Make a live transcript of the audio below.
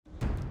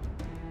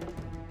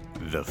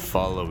The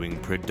following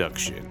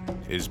production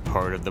is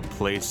part of the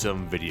Play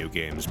Some Video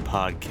Games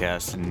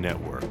podcast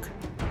network.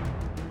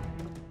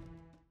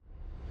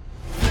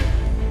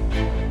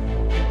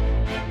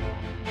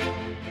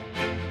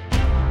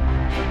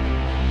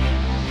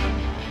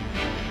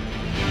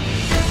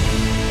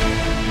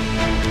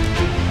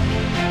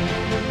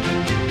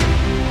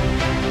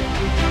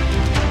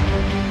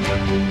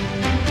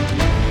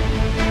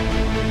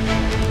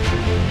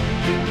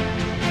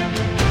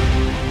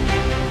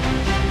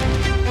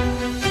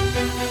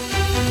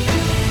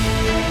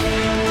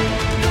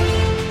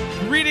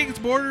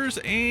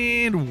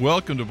 And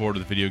welcome to Board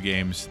of the Video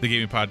Games, the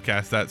gaming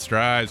podcast that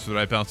strives for the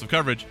right balance of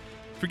coverage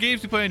for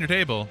games you play on your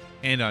table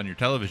and on your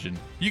television.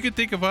 You could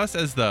think of us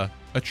as a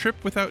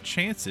trip without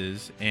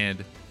chances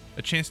and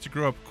a chance to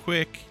grow up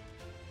quick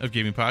of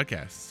gaming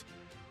podcasts.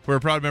 We're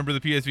a proud member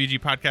of the PSVG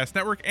Podcast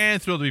Network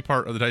and thrilled to be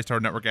part of the Dice Tower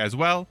Network as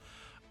well.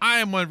 I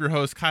am one of your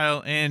hosts,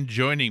 Kyle, and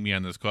joining me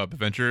on this co-op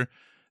adventure,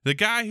 the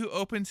guy who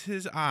opens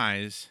his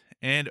eyes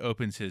and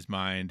opens his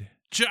mind,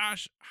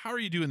 Josh. How are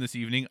you doing this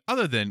evening,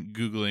 other than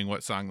Googling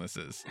what song this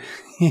is?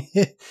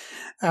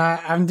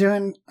 I'm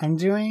doing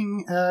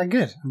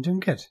good. I'm doing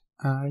good.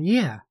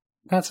 Yeah,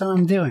 that's how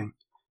I'm doing.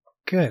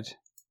 Good.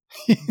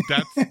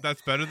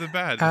 That's better than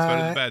bad. That's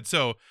better than bad.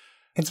 So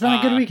it's been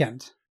a good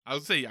weekend. I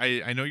would say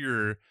I know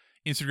your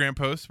Instagram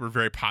posts were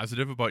very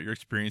positive about your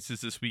experiences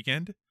this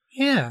weekend.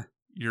 Yeah.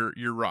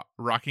 You're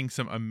rocking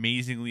some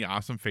amazingly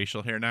awesome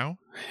facial hair now.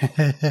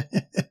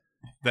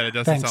 That it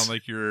doesn't sound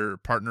like your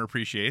partner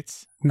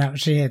appreciates. No,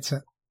 she hates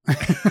it.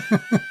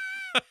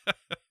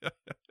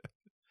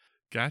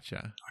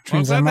 Gotcha. Which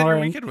means I'm more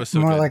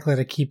likely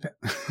to keep it.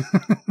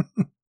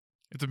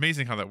 It's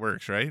amazing how that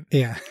works, right?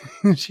 Yeah.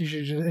 She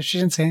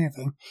didn't say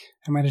anything.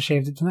 I might have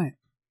shaved it tonight.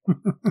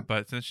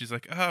 But then she's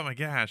like, oh my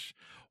gosh.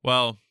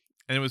 Well,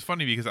 and it was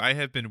funny because I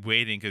have been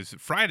waiting because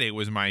Friday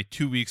was my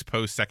 2 weeks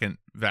post second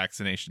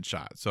vaccination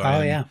shot. So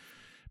I'm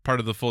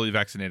part of the fully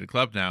vaccinated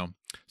club now.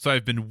 So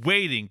I've been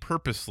waiting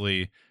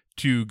purposely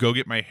to go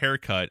get my hair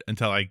cut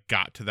until I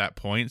got to that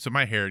point. So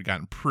my hair had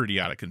gotten pretty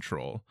out of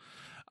control.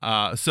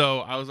 So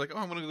I was like,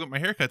 I'm going to go get my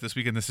hair cut this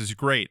weekend. This is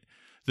great.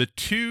 The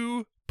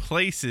two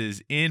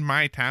places in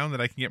my town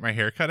that I can get my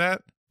hair cut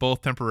at,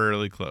 both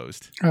temporarily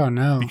closed. Oh,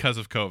 no. Because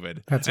of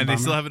COVID. That's a bummer.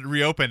 They still haven't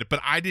reopened.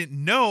 But I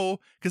didn't know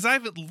because I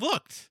haven't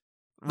looked.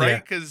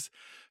 Right?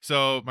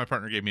 So my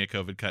partner gave me a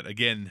COVID cut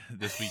again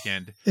this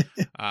weekend.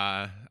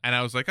 And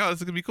I was like, this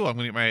is gonna be cool. I'm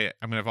gonna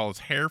have all this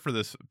hair for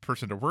this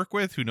person to work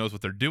with who knows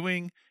what they're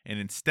doing. And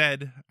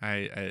instead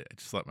I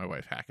just let my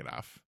wife hack it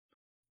off.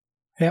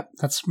 Yep.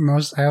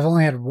 I've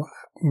only had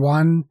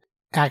one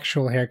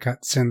actual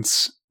haircut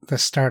since the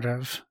start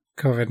of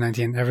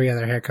COVID-19. Every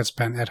other haircut's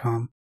been at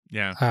home.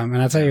 Yeah.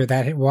 And I'll tell you,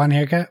 that one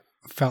haircut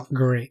felt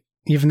great.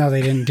 Even though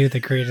they didn't do the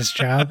greatest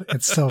job,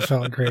 it still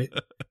felt great.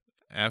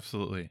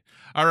 Absolutely.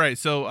 All right.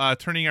 So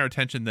turning our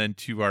attention then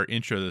to our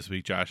intro this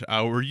week, Josh,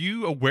 were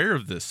you aware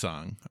of this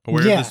song?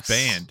 Aware of this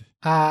band?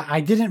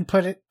 I didn't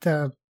put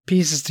the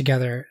pieces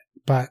together,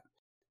 but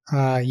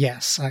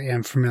yes, I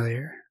am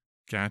familiar.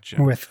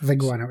 Gotcha. With the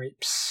Guano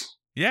Apes.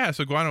 Yeah.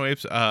 So Guano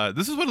Apes,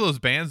 this is one of those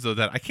bands, though,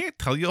 that I can't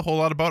tell you a whole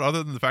lot about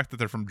other than the fact that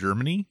they're from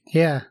Germany.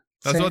 Yeah.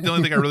 That's about the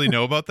only thing I really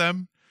know about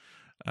them.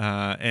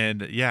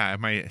 And yeah,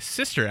 my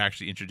sister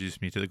actually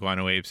introduced me to the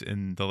Guano Apes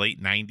in the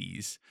late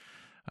 90s.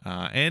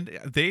 And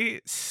they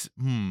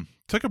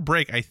took a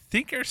break. I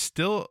think are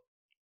still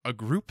a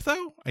group,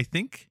 though. I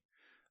think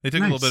they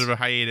took a little bit of a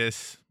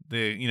hiatus.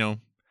 The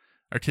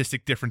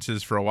artistic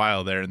differences for a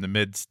while there in the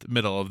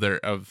middle of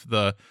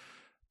the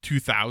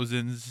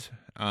 2000s.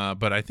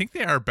 But I think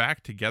they are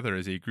back together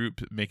as a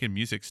group making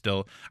music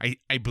still.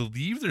 I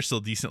believe they're still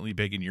decently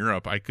big in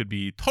Europe. I could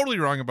be totally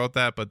wrong about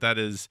that, but that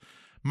is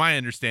my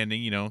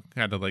understanding,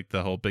 kind of like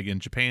the whole big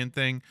in Japan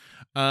thing.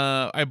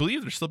 I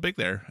believe they're still big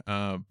there,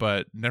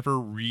 but never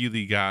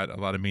really got a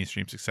lot of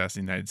mainstream success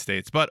in the United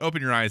States. But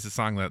Open Your Eyes, the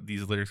song that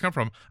these lyrics come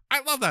from, I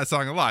love that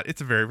song a lot.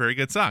 It's a very, very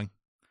good song.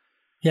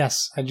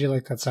 Yes, I do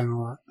like that song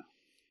a lot.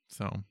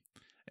 So,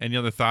 any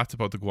other thoughts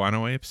about the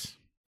Guano Apes?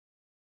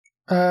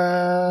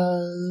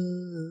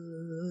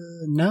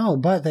 No,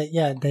 but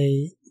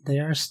they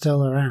are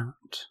still around.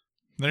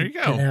 There you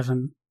go. They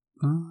haven't...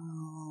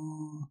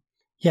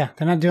 Yeah,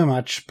 they're not doing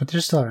much, but they're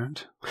still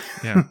around.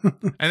 Yeah.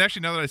 And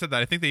actually, now that I said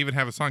that, I think they even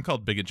have a song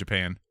called Big in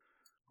Japan.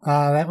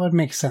 That would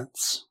make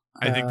sense.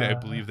 I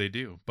believe they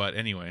do. But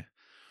anyway,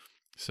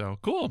 so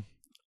cool.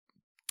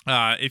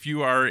 If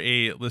you are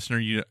a listener,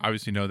 you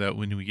obviously know that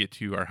when we get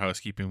to our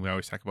housekeeping, we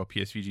always talk about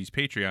PSVG's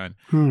Patreon.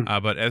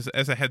 But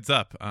as a heads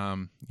up,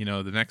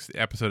 the next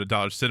episode of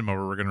Dollar Cinema,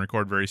 where we're going to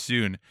record very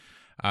soon.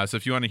 So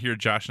if you want to hear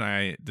Josh and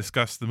I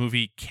discuss the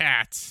movie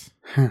Cats...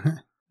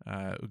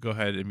 go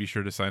ahead and be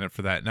sure to sign up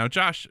for that. Now,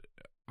 Josh,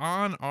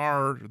 on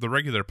the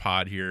regular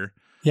pod here.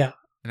 Yeah.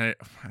 And I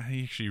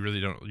actually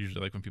really don't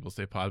usually like when people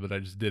say pod, but I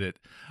just did it.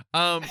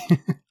 I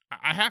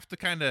have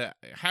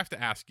to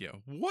ask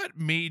you, what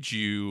made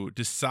you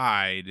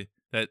decide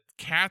that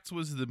Cats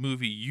was the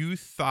movie you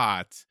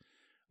thought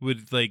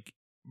would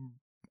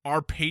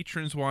our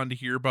patrons wanted to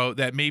hear about,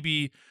 that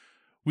maybe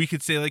we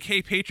could say like,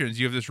 hey, patrons,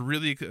 you have this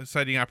really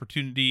exciting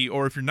opportunity,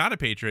 or if you're not a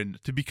patron,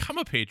 to become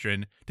a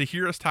patron to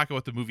hear us talk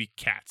about the movie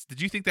Cats.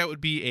 Did you think that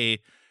would be a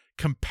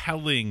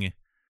compelling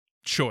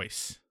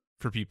choice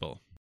for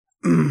people?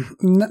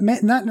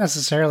 Not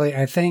necessarily.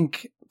 I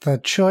think the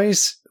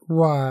choice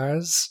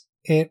was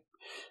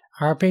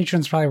our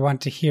patrons probably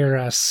want to hear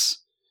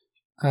us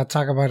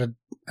talk about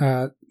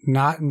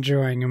not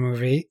enjoying a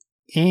movie,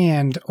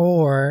 and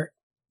or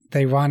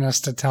they want us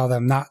to tell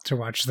them not to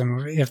watch the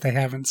movie if they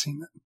haven't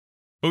seen it.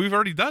 But we've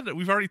already done it.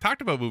 We've already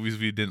talked about movies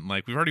we didn't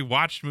like. We've already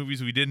watched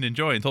movies we didn't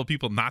enjoy and told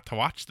people not to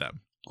watch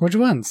them. Which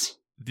ones?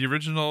 The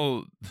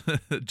original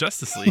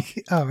Justice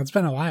League. Oh, it's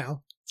been a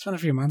while. It's been a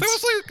few months.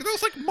 That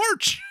was like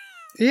March.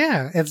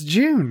 Yeah, it's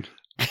June.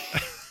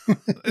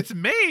 It's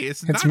May.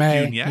 It's not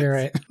May. June yet. You're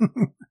right.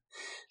 It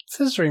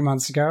says 3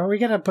 months ago. We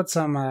got to put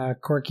some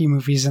quirky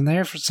movies in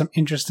there for some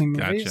interesting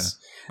movies.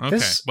 Gotcha.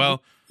 Okay.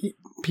 Well,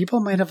 people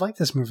might have liked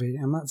this movie.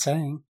 I'm not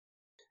saying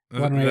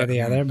one way or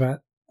the other,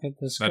 but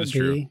this could be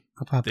true.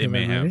 A popular they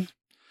may movie. have.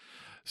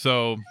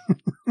 So,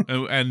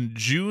 and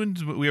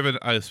June's, we have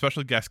a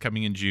special guest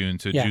coming in June.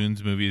 So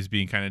June's movie is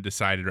being kind of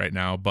decided right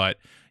now. But,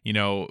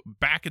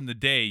 back in the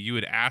day, you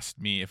had asked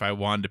me if I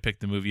wanted to pick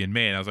the movie in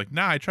May. And I was like,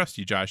 nah, I trust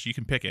you, Josh. You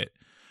can pick it.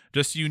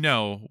 Just so you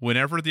know,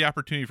 whenever the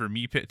opportunity for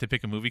me to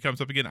pick a movie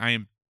comes up again, I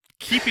am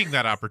keeping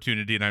that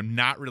opportunity and I'm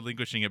not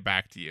relinquishing it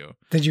back to you.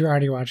 Did you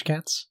already watch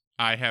Cats?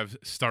 I have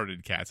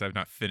started Cats. I've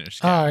not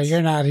finished Cats. Oh,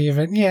 you're not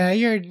even. Yeah,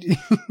 you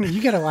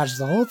got to watch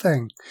the whole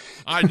thing.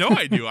 I know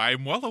I do.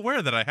 I'm well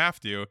aware that I have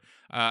to.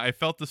 I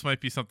felt this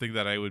might be something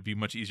that would be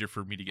much easier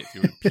for me to get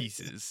through in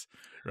pieces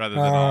rather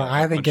than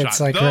I think it's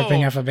like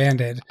ripping off a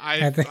Band-Aid.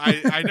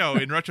 I know.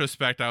 In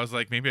retrospect, I was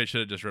like, maybe I should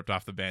have just ripped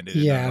off the Band-Aid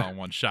and done it all in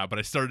one shot. But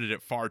I started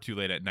it far too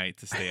late at night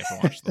to stay up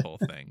and watch the whole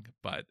thing.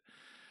 But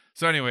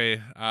so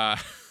anyway,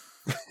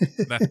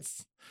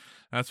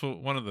 that's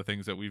one of the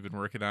things that we've been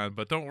working on.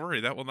 But don't worry,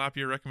 that will not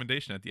be a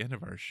recommendation at the end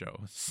of our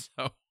show.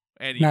 So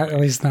anyway,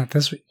 at least not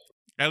this week.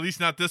 At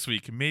least not this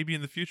week. Maybe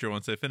in the future,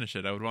 once I finish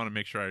it, I would want to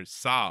make sure I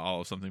saw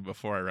all of something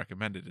before I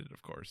recommended it,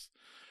 of course.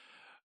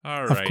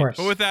 All right. Of course.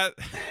 But with that,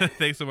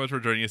 thanks so much for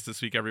joining us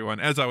this week, everyone.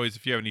 As always,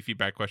 if you have any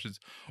feedback, questions,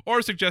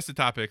 or suggested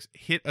topics,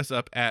 hit us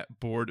up at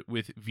Board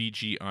with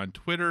VG on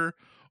Twitter,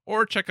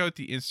 or check out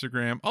the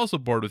Instagram, also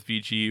Board with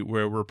VG,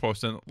 where we're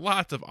posting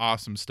lots of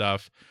awesome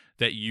stuff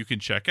that you can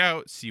check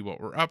out, see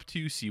what we're up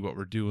to, see what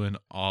we're doing,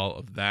 all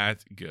of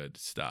that good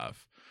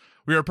stuff.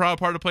 We are a proud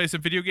part of Play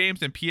Some Video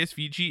Games, and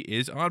PSVG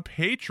is on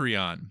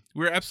Patreon.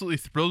 We're absolutely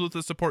thrilled with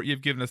the support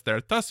you've given us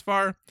there thus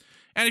far.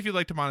 And if you'd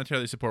like to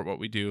monetarily support what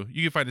we do,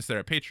 you can find us there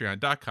at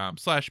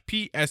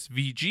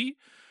patreon.com/PSVG.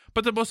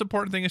 But the most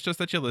important thing is just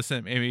that you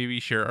listen and maybe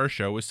share our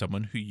show with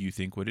someone who you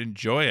think would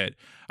enjoy it.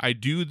 I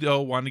do,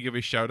 though, want to give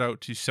a shout out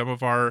to some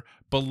of our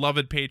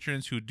beloved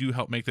patrons who do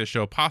help make this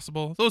show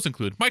possible. Those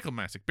include Michael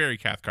Masick, Barry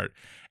Cathcart,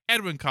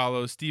 Edwin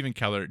Kahlo, Stephen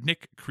Keller,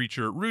 Nick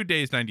Creature, Rude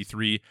Days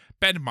 93,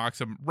 Ben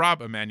Moxham,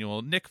 Rob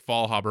Emanuel, Nick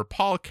Fallhaber,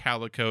 Paul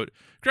Calicote,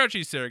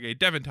 Grouchy Sergey,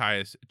 Devin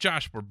Tyus,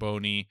 Josh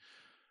Borboni,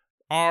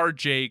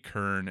 RJ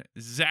Kern,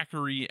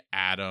 Zachary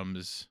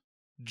Adams,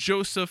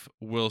 Joseph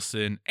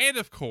Wilson, and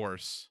of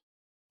course,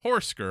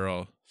 Horse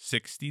Girl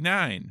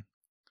 69.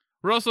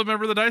 We're also a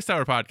member of the Dice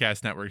Tower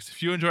Podcast Network. So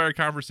if you enjoy our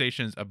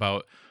conversations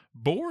about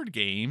board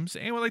games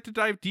and would like to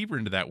dive deeper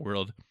into that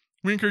world,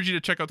 we encourage you to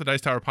check out the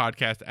Dice Tower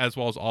Podcast as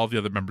well as all of the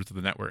other members of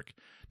the network.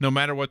 No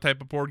matter what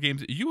type of board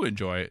games you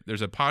enjoy,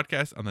 there's a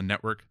podcast on the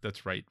network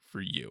that's right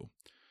for you.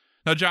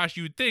 Now, Josh,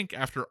 you would think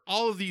after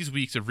all of these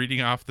weeks of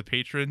reading off the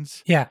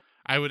patrons,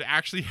 I would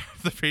actually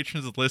have the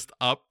patrons list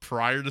up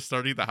prior to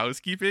starting the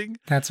housekeeping.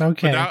 That's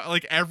okay. But now,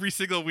 like every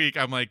single week,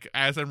 I'm like,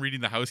 as I'm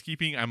reading the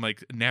housekeeping, I'm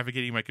like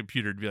navigating my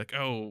computer to be like,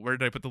 oh, where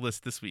did I put the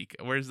list this week?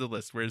 Where's the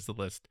list? Where's the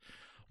list?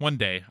 One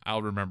day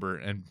I'll remember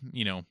and,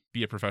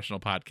 be a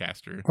professional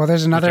podcaster. Well,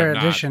 there's another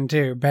addition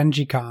too.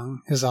 Benji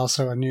Kong is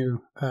also a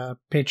new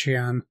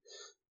Patreon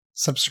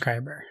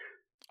subscriber.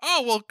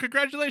 Oh, well,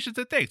 congratulations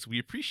and thanks. We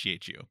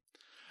appreciate you.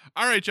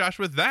 All right, Josh,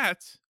 with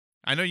that,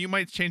 I know you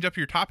might change up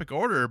your topic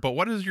order, but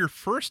what is your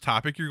first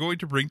topic you're going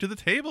to bring to the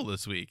table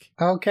this week?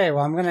 Okay,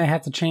 well, I'm going to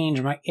have to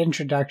change my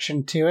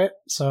introduction to it.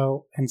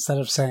 So instead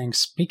of saying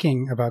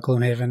speaking about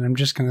Gloomhaven, I'm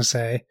just going to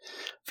say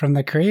from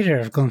the creator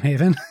of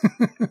Gloomhaven.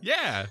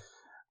 Yeah.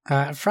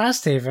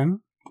 Frosthaven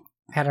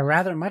had a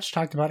rather much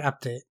talked about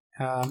update.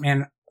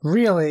 And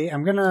really,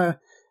 I'm going to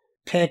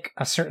pick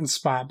a certain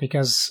spot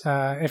because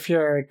if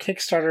you're a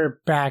Kickstarter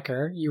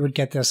backer, you would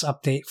get this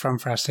update from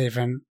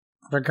Frosthaven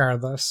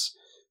regardless.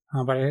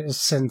 But it has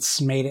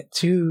since made it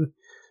to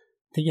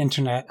the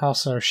internet,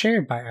 also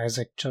shared by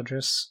Isaac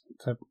Childress,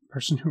 the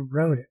person who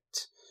wrote it.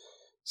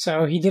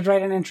 So he did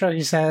write an intro.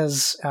 He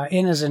says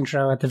in his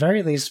intro, at the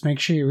very least, make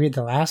sure you read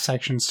the last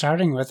section,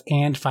 starting with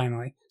 "and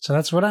finally." So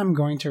that's what I'm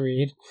going to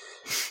read.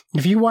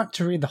 If you want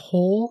to read the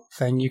whole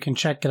thing, you can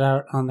check it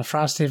out on the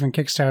Frosthaven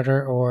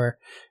Kickstarter or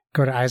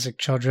go to Isaac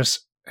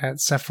Childress at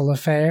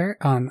Cephalofair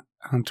on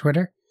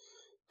Twitter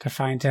to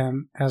find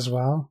him as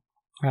well.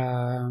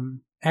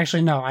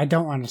 Actually, no, I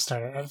don't want to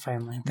start it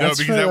finally. No,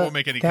 because that won't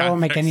make any that won't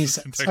make any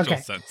sense.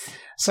 Okay. Sense.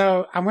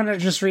 So I'm going to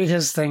just read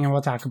his thing and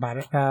we'll talk about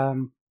it.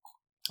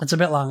 It's a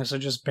bit longer, so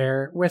just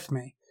bear with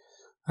me.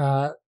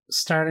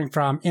 Starting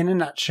from, in a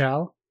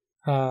nutshell,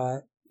 let's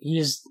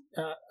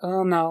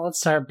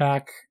start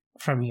back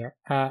from here.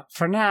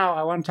 For now,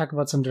 I want to talk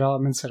about some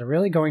developments that are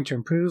really going to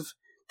improve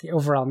the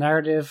overall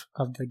narrative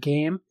of the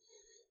game.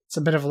 It's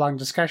a bit of a long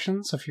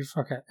discussion, so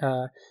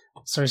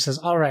so he says,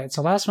 all right,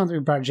 so last month we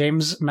brought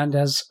James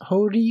Mendez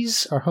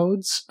Hodes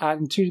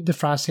onto the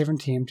Frosthaven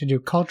team to do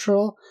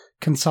cultural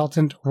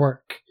consultant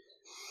work,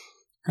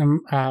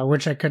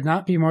 which I could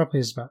not be more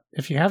pleased about.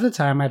 If you have the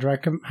time, I'd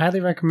highly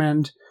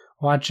recommend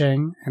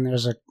watching, and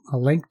there's a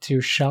link to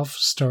Shelf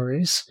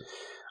Stories,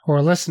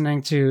 or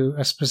listening to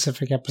a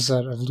specific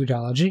episode of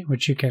Ludology,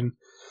 which you can,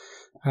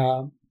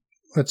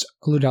 it's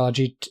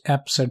Ludology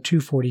episode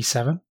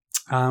 247.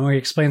 Where he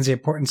explains the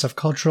importance of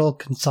cultural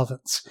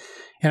consultants.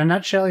 In a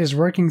nutshell, he is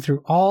working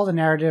through all the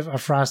narrative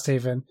of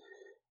Frosthaven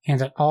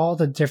and at all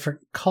the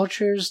different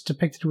cultures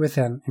depicted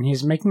within, and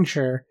he's making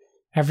sure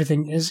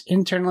everything is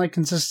internally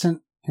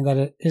consistent and that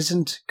it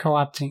isn't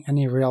co-opting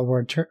any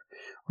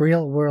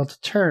real-world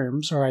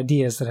terms or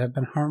ideas that have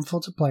been harmful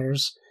to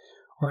players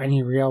or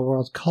any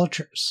real-world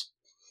cultures.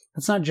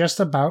 It's not just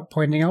about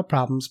pointing out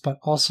problems, but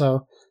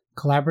also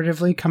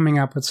collaboratively coming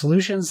up with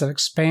solutions that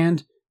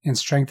expand and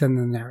strengthen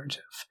the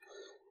narrative.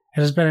 It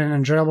has been an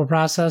enjoyable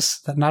process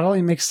that not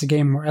only makes the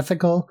game more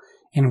ethical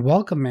and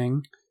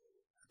welcoming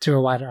to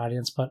a wider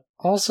audience, but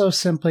also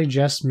simply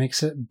just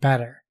makes it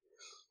better.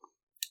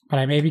 But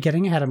I may be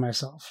getting ahead of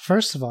myself.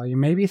 First of all, you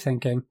may be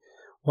thinking,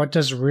 what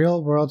does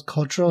real-world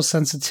cultural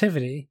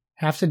sensitivity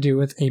have to do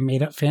with a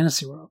made-up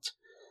fantasy world?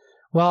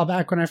 Well,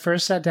 back when I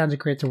first sat down to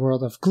create the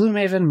world of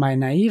Gloomhaven, my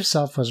naive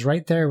self was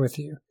right there with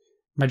you.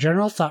 My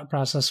general thought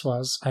process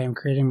was, I am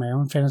creating my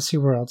own fantasy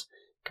world,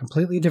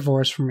 completely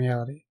divorced from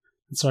reality.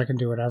 And so I can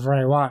do whatever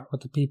I want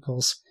with the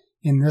peoples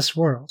in this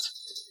world.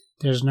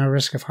 There's no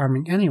risk of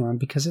harming anyone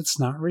because it's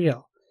not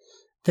real.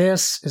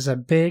 This is a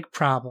big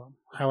problem,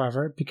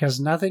 however,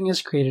 because nothing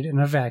is created in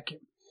a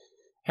vacuum.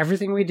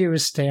 Everything we do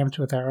is stamped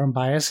with our own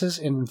biases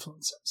and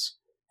influences.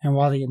 And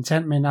while the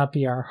intent may not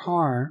be our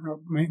harm,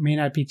 or may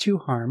not be to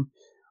harm,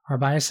 our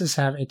biases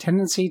have a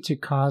tendency to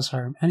cause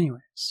harm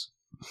anyways.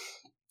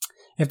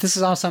 If this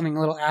is all sounding a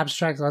little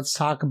abstract, let's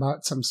talk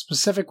about some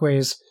specific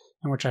ways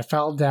in which I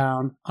fell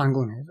down on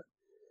Gloomhaven.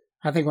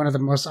 I think one of the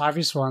most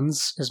obvious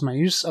ones is my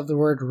use of the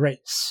word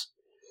race.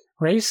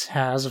 Race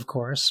has, of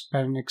course,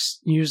 been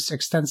used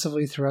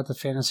extensively throughout the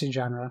fantasy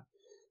genre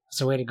as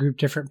a way to group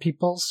different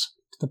peoples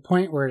to the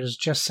point where it is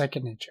just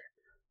second nature.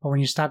 But when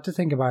you stop to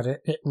think about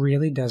it, it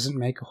really doesn't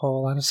make a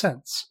whole lot of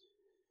sense.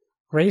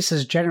 Race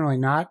is generally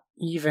not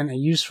even a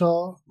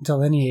useful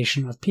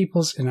delineation of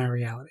peoples in our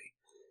reality.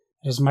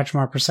 It is much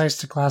more precise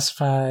to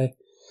classify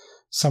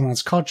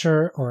someone's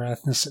culture or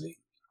ethnicity.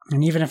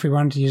 And even if we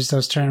wanted to use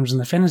those terms in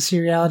the fantasy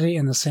reality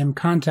in the same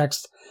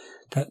context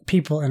that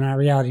people in our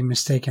reality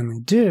mistakenly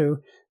do,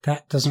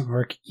 that doesn't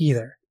work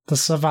either. The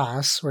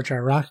Savas, which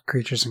are rock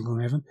creatures in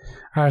Gloomhaven,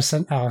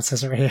 it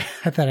says it right here.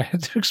 I thought I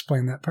had to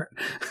explain that part.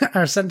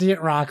 Are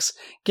sentient rocks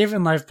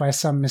given life by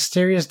some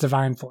mysterious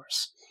divine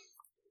force.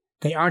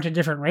 They aren't a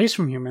different race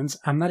from humans.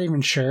 I'm not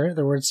even sure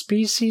the word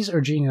species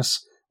or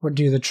genus would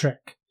do the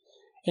trick.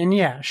 And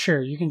yeah,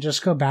 sure, you can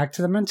just go back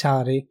to the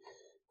mentality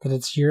that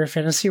it's your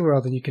fantasy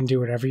world and you can do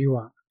whatever you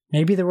want.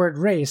 Maybe the word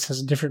race has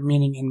a different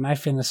meaning in my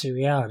fantasy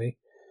reality,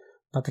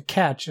 but the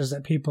catch is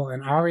that people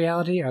in our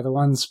reality are the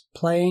ones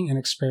playing and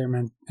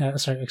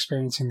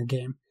experiencing the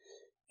game.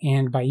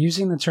 And by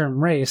using the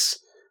term race,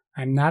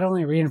 I'm not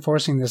only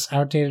reinforcing this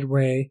outdated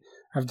way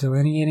of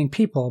delineating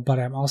people, but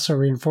I'm also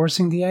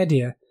reinforcing the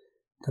idea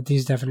that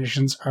these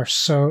definitions are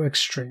so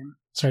extreme.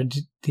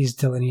 These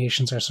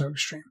delineations are so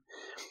extreme.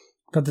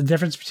 That the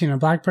difference between a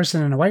black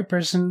person and a white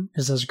person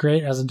is as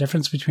great as the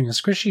difference between a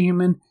squishy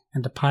human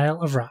and a pile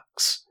of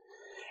rocks.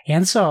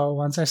 And so,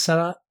 once I set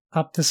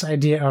up this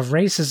idea of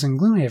races in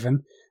Gloomhaven,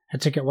 I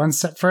took it one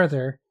step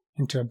further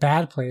into a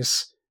bad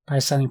place by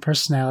assigning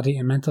personality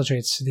and mental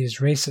traits to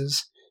these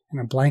races in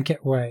a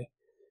blanket way,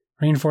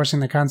 reinforcing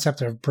the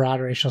concept of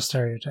broad racial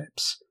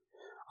stereotypes.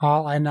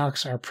 All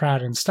Inox are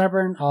proud and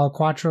stubborn, all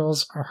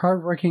Quattrals are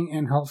hardworking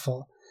and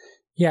helpful.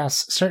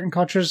 Yes, certain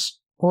cultures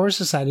or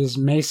societies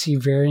may see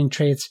varying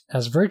traits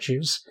as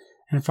virtues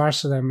and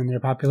foster them in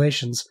their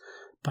populations,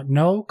 but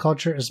no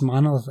culture is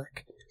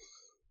monolithic.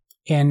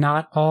 And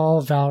not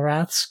all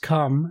Valraths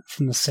come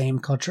from the same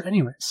culture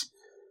anyways.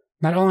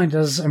 Not only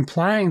does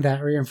implying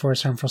that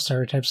reinforce harmful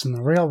stereotypes in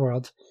the real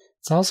world,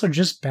 it's also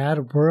just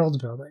bad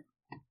world building.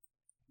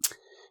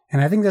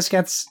 And I think this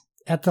gets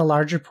at the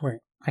larger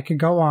point. I could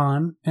go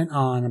on and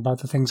on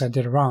about the things I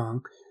did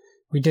wrong.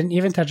 We didn't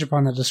even touch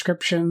upon the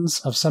descriptions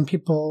of some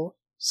peoples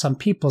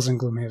in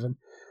Gloomhaven,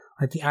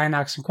 like the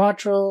Inox and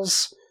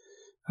Quattrals,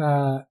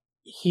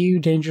 hew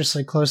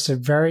dangerously close to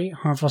very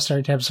harmful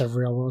stereotypes of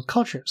real-world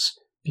cultures,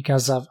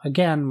 because of,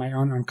 again, my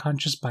own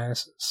unconscious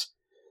biases.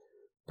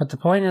 But the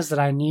point is that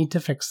I need to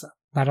fix them.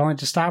 not only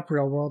to stop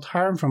real-world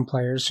harm from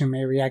players who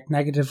may react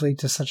negatively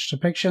to such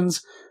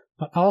depictions,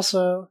 but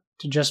also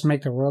to just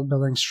make the world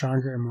building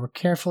stronger and more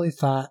carefully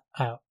thought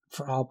out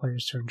for all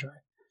players to enjoy.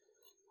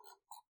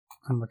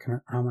 I'm looking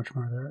at how much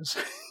more there is.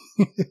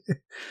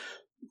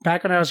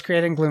 Back when I was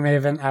creating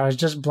Gloomhaven, I was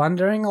just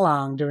blundering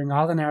along, doing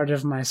all the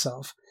narrative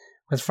myself.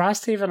 With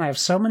Frosthaven, I have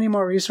so many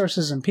more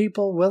resources and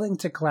people willing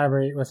to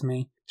collaborate with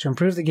me to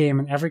improve the game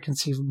in every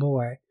conceivable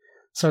way.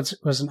 So it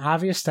was an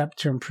obvious step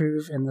to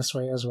improve in this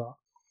way as well.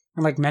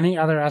 And like many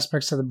other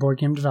aspects of the board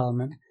game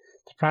development,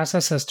 the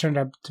process has turned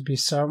out to be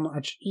so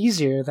much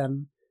easier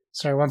than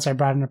once I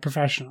brought in a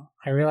professional.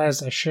 I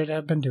realized I should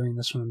have been doing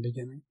this from the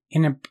beginning.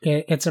 And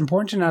it's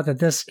important to note that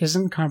this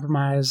isn't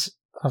compromise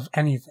of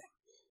anything.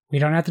 We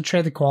don't have to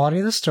trade the quality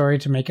of the story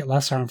to make it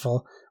less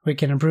harmful. We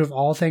can improve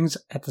all things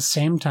at the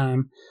same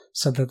time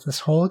so that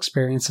this whole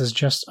experience is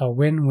just a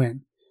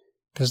win-win.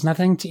 There's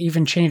nothing to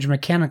even change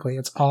mechanically.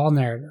 It's all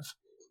narrative.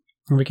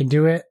 And we can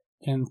do it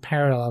in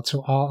parallel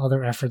to all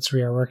other efforts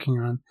we are working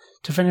on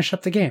to finish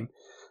up the game,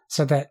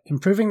 so that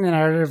improving the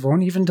narrative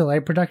won't even delay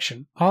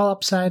production. All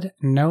upside,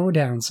 no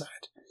downside.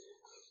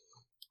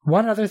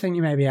 One other thing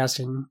you may be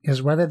asking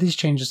is whether these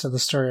changes to the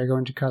story are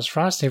going to cause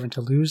Frosthaven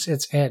to lose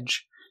its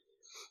edge.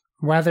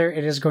 Whether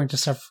it is going to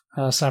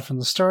soften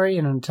the story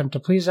in an attempt to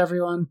please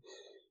everyone,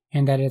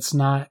 and that is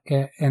not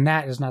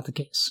the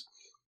case.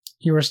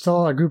 You are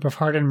still a group of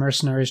hardened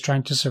mercenaries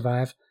trying to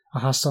survive a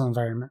hostile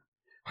environment.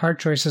 Hard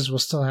choices will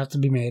still have to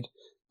be made,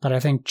 but I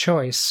think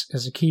choice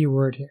is a key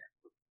word here.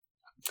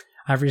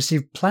 I've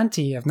received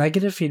plenty of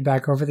negative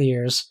feedback over the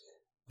years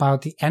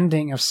about the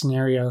ending of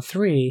Scenario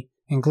 3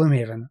 in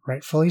Gloomhaven,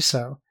 rightfully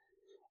so.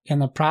 And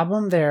the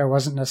problem there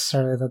wasn't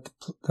necessarily that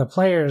the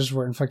players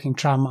were inflicting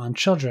trauma on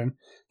children,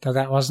 though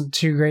that wasn't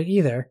too great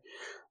either,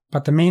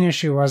 but the main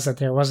issue was that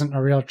there wasn't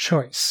a real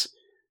choice.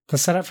 The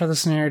setup for the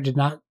scenario did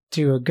not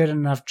do a good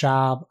enough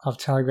job of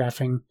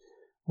telegraphing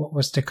what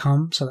was to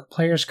come so that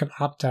players could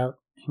opt out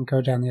and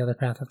go down the other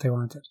path if they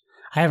wanted.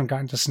 I haven't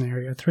gotten to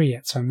Scenario 3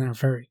 yet, so I'm now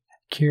very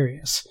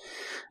curious.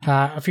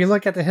 If you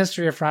look at the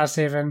history of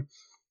Frosthaven,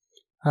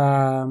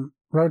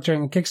 wrote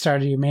during the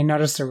Kickstarter, you may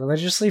notice the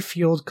religiously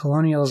fueled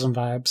colonialism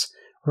vibes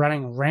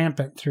running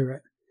rampant through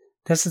it.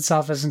 This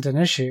itself isn't an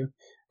issue.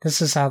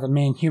 This is how the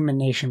main human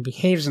nation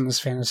behaves in this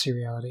fantasy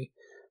reality.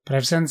 But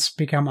I've since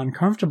become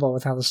uncomfortable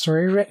with how the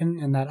story written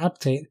in that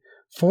update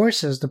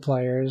forces the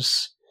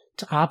players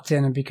to opt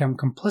in and become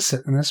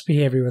complicit in this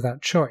behavior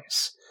without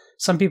choice.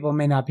 Some people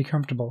may not be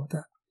comfortable with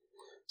that.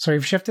 So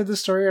we've shifted the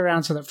story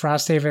around so that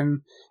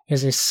Frosthaven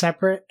is a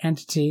separate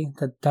entity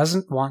that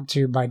doesn't want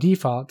to, by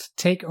default,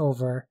 take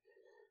over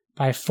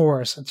by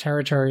force a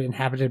territory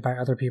inhabited by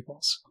other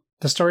peoples.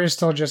 The story is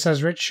still just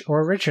as rich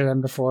or richer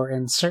than before,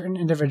 and certain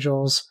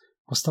individuals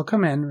will still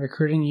come in,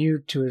 recruiting you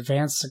to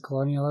advance the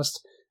colonialist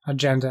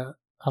agenda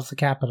of the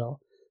capital,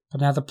 but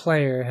now the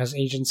player has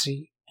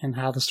agency in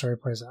how the story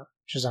plays out,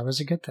 which is always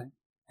a good thing.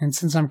 And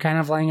since I'm kind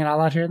of laying it all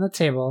out here on the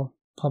table,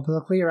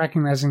 publicly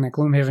recognizing that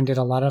Gloomhaven did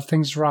a lot of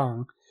things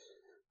wrong,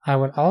 I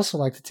would also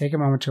like to take a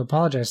moment to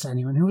apologize to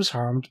anyone who was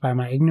harmed by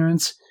my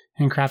ignorance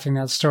in crafting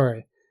that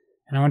story.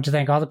 And I want to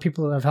thank all the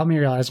people who have helped me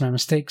realize my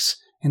mistakes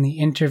in the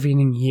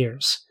intervening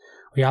years.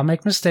 We all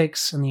make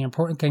mistakes, and the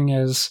important thing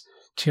is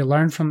to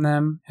learn from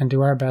them and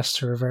do our best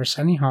to reverse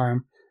any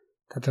harm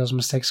that those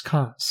mistakes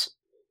cause.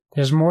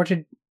 There's more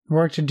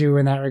work to do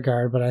in that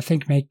regard, but I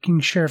think making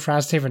sure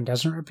Frosthaven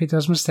doesn't repeat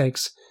those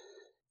mistakes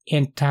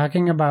and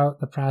talking about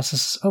the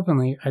process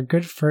openly are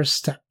good first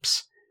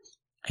steps.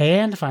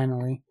 And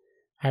finally,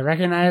 I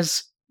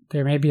recognize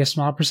there may be a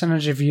small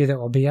percentage of you that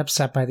will be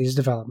upset by these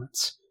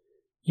developments.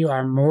 You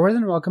are more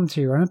than welcome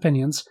to your own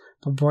opinions,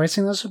 but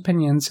voicing those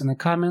opinions in the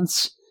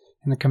comments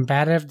in a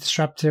combative,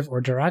 disruptive,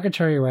 or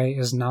derogatory way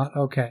is not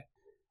okay.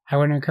 I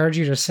would encourage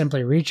you to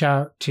simply reach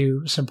out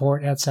to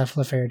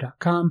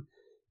support@cephalofair.com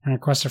and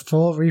request a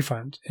full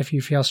refund if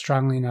you feel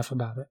strongly enough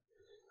about it.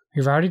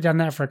 We've already done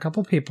that for a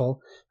couple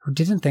people who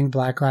didn't think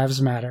Black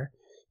Lives Matter,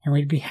 and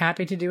we'd be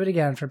happy to do it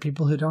again for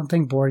people who don't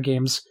think board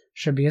games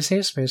should be a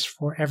safe space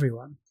for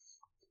everyone.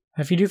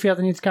 If you do feel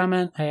the need to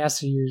comment, I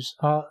ask you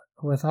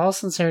with all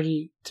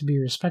sincerity to be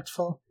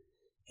respectful.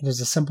 It is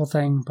a simple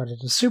thing, but it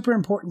is super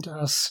important to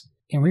us,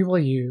 and we will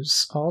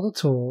use all the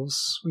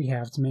tools we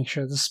have to make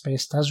sure this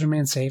space does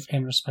remain safe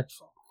and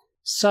respectful.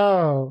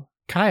 So,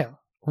 Kyle,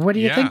 what do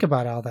you think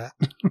about all that?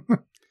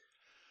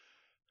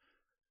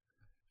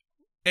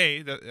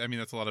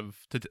 That's a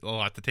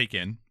lot to take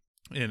in.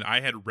 And I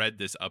had read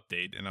this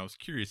update, and I was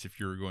curious if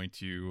you were going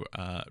to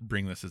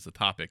bring this as a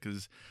topic.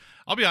 Because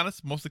I'll be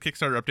honest, most of the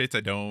Kickstarter updates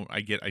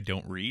I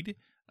don't read,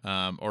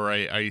 or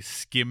I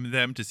skim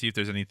them to see if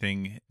there's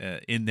anything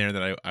in there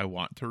that I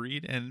want to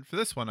read. And for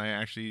this one, I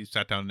actually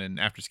sat down and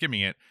after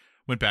skimming it,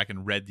 went back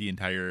and read the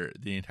entire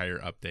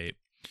update.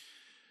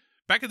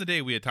 Back in the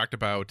day, we had talked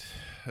about,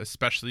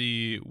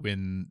 especially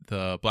when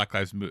the Black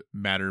Lives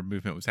Matter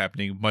movement was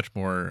happening, much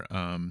more.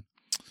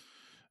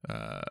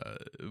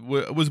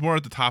 Was more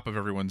at the top of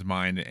everyone's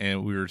mind,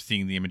 and we were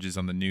seeing the images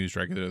on the news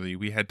regularly.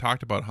 We had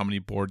talked about how many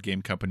board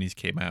game companies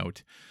came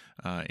out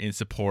in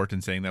support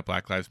and saying that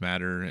Black Lives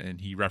Matter,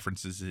 and he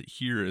references it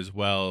here as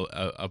well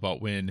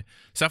about when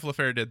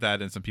Cephalofair did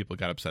that and some people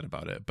got upset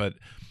about it. But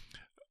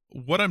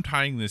what I'm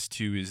tying this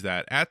to is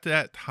that at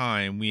that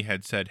time we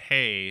had said,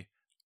 hey,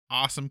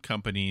 awesome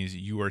companies,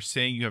 you are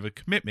saying you have a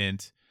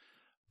commitment,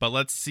 but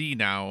let's see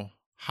now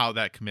how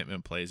that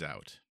commitment plays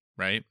out,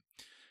 right?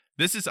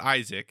 This is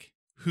Isaac,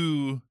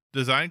 who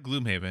designed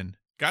Gloomhaven,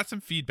 got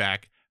some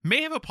feedback,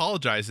 may have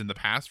apologized in the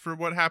past for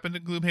what happened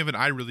in Gloomhaven.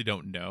 I really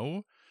don't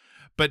know.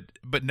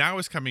 But now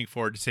is coming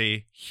forward to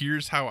say,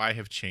 here's how I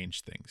have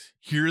changed things.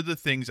 Here are the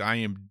things I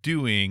am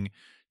doing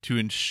to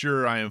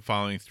ensure I am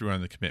following through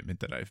on the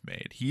commitment that I've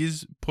made.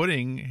 He's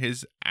putting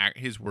his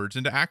words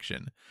into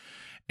action.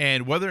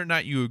 And whether or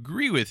not you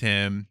agree with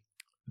him,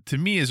 to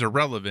me, is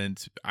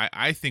irrelevant.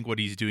 I think what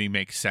he's doing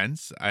makes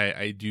sense.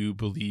 I do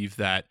believe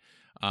that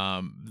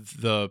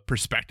the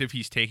perspective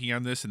he's taking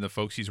on this and the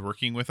folks he's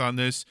working with on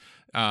this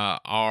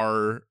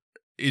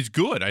is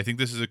good. I think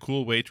this is a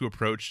cool way to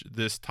approach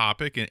this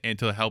topic and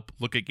to help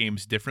look at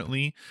games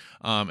differently,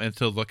 and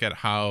to look at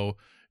how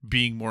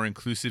being more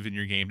inclusive in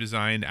your game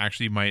design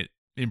actually might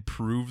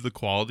improve the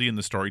quality and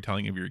the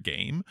storytelling of your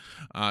game.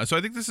 So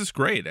I think this is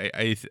great.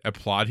 I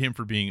applaud him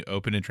for being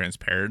open and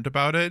transparent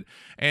about it,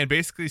 and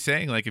basically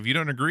saying, like, if you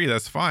don't agree,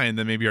 that's fine,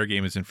 then maybe our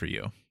game isn't for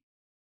you.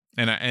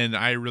 And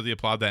I really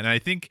applaud that. And I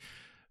think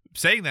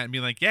saying that and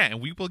being like, yeah,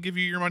 and we will give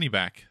you your money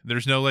back.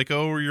 There's no like,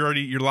 oh,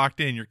 you're locked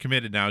in, you're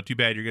committed now, too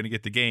bad, you're going to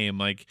get the game.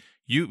 Like,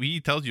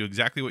 he tells you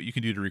exactly what you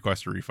can do to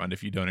request a refund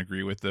if you don't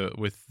agree with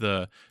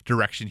the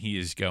direction he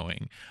is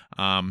going.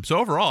 So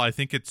overall, I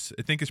think it's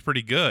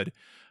pretty good.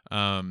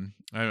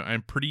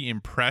 I'm pretty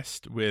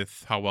impressed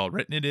with how well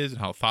written it is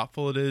and how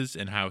thoughtful it is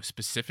and how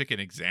specific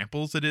in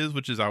examples it is,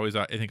 which is always,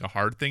 I think, a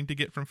hard thing to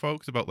get from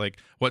folks about, like,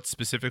 what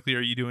specifically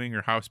are you doing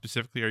or how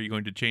specifically are you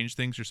going to change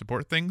things or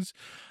support things.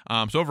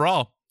 So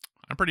overall,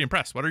 I'm pretty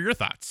impressed. What are your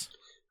thoughts?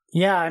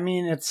 Yeah, I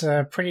mean, it's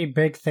a pretty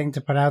big thing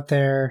to put out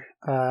there,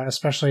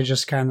 especially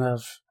just kind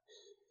of,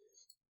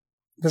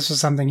 this was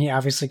something he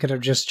obviously could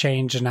have just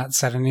changed and not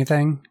said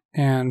anything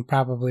and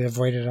probably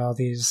avoided all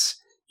these,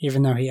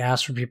 even though he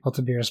asked for people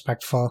to be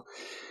respectful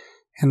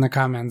in the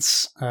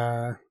comments.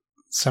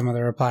 Some of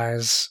the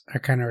replies are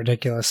kind of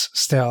ridiculous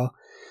still.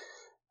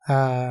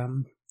 I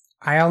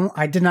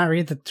did not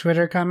read the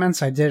Twitter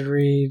comments. I did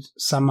read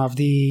some of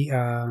the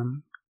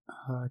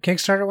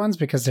Kickstarter ones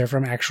because they're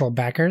from actual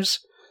backers.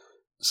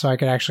 So I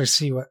could actually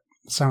see what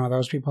some of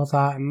those people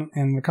thought.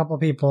 And a couple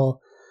people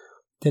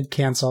did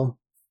cancel.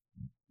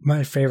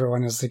 My favorite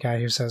one is the guy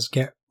who says,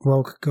 "Get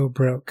woke, go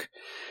broke."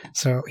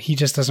 So he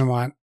just doesn't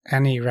want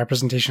any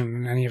representation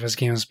in any of his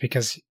games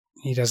because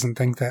he doesn't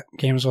think that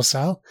games will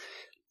sell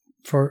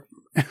for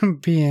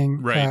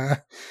being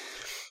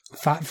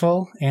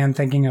thoughtful and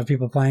thinking of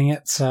people playing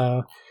it.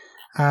 So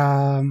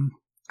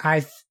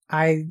I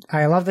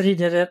love that he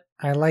did it.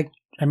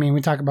 I mean,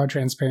 we talk about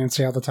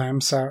transparency all the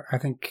time, so I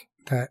think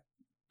that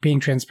being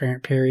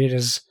transparent, period,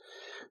 is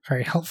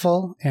very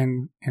helpful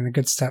and a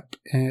good step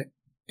in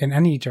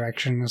any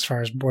direction as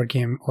far as board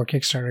game or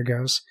Kickstarter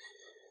goes.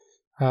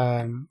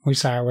 We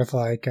saw it with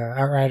like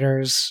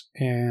Outriders,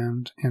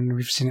 and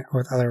we've seen it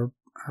with other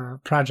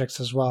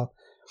projects as well.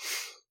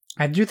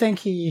 I do think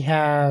he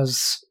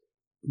has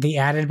the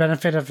added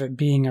benefit of it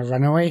being a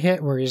runaway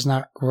hit, where he's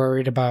not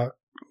worried about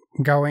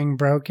going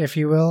broke, if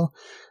you will.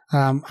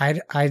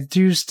 I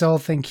do still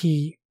think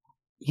he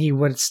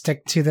would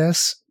stick to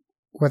this,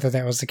 whether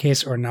that was the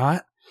case or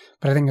not.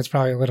 But I think it's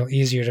probably a little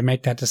easier to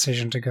make that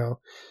decision to go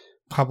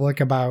public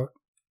about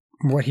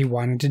what he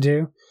wanted to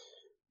do,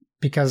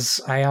 because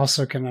I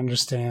also can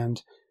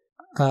understand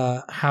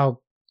how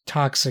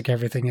toxic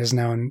everything is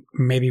now and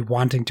maybe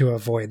wanting to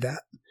avoid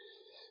that.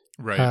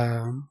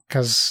 Right.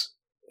 Because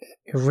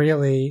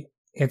really,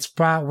 it's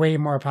brought way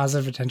more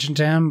positive attention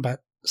to him,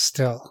 but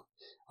still,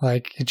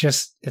 like,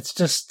 it's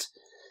just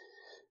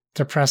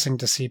depressing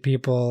to see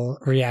people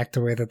react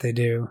the way that they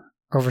do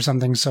over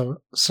something so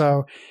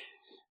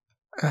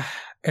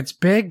it's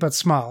big but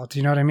small. Do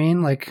you know what I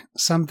mean? Like,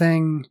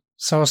 something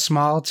so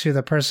small to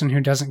the person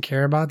who doesn't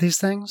care about these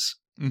things.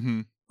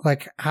 Mm-hmm.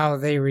 Like, how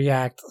they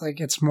react. Like,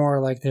 it's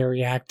more like they're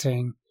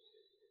reacting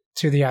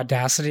to the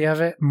audacity of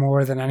it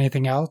more than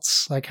anything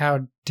else. Like,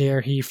 how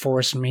dare he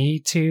force me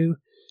to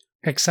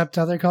accept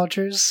other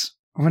cultures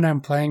when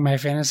I'm playing my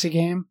fantasy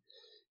game,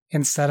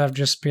 instead of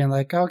just being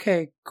like,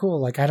 okay,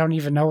 cool. Like, I don't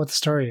even know what the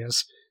story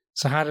is,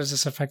 so how does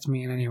this affect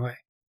me in any way?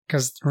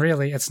 Because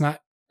really, it's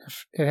not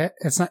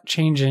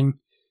changing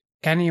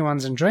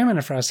anyone's enjoyment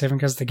of Frosthaven,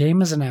 because the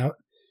game isn't out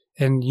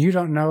and you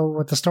don't know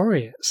what the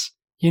story is.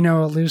 You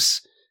know a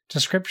loose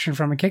description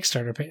from a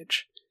Kickstarter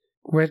page.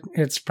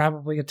 It's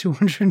probably a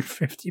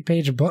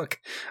 250-page book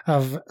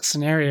of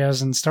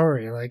scenarios and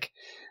story. Like,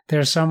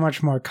 there's so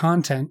much more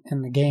content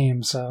in the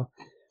game. So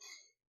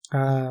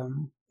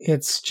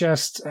it's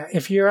just,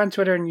 if you're on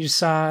Twitter and you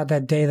saw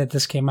that day that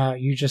this came out,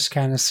 you just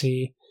kind of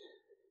see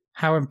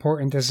how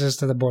important this is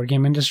to the board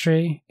game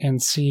industry,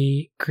 and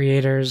see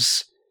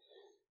creators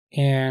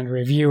and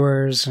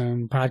reviewers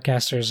and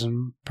podcasters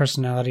and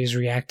personalities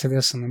react to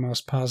this in the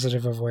most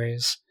positive of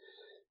ways.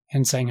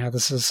 and saying how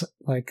this is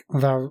like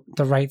the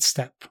right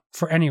step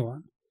for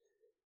anyone.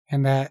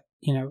 And that,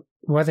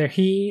 whether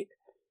he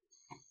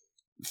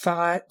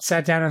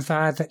sat down and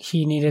thought that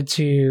he needed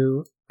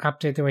to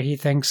update the way he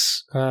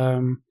thinks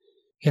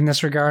in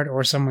this regard,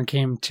 or someone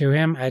came to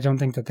him, I don't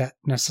think that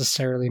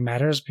necessarily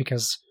matters,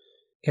 because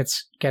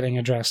it's getting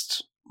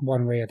addressed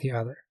one way or the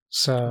other.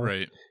 So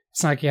Right.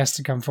 It's not like he has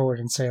to come forward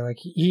and say, like,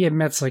 he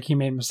admits like he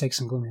made mistakes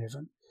in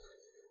Gloomhaven.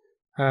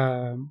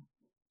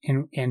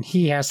 And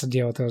he has to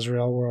deal with those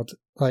real world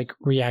like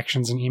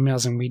reactions and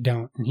emails, and we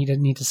don't. And he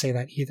didn't need to say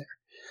that either.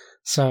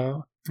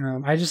 So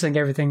I just think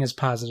everything is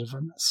positive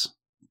on this.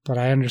 But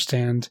I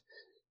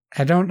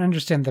don't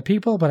understand the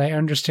people, but I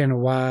understand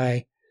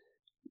why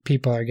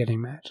people are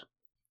getting mad.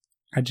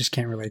 I just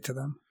can't relate to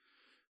them.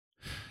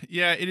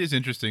 Yeah, it is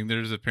interesting.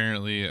 There's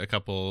apparently a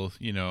couple,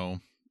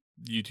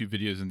 YouTube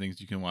videos and things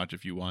you can watch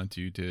if you want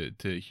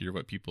to hear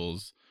what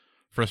people's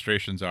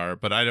frustrations are.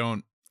 But I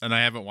don't, and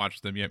I haven't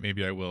watched them yet.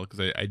 Maybe I will,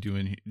 because I do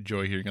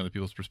enjoy hearing other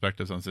people's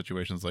perspectives on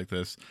situations like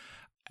this.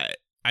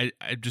 I'm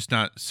just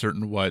not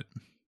certain what.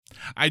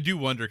 I do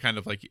wonder, kind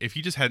of like, if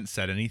he just hadn't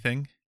said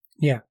anything.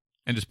 Yeah.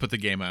 And just put the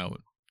game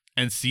out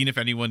and seen if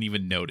anyone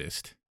even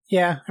noticed.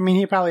 Yeah, I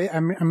mean,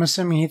 I'm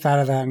assuming he thought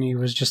of that and he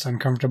was just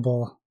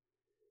uncomfortable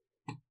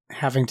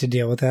having to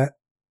deal with that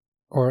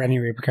or any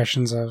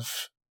repercussions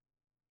of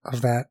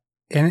that.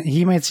 And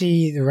he might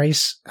see the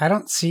race. I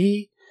don't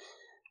see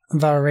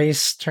the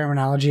race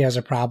terminology as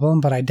a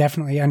problem, but I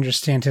definitely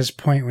understand his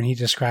point when he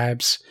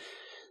describes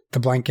the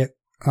blanket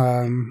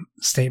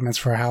statements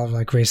for how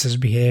like races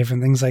behave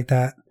and things like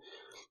that.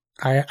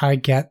 I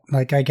get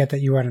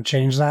that you want to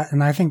change that,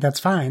 and I think that's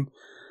fine.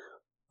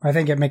 I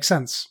think it makes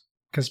sense,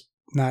 because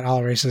not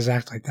all races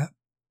act like that.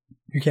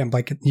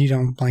 You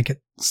don't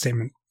blanket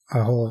statement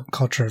a whole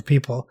culture of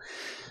people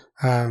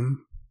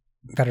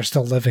that are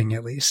still living,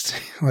 at least.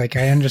 Like,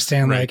 I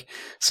understand, right. Like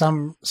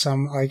some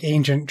like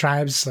ancient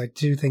tribes like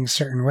do things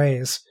certain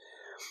ways.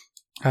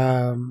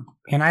 And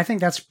I think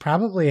that's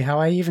probably how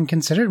I even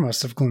considered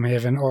most of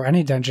Gloomhaven or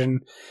any dungeon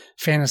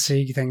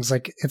fantasy things.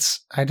 Like,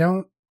 I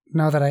don't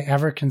know that I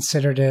ever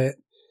considered it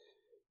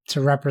to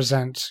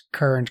represent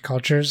current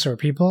cultures or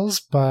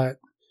peoples, but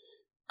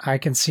I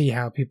can see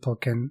how people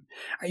can,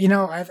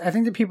 I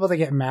think the people that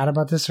get mad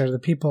about this are the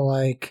people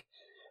like,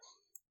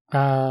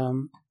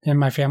 in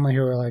my family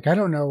who are like, I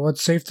don't know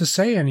what's safe to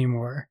say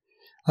anymore.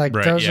 Like,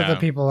 right, those are the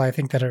people I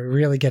think that are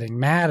really getting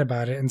mad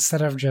about it,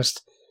 instead of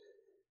just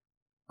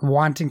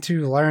wanting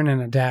to learn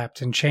and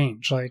adapt and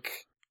change. Like,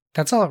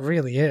 that's all it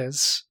really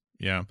is.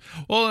 Yeah.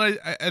 Well,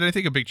 I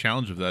think a big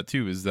challenge of that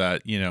too is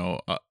that,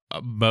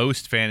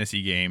 most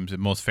fantasy games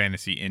and most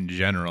fantasy in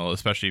general,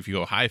 especially if you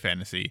go high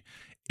fantasy,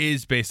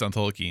 is based on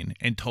Tolkien,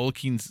 and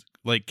Tolkien's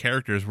like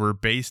characters were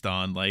based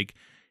on like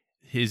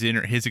his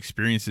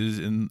experiences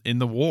in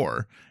the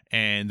war.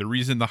 And the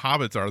reason the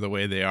hobbits are the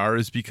way they are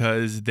is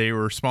because they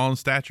were small in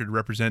stature to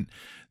represent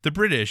the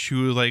British,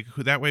 who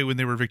that way when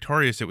they were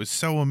victorious, it was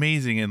so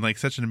amazing and like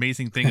such an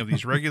amazing thing of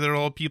these regular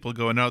old people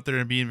going out there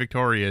and being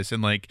victorious.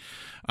 And like,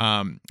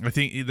 I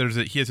think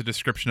he has a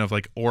description of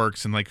like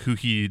orcs and like who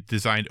he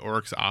designed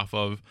orcs off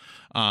of.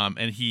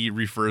 And he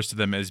refers to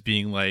them as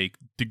being like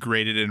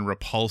degraded and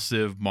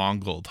repulsive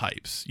Mongol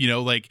types,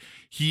 like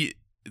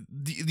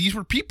these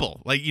were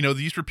people, like,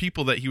 these were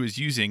people that he was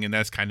using. And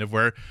that's kind of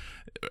where,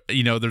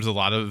 there's a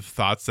lot of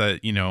thoughts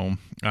that,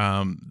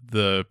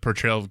 the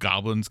portrayal of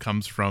goblins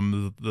comes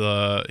from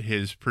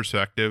his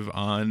perspective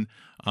on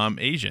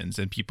Asians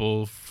and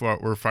people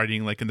were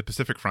fighting like in the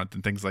Pacific Front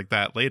and things like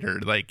that later.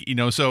 Like,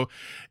 so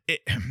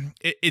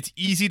it's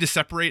easy to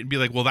separate and be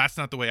like, well, that's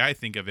not the way I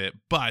think of it,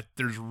 but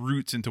there's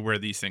roots into where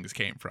these things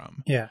came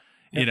from. Yeah.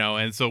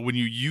 And so when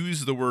you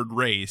use the word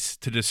race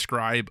to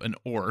describe an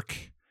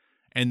orc,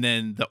 and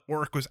then the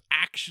orc was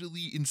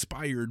actually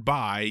inspired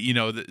by,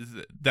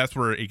 that's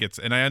where it gets.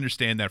 And I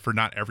understand that for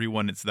not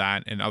everyone it's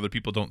that, and other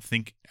people don't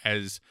think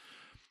as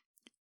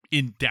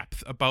in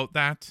depth about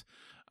that.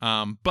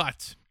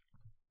 But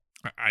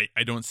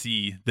I don't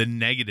see the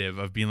negative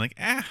of being like,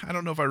 I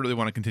don't know if I really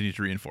want to continue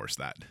to reinforce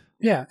that.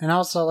 Yeah. And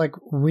also, like,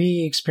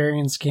 we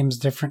experience games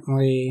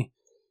differently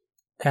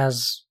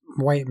as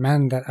white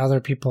men that other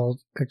people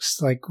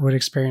would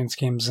experience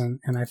games in.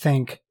 And I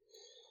think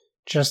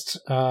just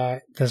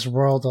this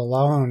world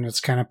alone, it's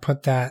kind of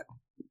put that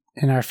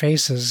in our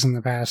faces in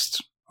the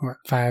past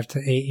 5 to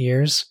 8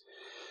 years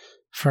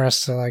for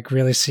us to like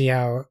really see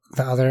how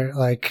the other,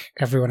 like,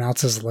 everyone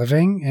else is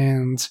living.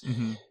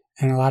 And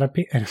and a lot of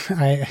people,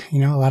 a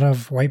lot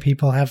of white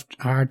people have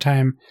a hard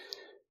time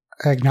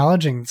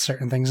acknowledging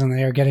certain things, and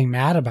they are getting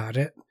mad about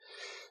it.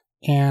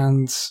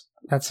 And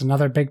that's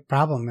another big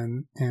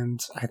problem. And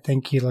I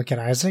think you look at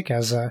Isaac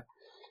as a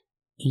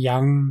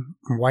young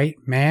white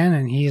man,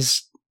 and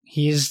he's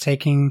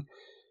taking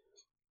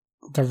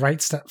the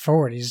right step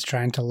forward. He's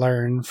trying to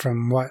learn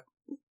from what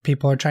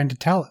people are trying to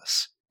tell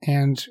us.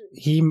 And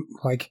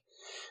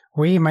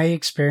we may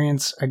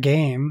experience a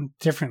game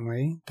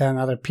differently than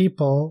other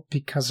people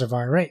because of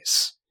our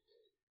race,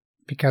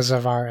 because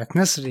of our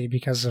ethnicity,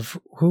 because of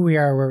who we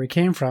are, where we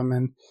came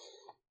from.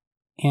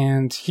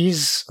 And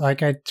he's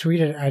like, I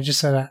tweeted, I just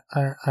said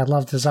I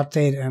loved his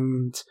update,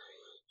 and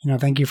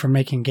thank you for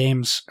making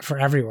games for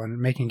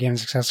everyone, making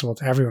games accessible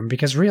to everyone,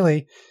 because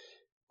really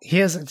he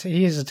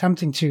is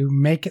attempting to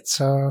make it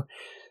so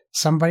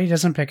somebody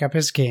doesn't pick up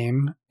his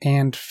game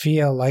and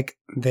feel like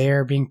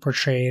they're being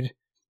portrayed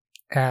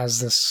as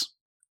this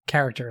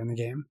character in the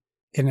game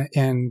in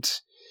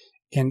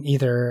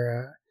either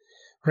a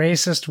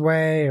racist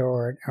way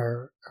or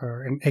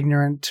an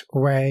ignorant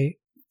way,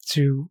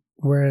 to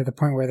where the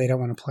point where they don't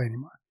want to play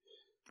anymore.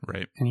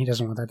 Right. And he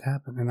doesn't want that to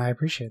happen. And I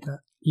appreciate that,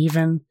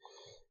 even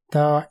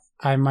though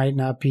I might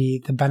not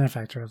be the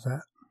benefactor of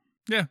that.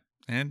 Yeah.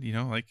 And,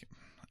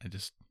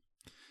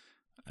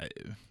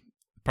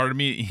 part of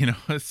me,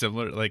 is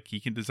similar. Like, he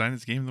can design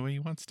his game the way he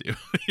wants to.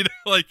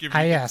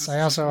 Yes, I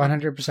also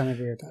 100%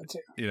 agree with that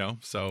too.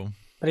 So.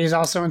 But he's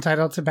also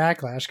entitled to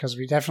backlash, because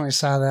we definitely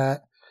saw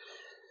that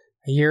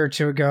a year or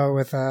two ago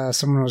with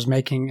someone was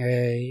making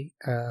a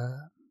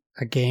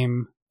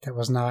game that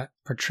was not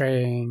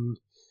portraying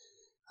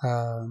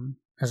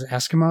as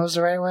Eskimos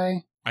the right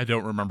way. I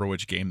don't remember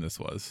which game this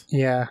was.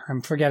 Yeah,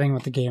 I'm forgetting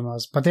what the game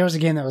was. But there was a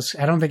game that was,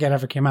 I don't think it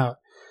ever came out.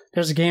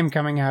 There's a game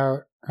coming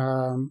out,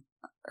 the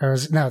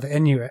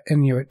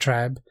Inuit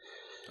tribe.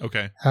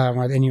 Okay.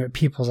 Or the Inuit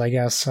peoples, I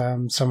guess.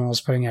 Someone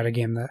was putting out a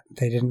game that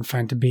they didn't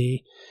find to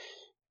be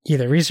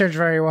either researched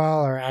very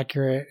well or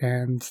accurate.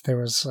 And there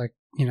was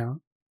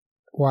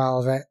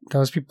while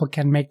those people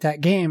can make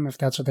that game if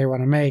that's what they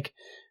want to make,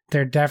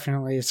 they're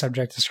definitely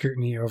subject to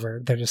scrutiny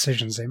over their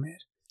decisions they made.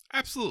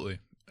 Absolutely.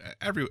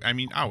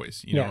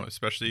 Always, Yeah.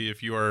 Especially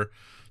if you are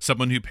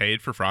someone who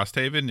paid for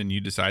Frosthaven and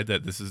you decide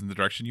that this isn't the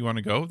direction you want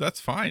to go,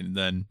 that's fine.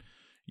 Then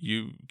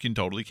you can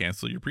totally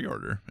cancel your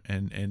pre-order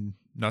and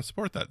not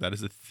support that. That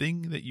is a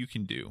thing that you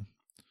can do.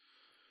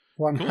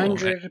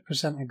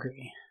 100%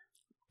 agree.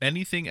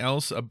 Anything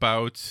else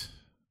about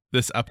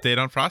this update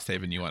on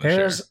Frosthaven you want to share?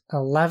 There's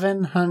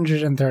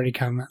 1,130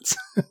 comments.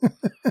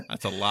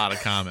 That's a lot of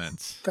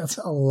comments. That's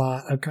a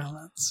lot of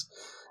comments.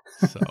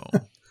 So,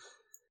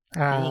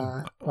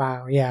 cool.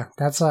 Wow, yeah,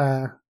 that's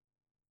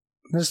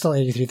there's still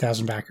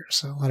 83,000 backers,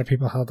 so a lot of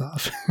people held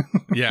off.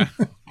 Yeah,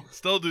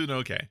 still doing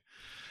okay.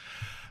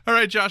 All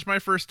right, Josh, my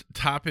first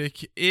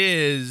topic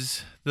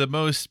is the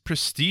most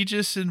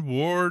prestigious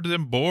awards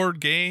and board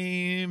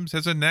games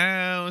has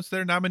announced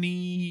their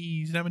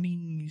nominees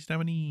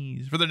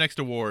for their next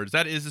awards.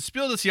 That is, the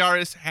Spiel des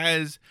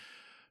Jahres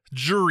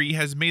jury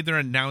has made their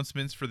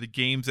announcements for the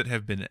games that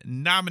have been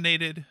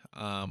nominated.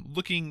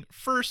 Looking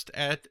first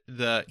at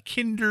the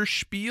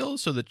Kinderspiel,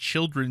 so the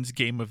children's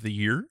game of the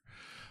year.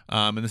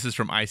 And this is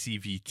from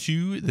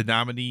ICV2. The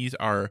nominees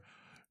are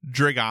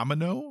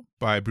Dragomino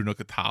by Bruno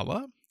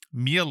Cathala,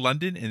 Mia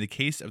London in the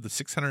Case of the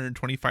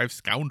 625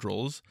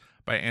 Scoundrels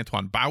by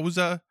Antoine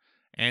Bauza,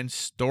 and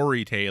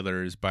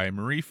Storytellers by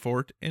Marie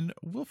Fort and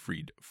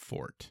Wilfried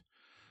Fort.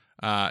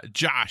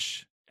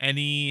 Josh,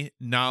 any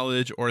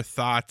knowledge or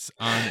thoughts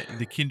on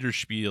the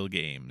Kinderspiel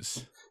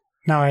games?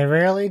 No, I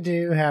rarely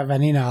do have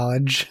any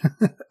knowledge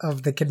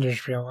of the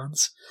Kinderspiel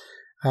ones.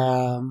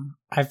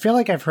 I feel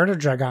like I've heard of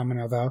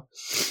Dragomino, though,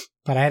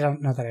 but I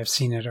don't know that I've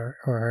seen it or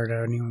heard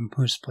of anyone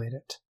who's played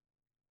it.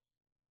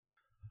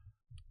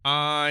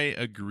 I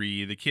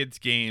agree. The kids'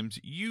 games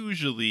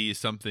usually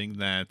something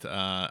that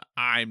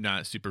I'm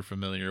not super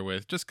familiar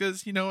with, just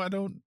because I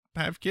don't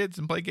have kids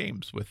and play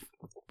games with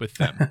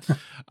them.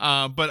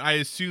 But I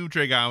assume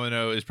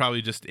Dragomino is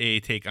probably just a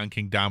take on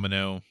King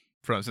Domino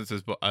since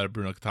it's a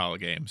Bruno Cathala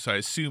game. So I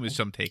assume it's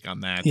some take on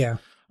that. Yeah.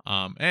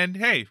 And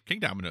hey, King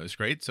Domino is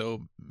great,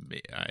 so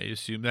I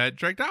assume that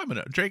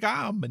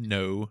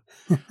Dragomino.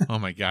 Oh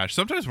my gosh,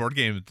 sometimes board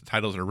game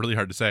titles are really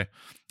hard to say.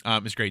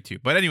 Is great too.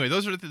 But anyway,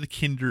 those are the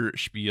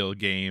Kinderspiel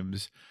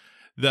games.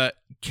 The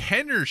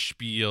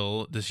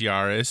Kennerspiel des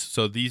Jahres,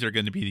 so these are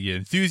going to be the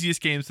enthusiast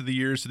games of the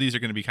year. So these are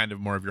going to be kind of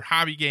more of your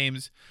hobby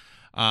games.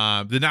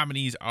 The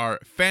nominees are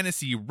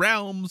Fantasy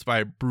Realms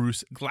by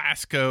Bruce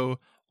Glasgow,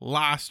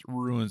 Lost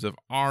Ruins of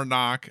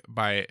Arnok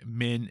by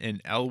Min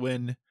and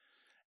Elwin,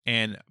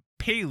 and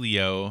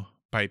Paleo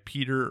by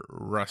Peter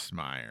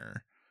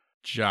Russmeyer.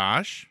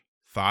 Josh,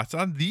 thoughts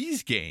on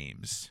these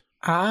games?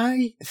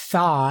 I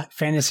thought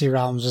Fantasy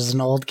Realms was an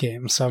old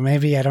game, so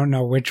maybe I don't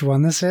know which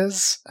one this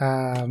is.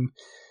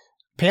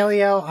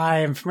 Paleo I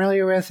am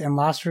familiar with, and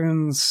Lost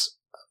Ruins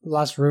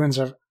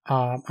of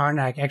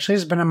Arnak actually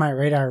has been on my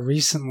radar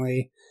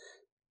recently,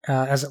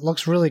 as it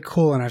looks really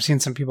cool, and I've seen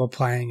some people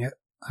playing it,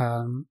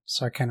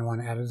 so I kind of want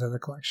to add it to the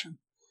collection.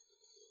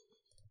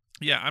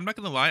 Yeah, I'm not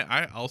going to lie.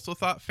 I also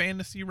thought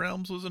Fantasy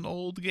Realms was an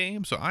old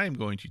game, so I am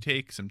going to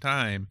take some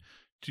time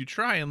to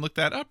try and look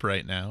that up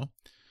right now.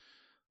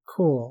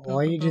 Cool.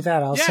 While you do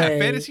that, I'll say...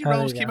 Yeah, Fantasy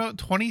Realms came out in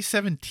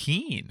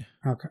 2017.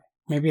 Okay.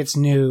 Maybe it's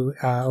new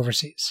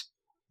overseas.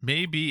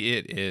 Maybe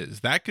it is.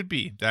 That could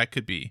be.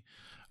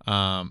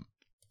 Yeah,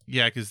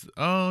 because...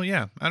 Oh,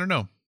 yeah. I don't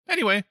know.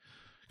 Anyway,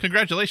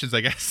 congratulations,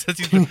 I guess.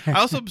 I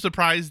also am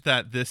surprised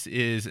that this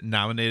is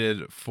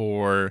nominated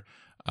for...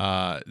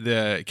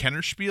 the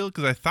Kennerspiel,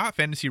 because I thought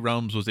Fantasy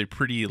Realms was a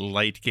pretty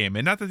light game,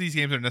 and not that these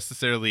games are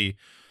necessarily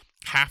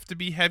have to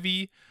be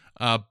heavy,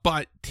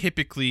 But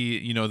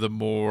typically, the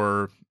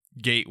more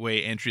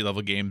gateway entry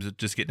level games that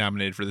just get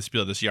nominated for the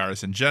Spiel des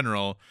Jahres in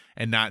general,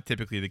 and not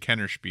typically the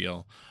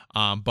Kennerspiel.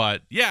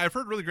 But yeah, I've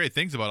heard really great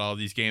things about all of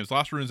these games.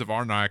 Lost Ruins of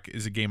Arnak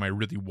is a game I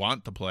really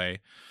want to play.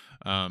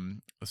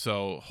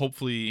 So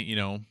hopefully,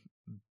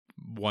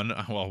 one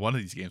of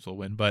these games will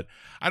win, but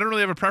I don't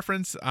really have a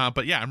preference.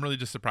 But yeah, I'm really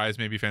just surprised.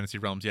 Maybe Fantasy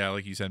Realms, yeah,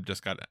 like you said,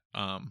 just got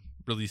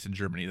released in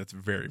Germany. That's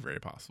very, very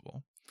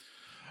possible.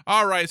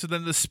 All right, so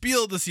then the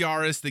Spiel des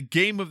Jahres, the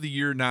Game of the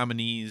Year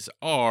nominees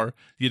are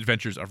The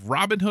Adventures of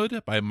Robin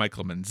Hood by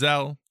Michael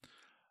Menzel,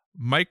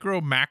 Micro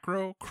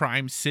Macro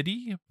Crime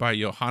City by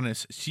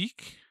Johannes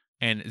Schick,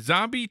 and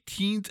Zombie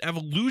Teens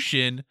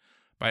Evolution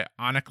by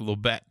Anik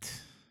Lobet.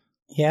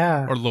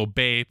 Yeah. Or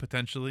Lobet,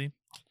 potentially.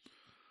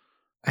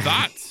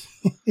 Thoughts?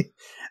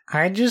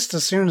 I just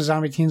assumed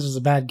Zombie Teens was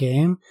a bad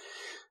game.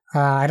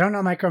 I don't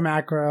know Micro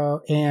Macro,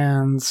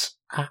 and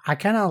I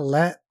kind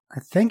of I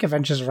think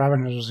Adventures of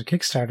Robin Hood was a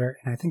Kickstarter,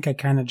 and I think I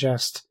kind of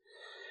just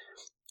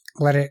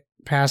let it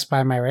pass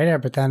by my radar.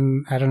 But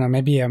then, I don't know,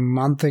 maybe a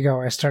month ago,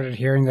 I started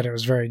hearing that it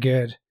was very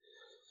good,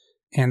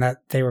 and that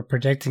they were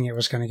predicting it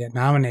was going to get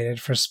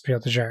nominated for Spiel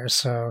des Jahres.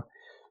 So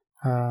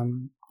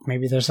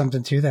maybe there's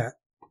something to that.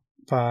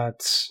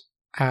 But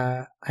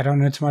I don't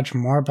know too much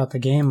more about the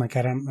game. Like,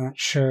 I'm not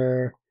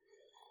sure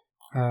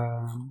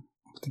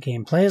what the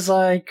game plays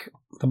like.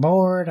 The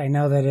board, I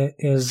know that it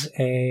is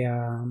a...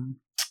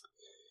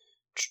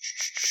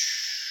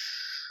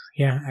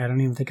 yeah, I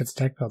don't even think it's a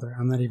deck builder.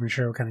 I'm not even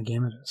sure what kind of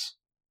game it is.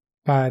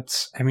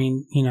 But, I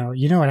mean, you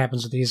know what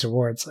happens with these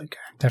awards. Like,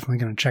 I'm definitely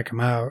going to check them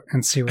out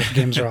and see what the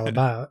games are all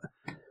about.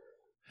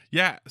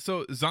 Yeah,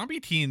 so Zombie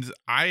Teens,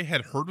 I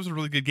had heard was a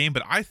really good game,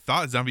 but I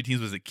thought Zombie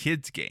Teens was a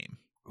kid's game.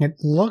 It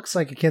looks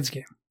like a kid's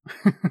game.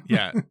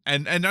 Yeah,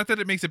 and not that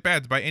it makes it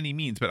bad by any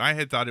means, but I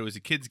had thought it was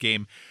a kid's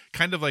game,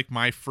 kind of like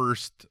my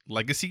first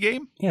Legacy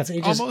game. Yeah, it's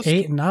ages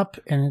 8 and up,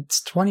 and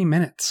it's 20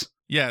 minutes.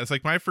 Yeah, it's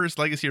like my first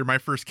Legacy or my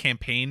first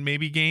campaign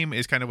maybe game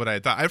is kind of what I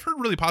thought. I've heard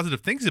really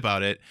positive things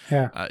about it.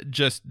 Yeah.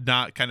 Just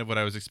not kind of what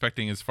I was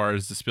expecting as far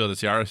as the Spiel des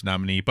Jahres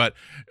nominee. But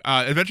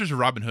Adventures of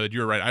Robin Hood,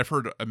 you're right. I've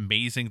heard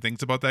amazing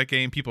things about that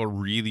game. People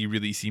really,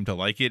 really seem to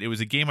like it. It was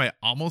a game I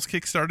almost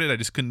kickstarted. I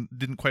just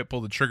didn't quite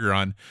pull the trigger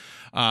on.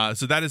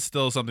 So that is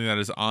still something that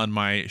is on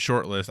my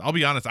short list. I'll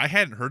be honest, I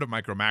hadn't heard of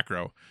Micro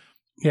Macro,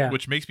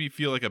 which makes me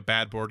feel like a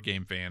bad board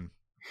game fan.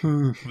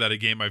 That a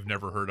game I've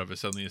never heard of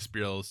is suddenly a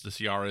Spiel des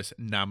Jahres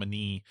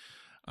nominee.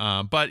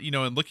 But,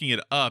 in looking it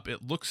up,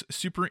 it looks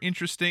super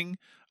interesting.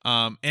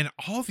 And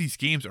all these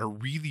games are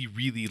really,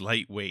 really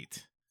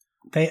lightweight.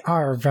 They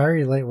are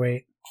very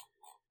lightweight.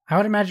 I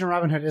would imagine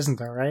Robin Hood isn't,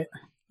 though, right?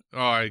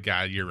 Oh,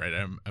 God, you're right.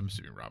 I'm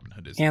assuming Robin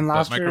Hood isn't. And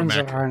Lost Ruins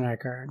of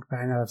Arnak are, but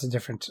I know that's a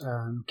different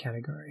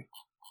category.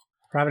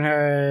 Robin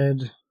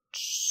Hood...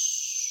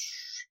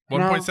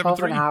 1.73.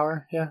 Over an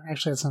hour. Yeah,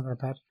 actually, that's not that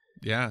bad.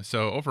 Yeah,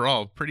 so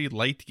overall, pretty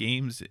light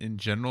games in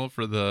general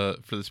for the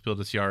Spiel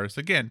des Jahres.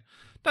 Again,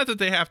 not that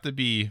they have to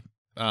be,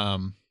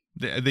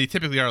 they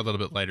typically are a little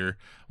bit lighter,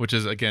 which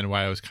is, again,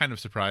 why I was kind of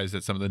surprised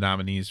at some of the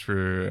nominees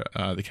for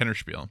the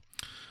Kennerspiel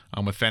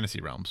with Fantasy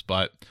Realms.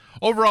 But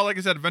overall, like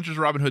I said, Adventures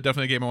of Robin Hood,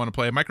 definitely a game I want to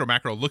play. Micro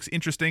Macro looks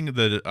interesting.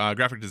 The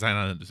graphic design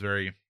on it is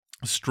very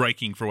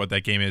striking for what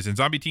that game is. And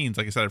Zombie Teens,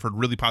 like I said, I've heard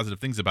really positive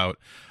things about.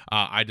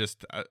 I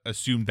just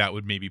assumed that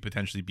would maybe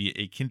potentially be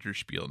a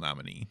Kinderspiel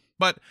nominee.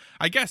 But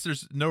I guess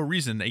there's no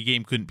reason a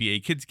game couldn't be a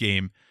kids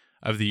game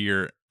of the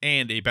year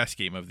and a best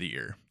game of the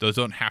year. Those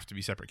don't have to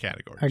be separate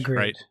categories. Agreed.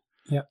 Right?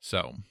 Yep.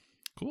 So,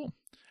 cool.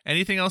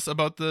 Anything else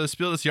about the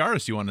Spiel des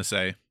Jahres you want to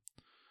say?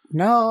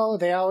 No,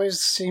 they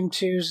always seem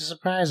to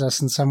surprise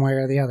us in some way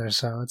or the other,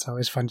 so it's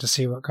always fun to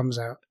see what comes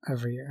out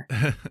every year.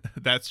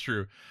 That's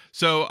true.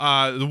 So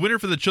the winner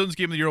for the Children's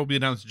Game of the Year will be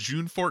announced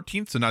June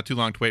 14th, so not too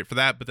long to wait for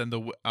that. But then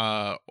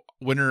the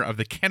winner of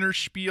the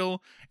Kennerspiel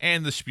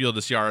and the Spiel des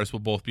Jahres will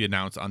both be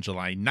announced on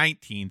July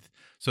 19th,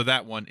 so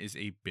that one is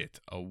a bit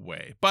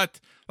away. But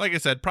like I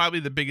said, probably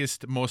the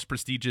biggest, most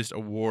prestigious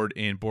award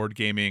in board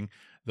gaming.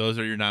 Those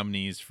are your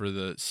nominees for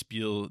the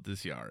Spiel des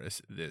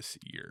Jahres this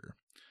year.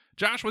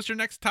 Josh, what's your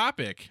next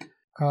topic?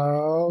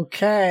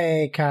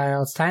 Okay,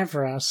 Kyle, it's time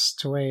for us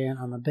to weigh in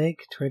on the big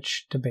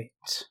Twitch debate.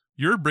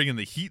 You're bringing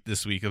the heat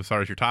this week as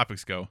far as your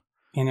topics go.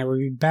 And it would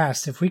be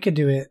best if we could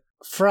do it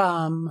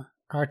from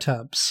our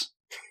tubs.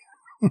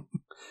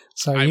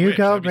 So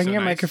bring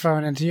your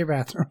microphone into your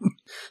bathroom.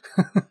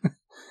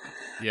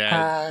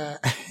 Yeah,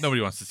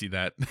 nobody wants to see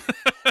that.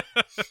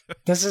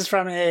 This is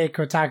from a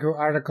Kotaku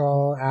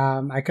article.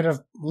 I could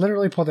have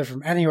literally pulled it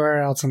from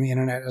anywhere else on the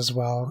internet as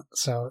well.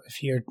 So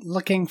if you're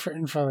looking for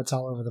info, it's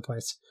all over the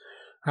place.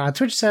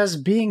 Twitch says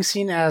being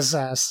seen as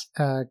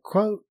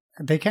quote,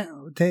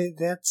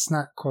 that's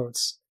not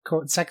quotes,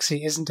 quote,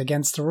 sexy isn't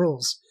against the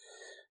rules.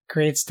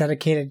 Creates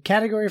dedicated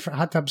category for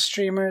hot tub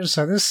streamers.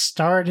 So this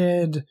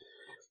started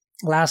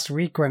last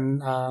week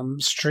when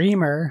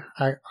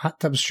hot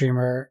tub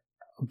streamer,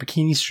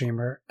 bikini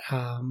streamer,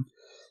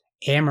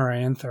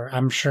 Amaranth, or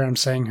I'm sure I'm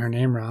saying her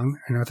name wrong,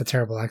 I know with a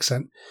terrible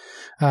accent,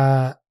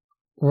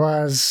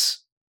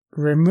 was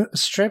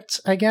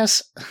stripped, I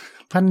guess,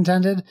 pun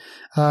intended,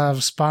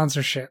 of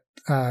sponsorship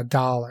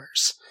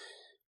dollars.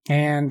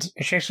 And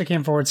she actually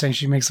came forward saying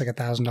she makes like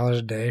 $1,000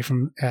 a day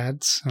from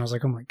ads. And I was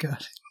like, oh my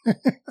God,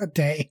 a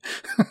day.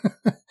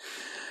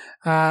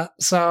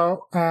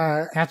 So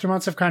after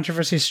months of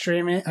controversy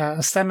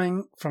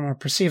stemming from a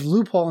perceived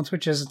loophole in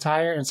Twitch's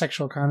attire and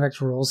sexual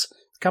conduct rules,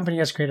 the company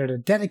has created a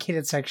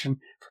dedicated section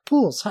for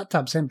pools, hot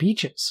tubs, and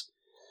beaches.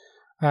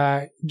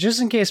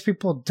 Just in case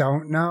people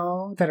don't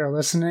know that are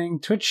listening,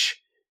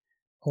 Twitch,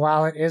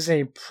 while it is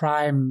a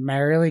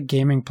primarily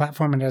gaming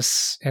platform, it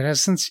has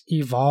since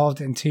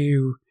evolved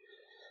into,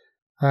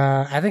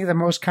 I think the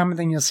most common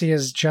thing you'll see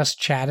is just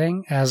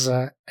chatting as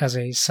a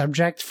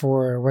subject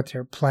for what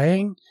they're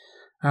playing.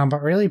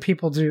 But really,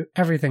 people do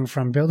everything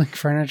from building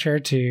furniture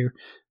to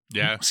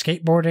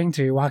skateboarding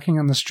to walking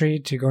on the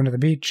street to going to the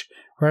beach,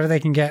 wherever they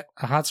can get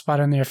a hotspot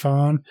on their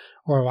phone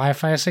or a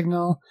Wi-Fi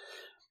signal.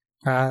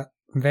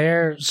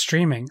 They're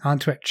streaming on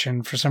Twitch,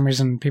 and for some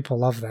reason, people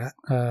love that.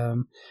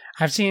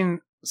 I've seen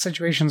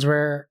situations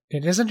where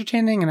it is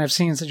entertaining, and I've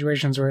seen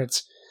situations where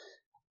it's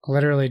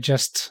literally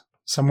just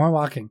someone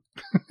walking.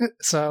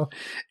 So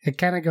it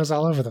kind of goes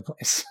all over the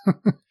place.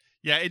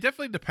 Yeah, it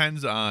definitely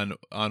depends on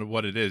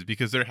what it is,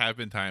 because there have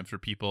been times where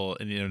people,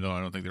 and even though I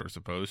don't think they were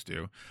supposed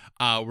to,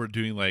 were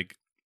doing like,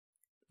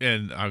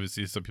 and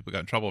obviously some people got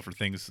in trouble for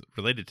things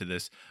related to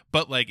this,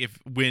 but like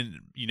when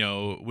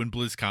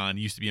BlizzCon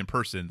used to be in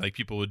person, like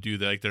people would do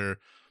their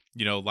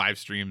live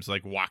streams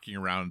like walking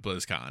around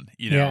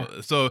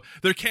BlizzCon, so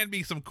there can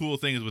be some cool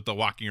things with the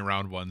walking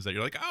around ones that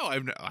you're like, oh,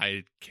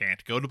 I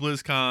can't go to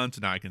BlizzCon,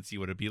 so now I can see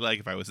what it'd be like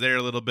if I was there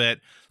a little bit.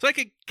 So I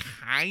could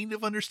kind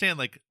of understand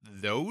like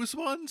those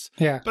ones,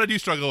 but I do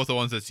struggle with the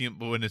ones that seem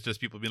when it's just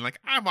people being like,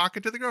 I'm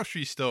walking to the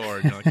grocery store,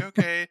 and you're like,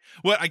 okay,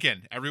 well,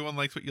 again, everyone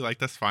likes what you like.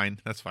 That's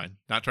fine.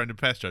 Not trying to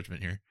pass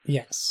judgment here.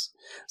 Yes.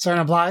 So in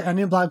a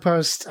new blog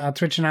post,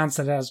 Twitch announced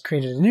that it has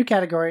created a new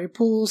category: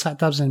 pools, hot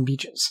tubs, and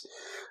beaches.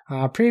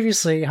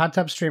 Previously, hot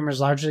tub streamers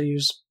largely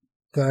used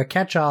the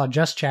catch-all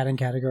just chatting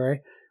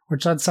category,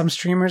 which led some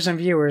streamers and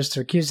viewers to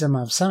accuse them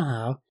of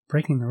somehow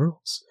breaking the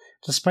rules,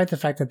 despite the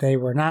fact that they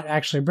were not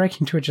actually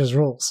breaking Twitch's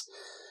rules.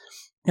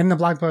 In the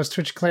blog post,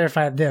 Twitch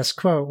clarified this,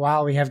 quote,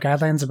 while we have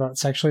guidelines about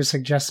sexually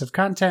suggestive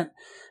content,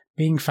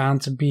 being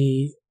found to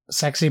be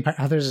sexy by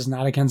others is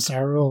not against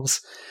our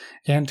rules.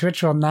 And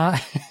Twitch will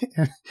not...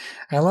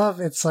 I love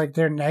it's like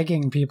they're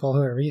negging people who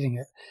are reading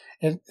it.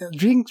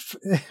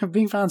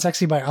 Being found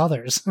sexy by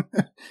others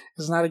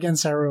is not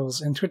against our rules,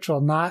 and Twitch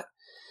will not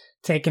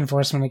take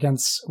enforcement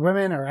against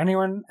women or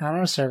anyone on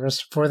our service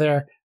for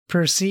their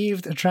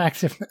perceived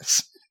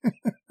attractiveness.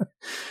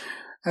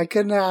 I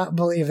could not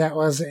believe that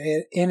was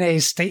in a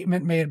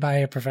statement made by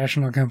a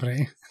professional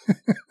company.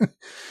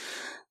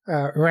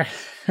 We're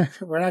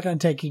not going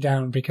to take you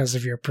down because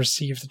of your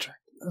perceived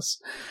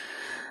attractiveness.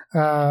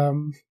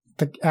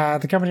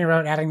 The company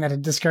wrote, adding that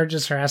it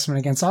discourages harassment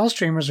against all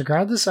streamers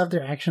regardless of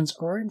their actions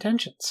or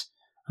intentions.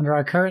 Under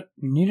our current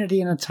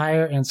nudity in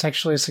attire and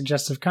sexually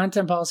suggestive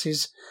content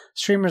policies,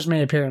 streamers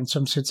may appear in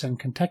swimsuits in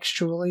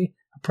contextually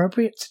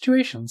appropriate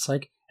situations,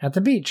 like at the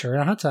beach or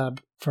in a hot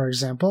tub, for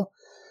example,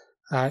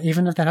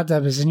 even if the hot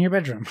tub is in your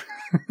bedroom.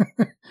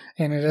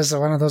 And it is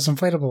one of those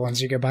inflatable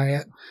ones you can buy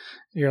at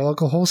your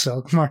local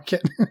wholesale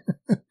market.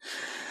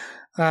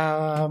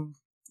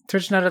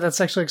 Twitch noted that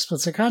sexually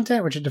explicit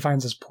content, which it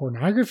defines as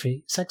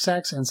pornography, sex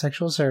acts, and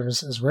sexual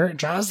service, is where it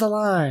draws the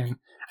line.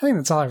 I think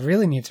that's all I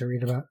really need to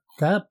read about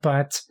that,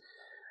 but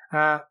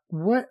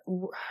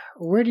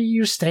where do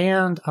you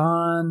stand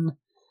on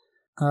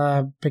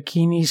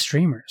bikini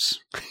streamers?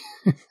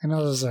 I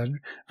know this is a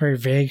very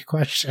vague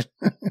question.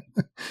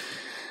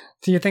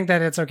 Do you think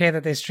that it's okay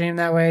that they stream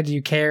that way? Do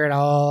you care at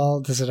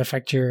all? Does it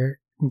affect your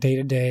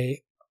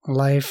day-to-day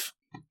life?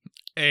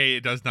 A,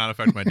 it does not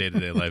affect my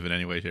day-to-day life in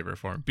any way, shape, or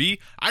form. B,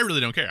 I really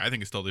don't care. I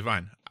think it's totally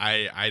fine.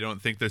 I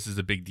don't think this is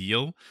a big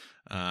deal.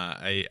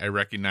 I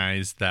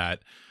recognize that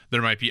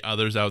there might be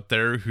others out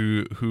there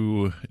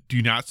who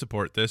do not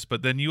support this,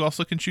 but then you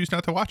also can choose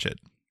not to watch it,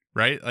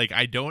 right? Like,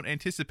 I don't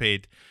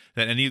anticipate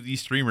that any of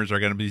these streamers are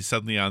going to be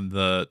suddenly on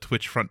the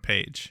Twitch front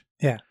page.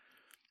 Yeah.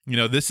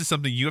 This is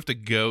something you have to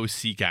go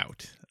seek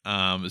out.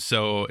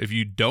 So if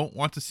you don't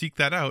want to seek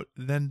that out,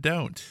 then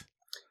don't.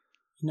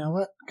 You know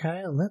what,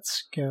 Kyle?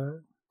 Let's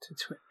go to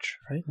Twitch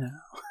right now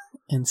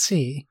and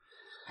see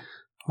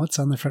what's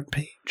on the front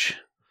page.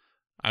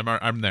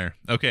 I'm there.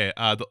 Okay.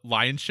 The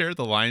Lion's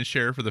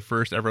Share for the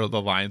first ever of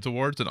the Lions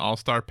Awards, an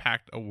all-star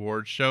packed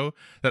awards show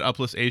that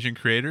uplifts Asian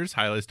creators,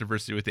 highlights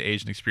diversity with the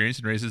Asian experience,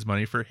 and raises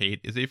money for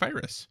Hate is a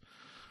Virus.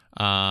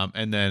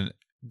 And then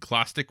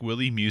Glostic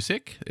Willie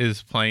music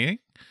is playing.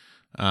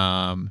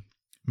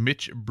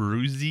 Mitch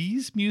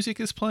Bruzy's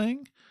music is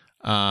playing.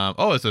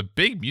 It's a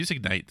big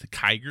music night. The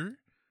Kiger.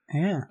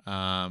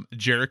 Yeah.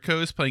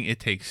 Jericho is playing It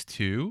Takes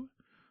Two.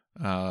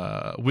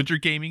 Winter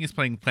Gaming is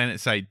playing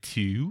PlanetSide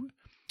 2.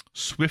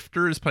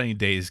 Swifter is playing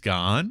Days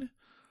Gone.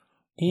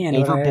 And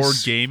Overboard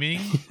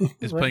Gaming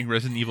is playing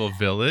Resident Evil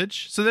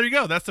Village. So there you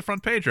go. That's the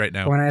front page right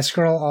now. When I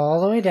scroll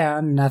all the way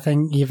down,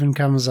 nothing even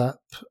comes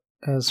up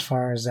as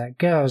far as that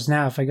goes.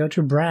 Now, if I go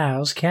to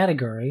browse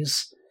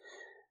categories,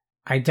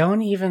 I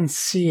don't even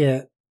see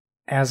it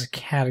as a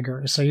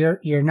category. So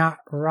you're not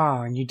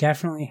wrong. You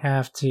definitely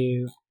have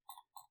to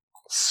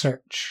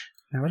search.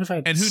 Now, what if I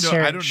And who knows?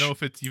 search I don't know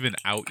if it's even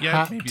out yet.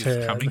 hot Maybe tub?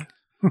 it's coming.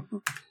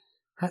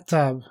 Hot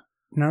tub.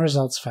 No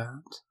results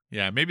found.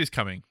 Yeah, maybe it's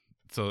coming.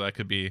 So that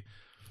could be.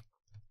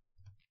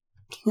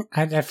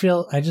 I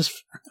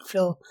just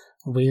feel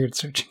weird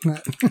searching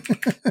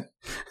that.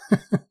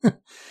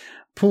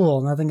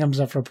 Pool. Nothing comes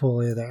up for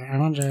pool either. I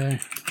wonder.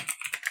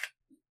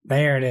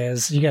 There it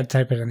is. You got to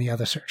type it in the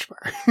other search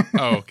bar.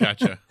 Oh,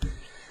 gotcha.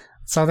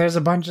 So there's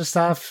a bunch of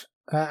stuff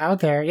out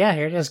there. Yeah,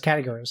 here it is.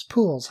 Categories: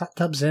 pools, hot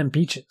tubs, and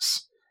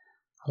beaches.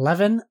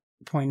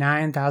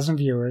 11.9 thousand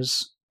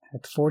viewers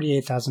with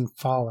 48,000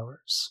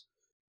 followers.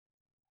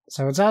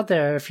 So it's out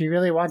there. If you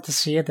really want to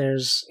see it,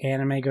 there's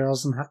anime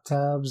girls in hot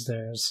tubs.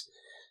 There's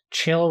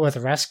chill with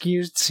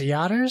rescued sea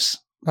otters.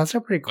 That's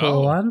a pretty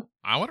cool one.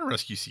 I want to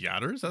rescue sea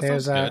otters. That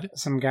There's sounds good.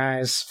 some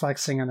guys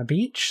flexing on a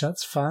beach.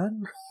 That's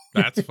fun.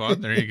 That's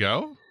fun. There you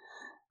go.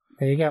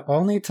 There you go.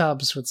 Only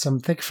tubs with some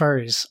thick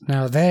furries.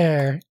 Now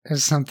there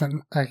is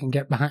something I can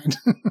get behind.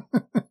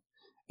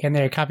 And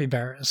they're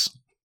capybaras.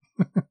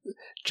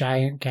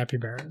 Giant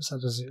capybaras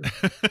at the zoo.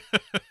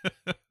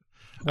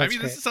 I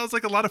mean, this sounds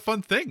like a lot of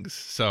fun things.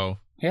 So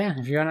yeah,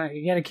 if you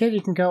get a kid,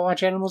 you can go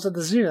watch animals at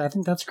the zoo. I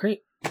think that's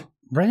great.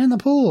 Bring in the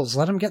pools.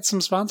 Let them get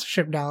some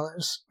sponsorship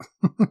dollars.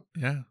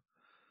 yeah.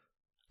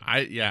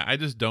 I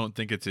just don't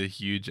think it's a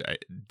huge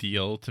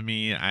deal to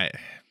me. Like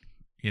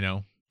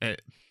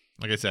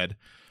I said,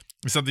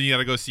 it's something you got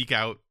to go seek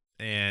out.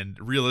 And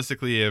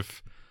realistically,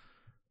 if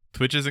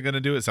Twitch isn't going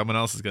to do it, someone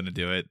else is going to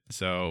do it.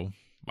 So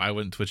why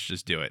wouldn't Twitch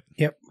just do it?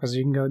 Yep, because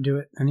you can go do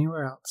it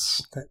anywhere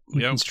else that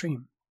you can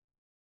stream.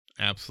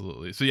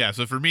 Absolutely. So yeah,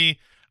 so for me,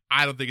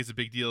 I don't think it's a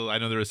big deal. I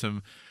know there were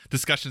some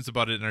discussions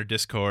about it in our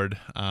Discord.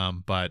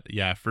 But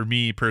yeah, for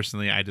me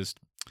personally, I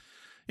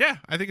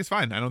think it's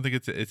fine. I don't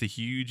think it's a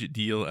huge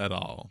deal at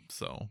all.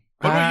 So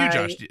what about you,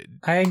 Josh?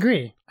 I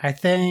agree. I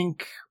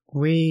think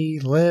we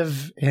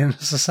live in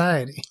a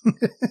society.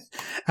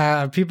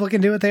 People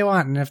can do what they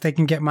want, and if they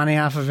can get money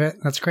off of it,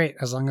 that's great,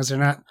 as long as they're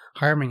not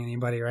harming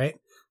anybody, right?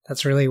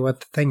 That's really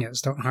what the thing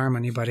is. Don't harm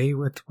anybody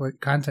with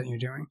what content you're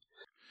doing.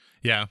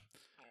 Yeah.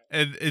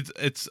 And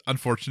it's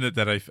unfortunate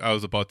that I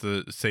was about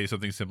to say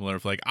something similar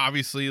of like,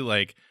 obviously,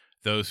 like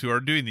those who are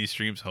doing these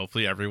streams,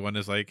 hopefully everyone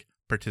is like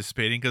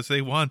participating because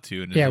they want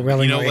to. And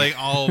willingly. Like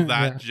all of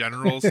that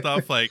general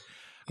stuff. Like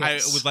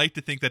yes. I would like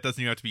to think that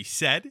doesn't even have to be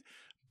said,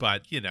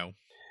 but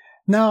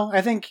No,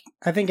 I think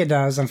it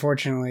does,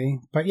 unfortunately.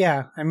 But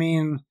yeah, I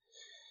mean,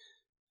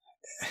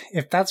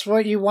 if that's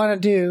what you want to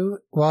do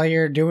while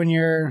you're doing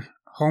your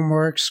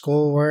homework,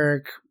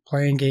 schoolwork,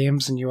 playing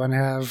games, and you want to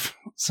have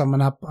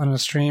someone up on a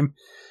stream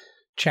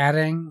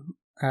chatting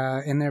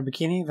in their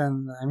bikini,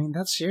 then I mean,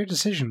 that's your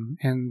decision.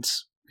 And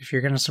if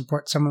you're going to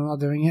support someone while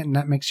doing it and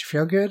that makes you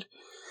feel good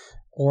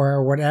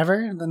or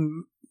whatever,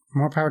 then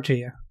more power to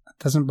you.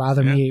 It doesn't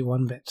bother me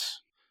one bit.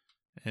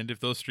 And if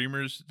those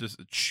streamers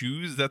just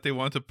choose that they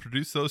want to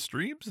produce those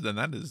streams, then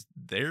that is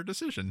their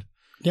decision.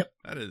 Yep.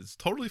 That is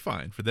totally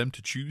fine for them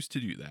to choose to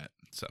do that.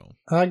 So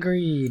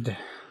agreed.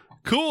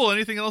 Cool.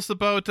 Anything else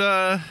about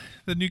the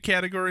new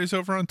categories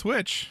over on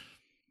Twitch?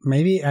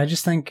 Maybe I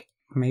just think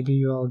we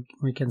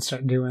can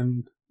start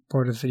doing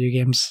Board with Video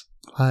Games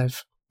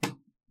live.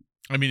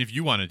 I mean, if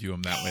you want to do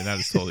them that way, that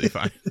is totally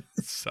fine.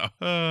 So,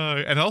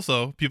 and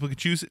also people can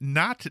choose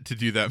not to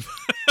do them.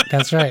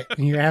 That's right.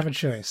 You have a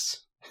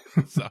choice.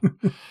 So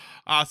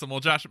awesome. Well,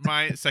 Josh,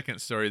 my second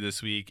story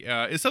this week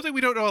is something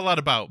we don't know a lot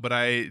about, but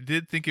I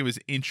did think it was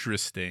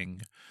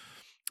interesting.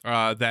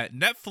 That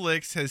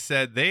Netflix has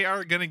said they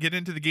are going to get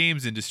into the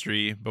games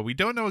industry, but we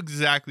don't know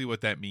exactly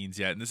what that means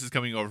yet. And this is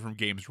coming over from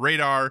Games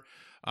Radar.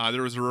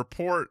 There was a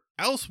report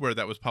elsewhere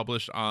that was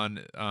published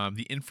on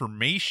The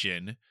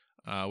Information,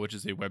 which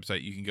is a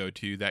website you can go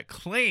to, that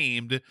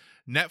claimed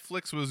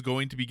Netflix was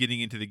going to be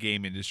getting into the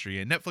game industry.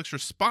 And Netflix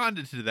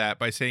responded to that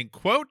by saying,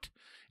 quote,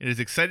 "It is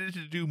excited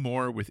to do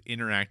more with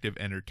interactive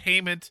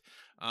entertainment."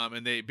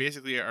 And they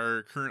basically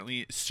are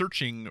currently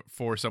searching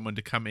for someone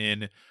to come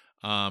in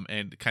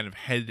and kind of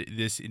head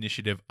this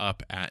initiative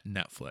up at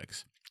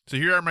Netflix. So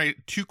here are my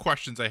two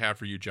questions I have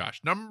for you,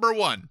 Josh. Number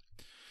one,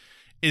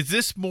 is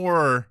this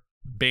more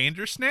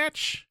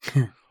Bandersnatch?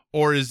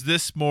 Or is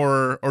this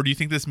more, or do you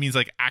think this means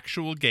like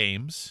actual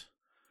games?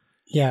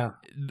 Yeah.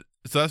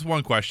 So that's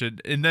one question.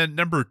 And then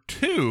number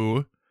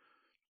two,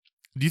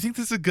 do you think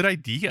this is a good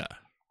idea?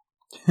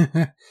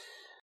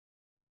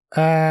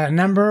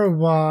 Number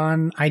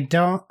one, I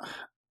don't.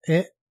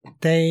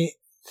 That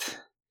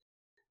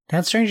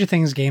Stranger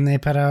Things game they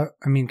put out.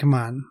 I mean, come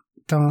on,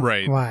 don't.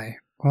 Right.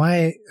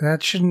 Why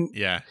that shouldn't.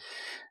 Yeah.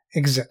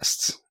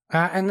 Exist.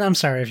 And I'm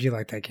sorry if you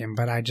like that game,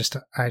 but I just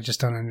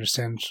don't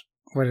understand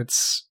what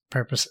its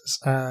purpose is.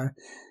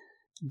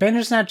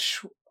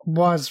 Bandersnatch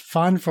was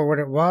fun for what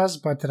it was,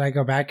 but did I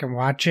go back and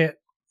watch it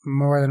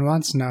more than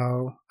once?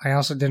 No. I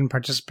also didn't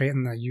participate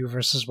in the You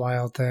versus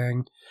Wild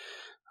thing.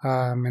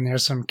 And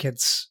there's some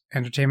kids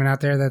entertainment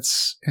out there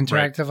that's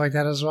interactive like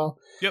that as well.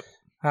 Yep.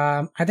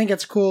 I think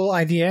it's a cool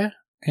idea,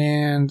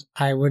 and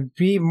I would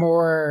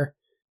prefer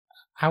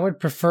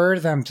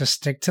them to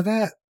stick to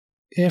that.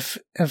 If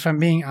I'm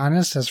being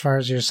honest, as far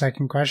as your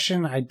second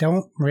question, I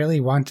don't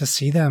really want to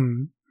see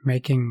them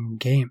making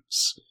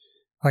games,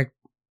 like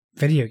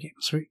video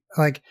games.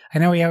 Like, I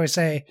know we always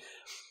say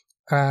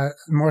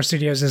more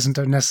studios isn't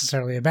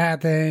necessarily a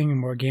bad thing,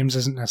 more games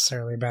isn't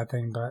necessarily a bad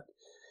thing, but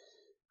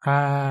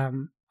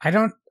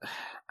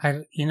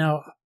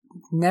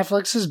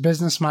Netflix's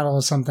business model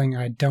is something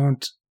I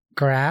don't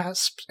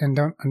grasp and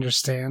don't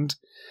understand.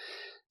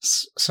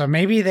 So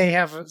maybe they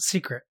have a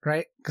secret,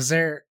 right? Because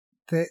they're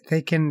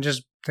going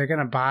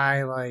to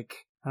buy, like,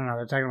 I don't know,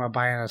 they're talking about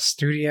buying a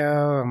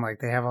studio, and like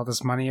they have all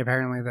this money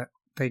apparently that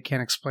they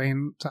can't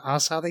explain to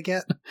us how they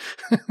get.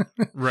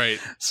 Right.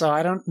 So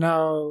I don't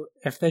know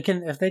if they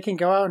can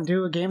go out and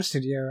do a game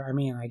studio. I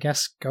mean, I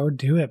guess go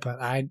do it,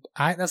 but I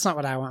that's not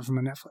what I want from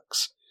a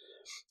Netflix.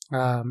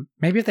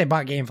 Maybe if they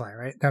bought GameFly,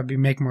 right? That would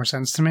make more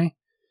sense to me,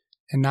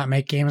 and not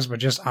make games, but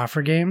just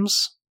offer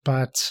games.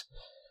 But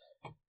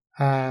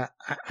I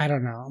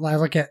don't know. I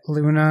look at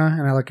Luna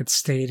and I look at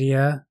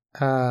Stadia,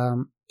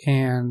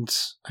 and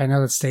I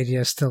know that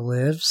Stadia still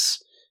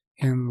lives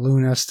and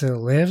Luna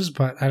still lives,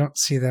 but I don't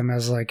see them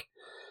as like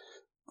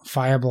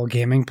viable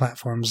gaming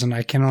platforms. And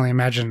I can only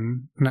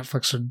imagine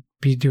Netflix would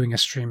be doing a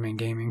streaming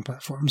gaming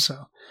platform.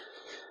 So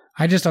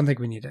I just don't think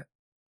we need it.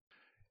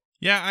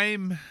 Yeah, I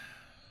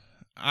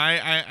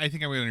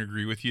think I'm going to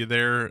agree with you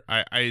there.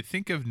 I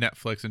think of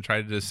Netflix and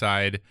try to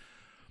decide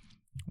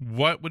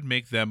what would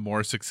make them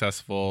more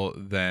successful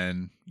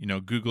than,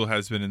 Google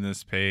has been in this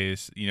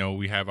space.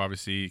 We have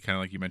obviously, kind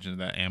of like you mentioned,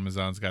 that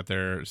Amazon's got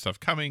their stuff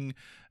coming,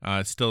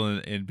 still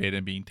in beta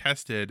and being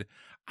tested.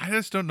 I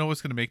just don't know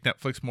what's going to make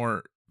Netflix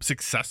more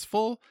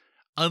successful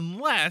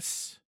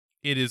unless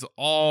it is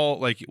all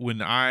like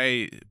when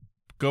I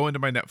go into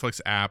my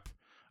Netflix app,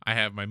 I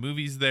have my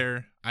movies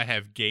there, I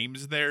have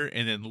games there,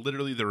 and then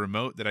literally the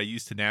remote that I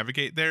use to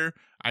navigate there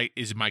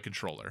is my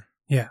controller.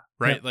 Yeah.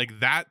 Right? Yep. Like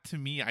that, to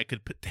me, I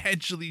could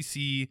potentially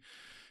see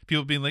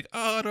people being like,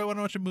 oh, do I want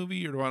to watch a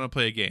movie or do I want to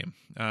play a game?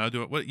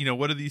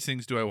 What of these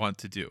things do I want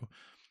to do?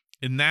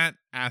 In that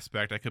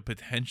aspect, I could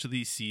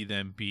potentially see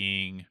them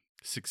being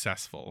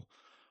successful.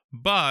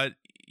 But,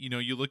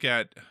 you look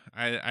at,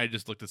 I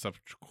just looked this up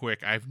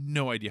quick. I have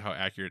no idea how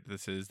accurate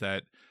this is,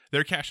 that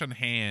their cash on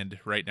hand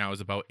right now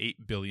is about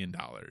 $8 billion.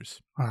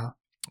 Wow.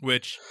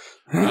 Which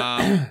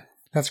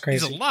that's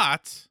crazy. is a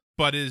lot,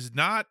 but is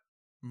not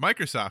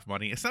Microsoft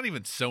money. It's not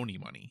even Sony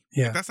money.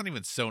 Yeah. Like, that's not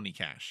even Sony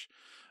cash.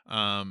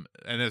 And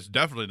it's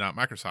definitely not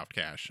Microsoft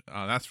cash.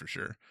 That's for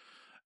sure.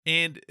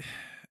 And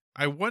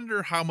I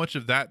wonder how much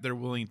of that they're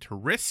willing to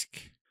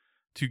risk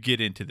to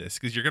get into this,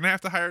 because you're going to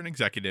have to hire an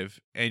executive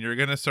and you're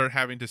going to start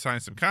having to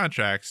sign some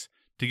contracts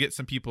to get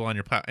some people on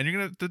your platform, and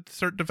you're going to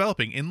start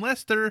developing,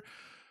 unless they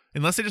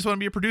just want to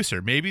be a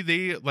producer. Maybe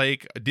they,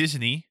 like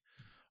Disney,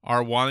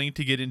 are wanting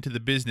to get into the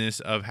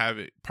business of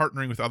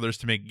partnering with others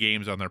to make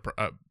games on their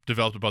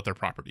developed about their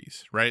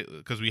properties, right?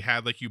 Because we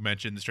had, like you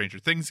mentioned, the Stranger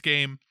Things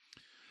game.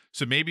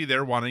 So maybe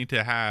they're wanting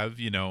to have,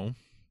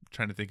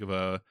 trying to think of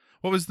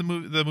what was the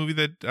movie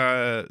that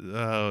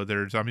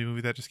their zombie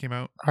movie that just came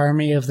out?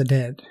 Army of the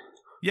Dead.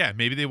 Yeah,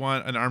 maybe they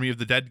want an Army of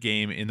the Dead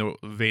game in the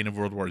vein of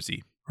World War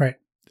Z. Right.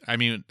 I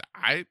mean,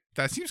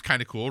 that seems kind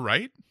of cool,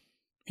 right?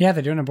 Yeah,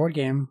 they're doing a board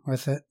game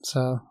with it,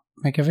 so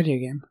make a video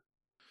game.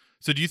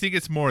 So do you think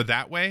it's more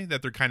that way,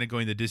 that they're kind of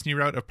going the Disney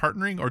route of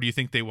partnering, or do you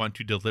think they want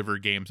to deliver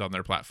games on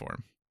their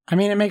platform? I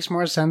mean, it makes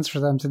more sense for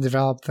them to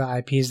develop the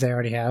IPs they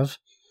already have.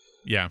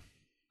 Yeah.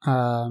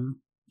 So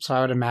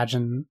I would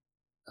imagine,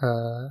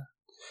 I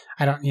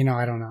don't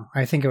know.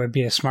 I think it would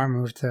be a smart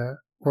move to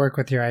work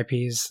with your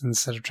IPs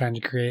instead of trying to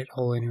create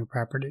wholly new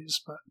properties,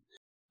 but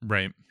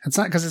right. It's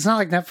not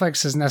like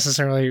Netflix is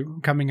necessarily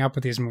coming up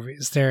with these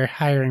movies. They're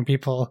hiring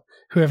people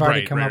who have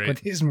already come up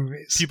with these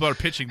movies. People are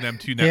pitching them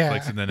to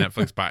Netflix, and then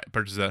Netflix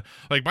purchases that.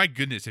 Like, my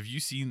goodness, have you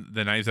seen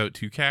the Knives Out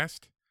 2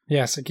 cast?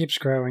 Yes, it keeps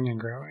growing and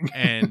growing.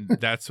 And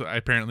that's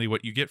apparently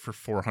what you get for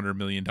 $400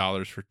 million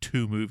for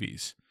 2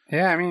 movies.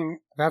 Yeah, I mean,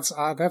 that's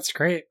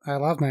great. I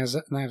love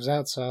Knives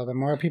Out, so the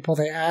more people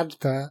they add,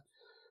 the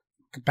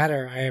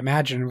better, I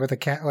imagine. With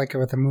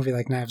a movie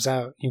like Knives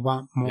Out, you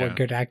want more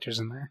good actors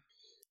in there.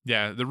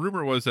 Yeah, the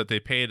rumor was that they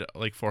paid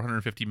like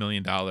 $450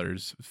 million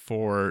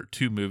for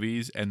 2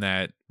 movies, and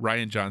that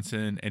Rian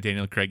Johnson and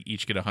Daniel Craig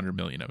each get $100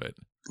 million of it.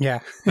 Yeah.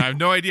 I have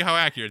no idea how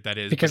accurate that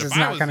is. Because it's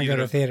not going to go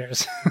to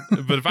theaters.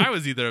 But if I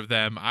was either of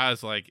them, I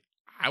was like,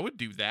 I would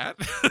do that.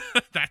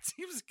 That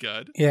seems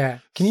good. Yeah.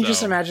 Can you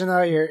just imagine,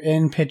 though, you're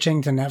in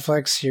pitching to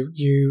Netflix,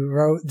 you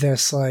wrote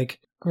this, like,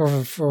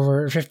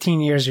 over 15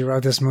 years you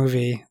wrote this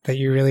movie that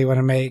you really want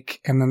to make,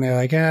 and then they're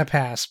like,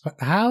 pass. But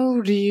how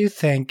do you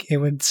think it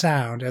would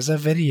sound as a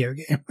video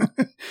game?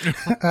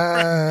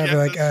 Yeah,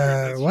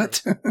 like,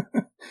 what?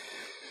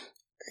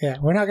 Yeah,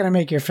 we're not going to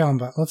make your film,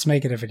 but let's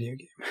make it a video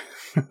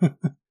game.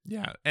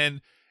 Yeah,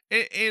 and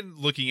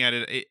looking at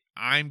it,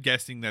 I'm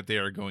guessing that they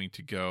are going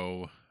to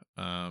go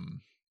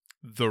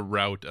the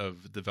route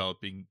of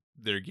developing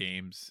their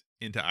games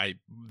into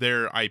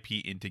their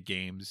IP into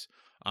games,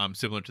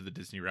 similar to the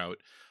Disney route.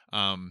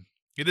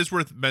 It is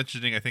worth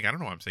mentioning, I don't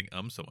know why I'm saying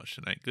so much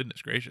tonight.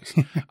 Goodness gracious.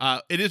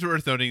 It is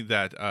worth noting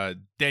that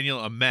Daniel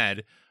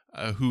Ahmed,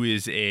 who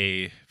is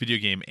a video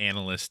game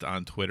analyst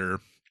on Twitter,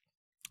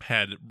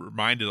 had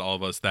reminded all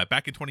of us that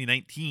back in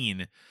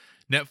 2019,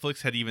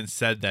 Netflix had even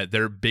said that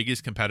their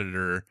biggest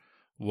competitor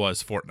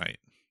was Fortnite.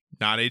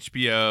 Not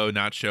HBO,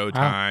 not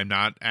Showtime,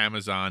 not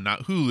Amazon,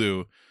 not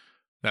Hulu.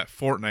 That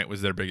Fortnite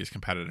was their biggest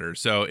competitor.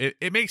 So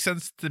it makes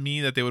sense to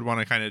me that they would want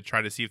to kind of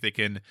try to see if they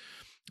can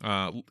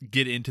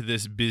get into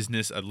this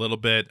business a little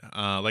bit.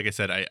 Like I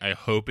said, I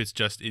hope it's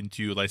just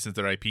into license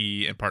their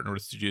IP and partner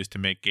with studios to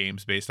make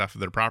games based off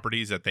of their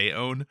properties that they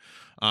own,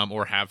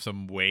 or have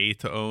some way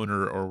to own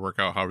or work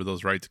out however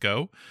those rights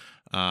go.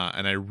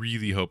 And I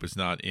really hope it's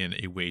not in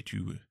a way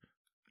to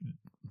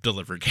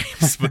deliver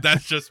games, but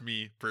that's just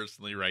me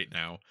personally right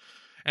now.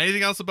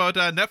 Anything else about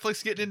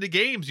Netflix getting into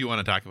games you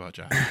want to talk about,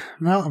 Josh?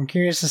 Well, I'm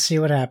curious to see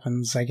what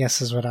happens, I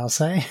guess is what I'll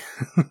say.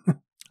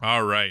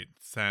 All right.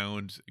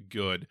 Sounds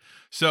good.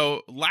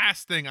 So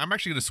last thing, I'm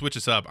actually going to switch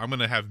this up. I'm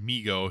going to have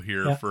me go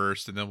here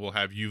first, and then we'll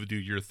have you do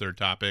your third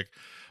topic.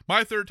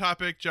 My third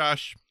topic,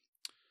 Josh,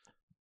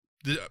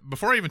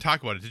 before I even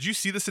talk about it, did you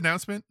see this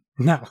announcement?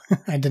 No,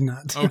 I did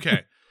not.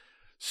 Okay.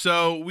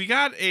 So we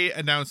got a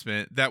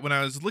announcement that when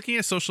I was looking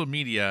at social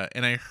media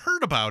and I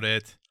heard about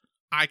it,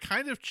 I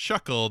kind of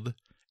chuckled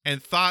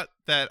and thought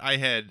that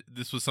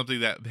this was something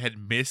that had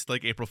missed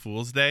like April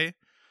Fool's Day,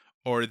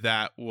 or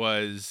that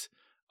was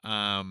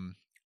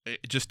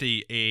just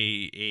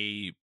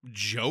a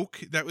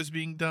joke that was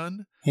being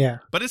done. Yeah.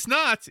 But it's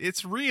not.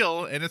 It's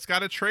real, and it's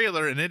got a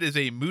trailer, and it is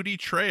a moody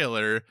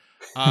trailer.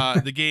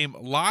 The game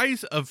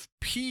Lies of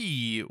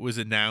P was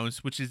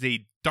announced, which is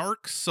a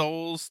Dark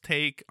Souls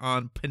take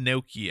on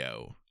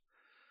Pinocchio.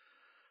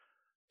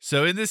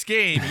 So in this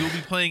game, you will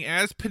be playing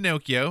as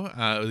Pinocchio.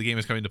 The game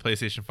is coming to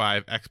PlayStation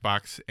 5,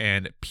 Xbox,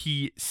 and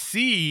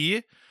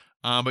PC.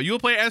 But you will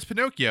play as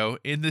Pinocchio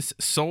in this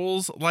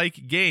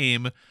Souls-like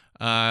game,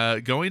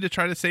 going to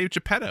try to save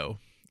Geppetto,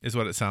 is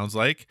what it sounds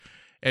like.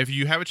 If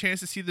you have a chance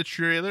to see the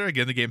trailer,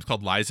 again, the game's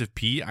called Lies of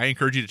P. I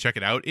encourage you to check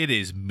it out. It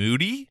is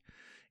moody.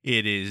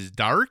 It is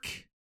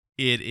dark.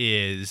 It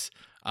is...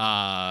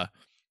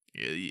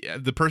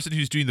 the person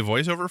who's doing the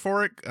voiceover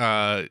for it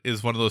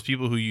is one of those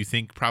people who you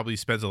think probably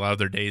spends a lot of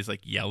their days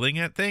like yelling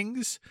at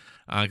things,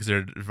 because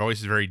their voice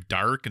is very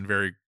dark and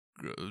very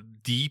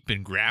deep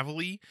and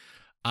gravelly.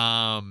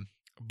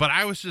 But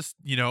I was just,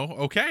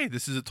 okay,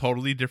 this is a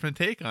totally different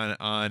take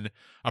on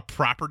a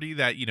property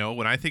that,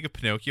 when I think of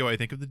Pinocchio, I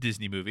think of the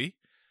Disney movie.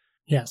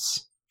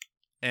 Yes.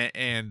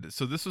 And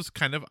so this was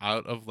kind of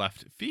out of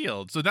left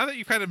field. So now that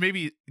you've kind of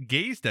maybe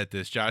gazed at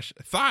this, Josh,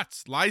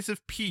 thoughts, Lies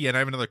of P, and I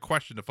have another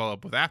question to follow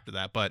up with after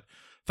that, but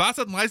thoughts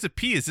on Lies of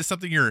P? Is this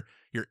something you're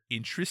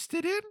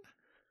interested in?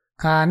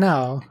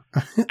 No.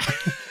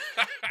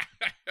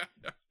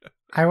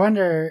 I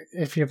wonder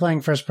if you're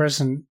playing first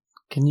person,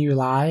 can you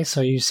lie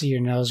so you see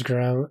your nose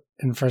grow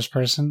in first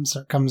person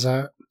so it comes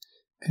out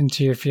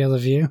into your field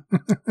of view?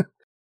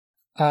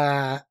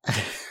 I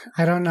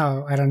don't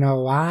know. I don't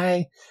know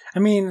why. I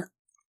mean,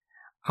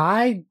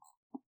 I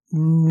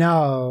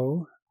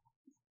know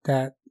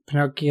that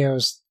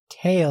Pinocchio's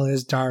tail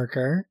is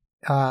darker.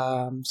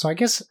 So I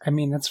guess,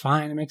 that's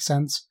fine. It makes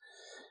sense.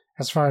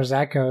 As far as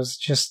that goes,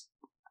 just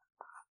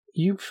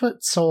you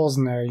put Souls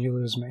in there, you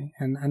lose me.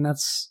 And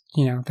that's,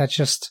 that's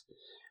just,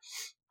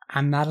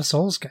 I'm not a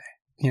Souls guy,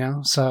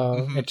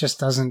 so It just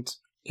doesn't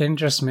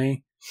interest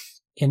me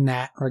in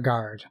that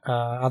regard.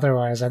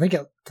 Otherwise, I think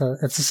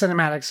it's a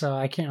cinematic, so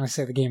I can't really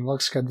say the game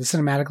looks good. The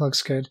cinematic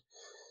looks good.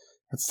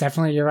 It's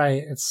definitely, you're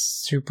right, it's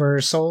super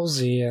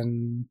Soulsy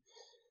and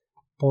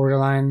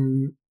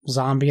borderline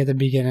zombie at the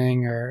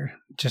beginning, or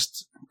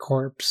just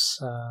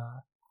corpse.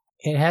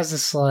 It has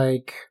this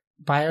like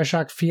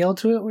Bioshock feel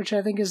to it, which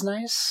I think is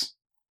nice.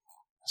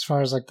 As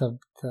far as like the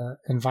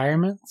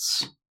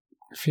environments,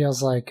 it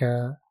feels like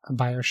a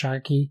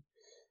Bioshocky.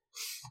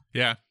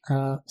 Yeah.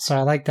 So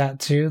I like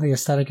that too. The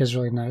aesthetic is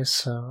really nice.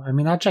 So,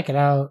 I'll check it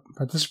out,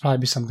 but this would probably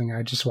be something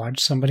I just watch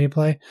somebody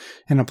play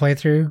in a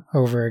playthrough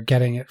over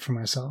getting it for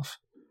myself.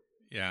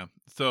 Yeah.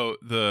 So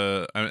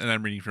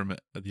I'm reading from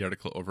the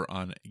article over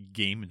on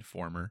Game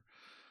Informer.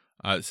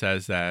 It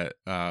says that,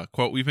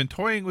 quote, "We've been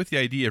toying with the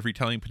idea of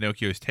retelling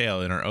Pinocchio's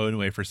tale in our own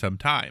way for some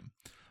time.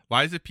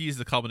 Lies of P is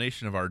the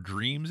culmination of our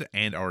dreams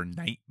and our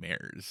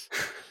nightmares.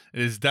 It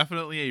is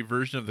definitely a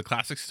version of the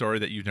classic story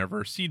that you've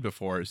never seen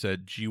before,"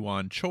 said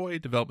Ji-won Choi,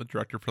 development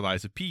director for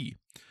Lies of P.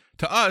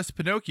 "To us,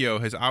 Pinocchio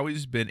has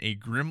always been a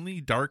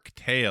grimly dark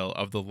tale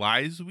of the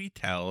lies we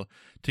tell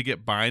to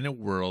get by in a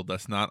world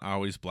that's not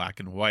always black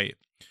and white.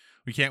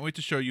 We can't wait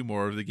to show you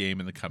more of the game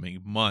in the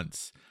coming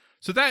months."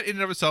 So that in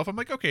and of itself, I'm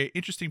like, okay,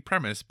 interesting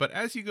premise. But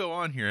as you go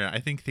on here, I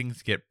think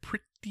things get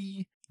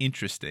pretty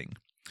interesting.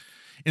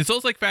 In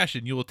Souls-like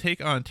fashion, you will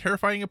take on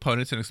terrifying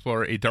opponents and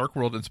explore a dark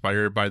world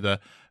inspired by the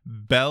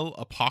Belle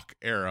Epoque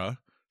era,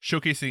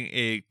 showcasing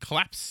a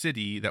collapsed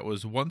city that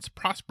was once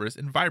prosperous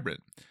and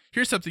vibrant.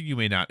 Here's something you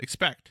may not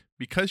expect.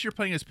 Because you're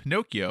playing as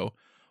Pinocchio,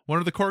 one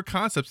of the core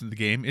concepts in the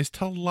game is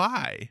to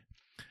lie.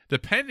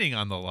 Depending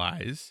on the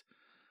lies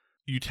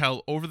you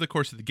tell over the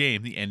course of the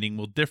game, the ending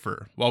will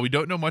differ. While we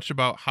don't know much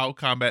about how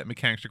combat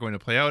mechanics are going to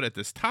play out at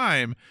this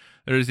time,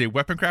 there is a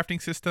weapon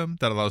crafting system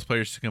that allows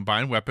players to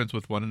combine weapons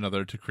with one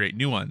another to create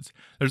new ones.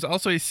 There's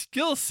also a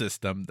skill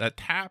system that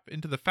tap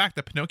into the fact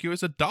that Pinocchio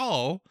is a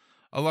doll,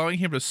 allowing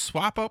him to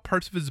swap out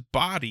parts of his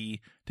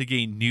body to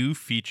gain new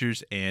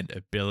features and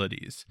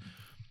abilities.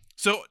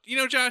 So,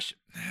 Josh,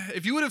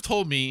 if you would have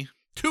told me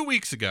 2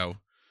 weeks ago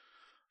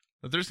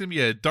that there's going to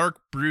be a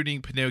dark,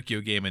 brooding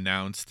Pinocchio game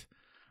announced,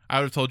 I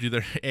would have told you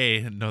there,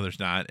 A, no, there's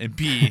not, and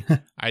B,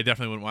 I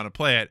definitely wouldn't want to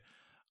play it.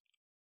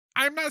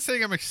 I'm not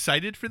saying I'm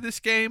excited for this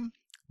game,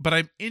 but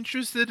I'm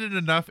interested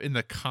enough in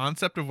the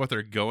concept of what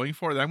they're going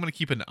for that I'm going to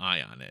keep an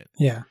eye on it.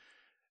 Yeah.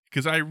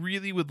 Because I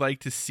really would like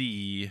to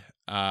see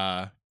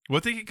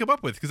what they can come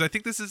up with, because I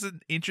think this is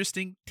an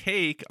interesting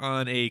take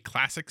on a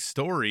classic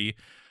story.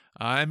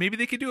 And maybe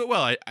they could do it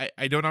well.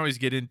 I don't always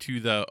get into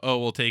the,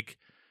 we'll take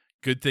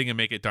good thing and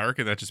make it dark,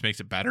 and that just makes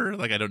it better.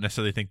 Like, I don't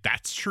necessarily think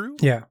that's true.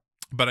 Yeah.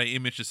 But I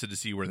am interested to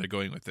see where they're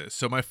going with this.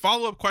 So my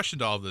follow-up question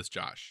to all of this,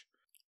 Josh,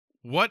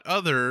 what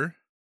other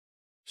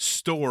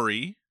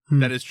story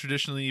that has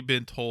traditionally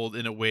been told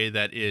in a way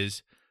that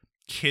is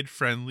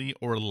kid-friendly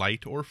or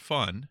light or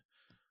fun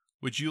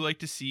would you like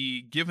to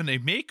see given a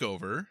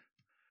makeover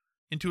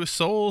into a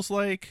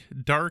Souls-like,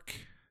 dark,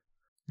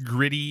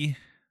 gritty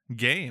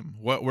game?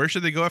 Where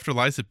should they go after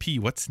Liza P?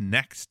 What's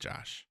next,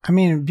 Josh? I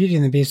mean, Beauty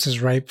and the Beast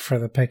is ripe for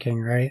the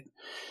picking, right?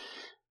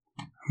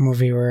 A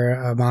movie where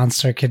a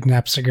monster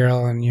kidnaps a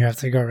girl and you have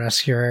to go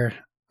rescue her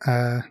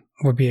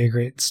would be a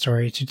great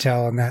story to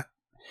tell in that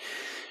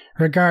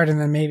regard. And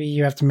then maybe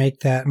you have to make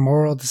that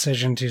moral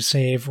decision to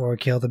save or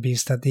kill the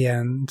beast at the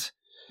end.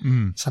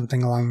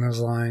 Something along those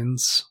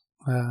lines.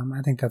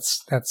 I think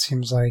that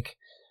seems like,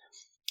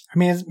 I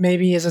mean, it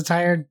maybe is a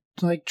tired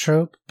like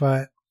trope,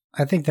 but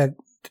I think that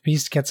the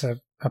beast gets a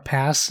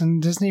pass in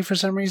Disney for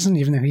some reason,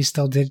 even though he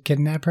still did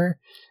kidnap her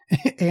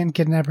and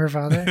kidnap her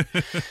father.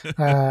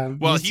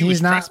 Well,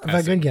 he's not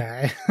the good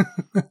guy.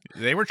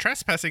 They were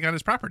trespassing on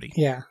his property.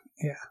 Yeah.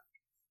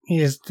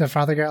 The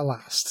father got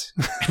lost.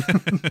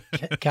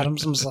 Cut him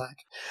some slack.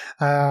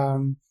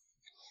 And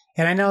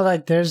I know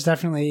like there's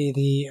definitely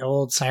the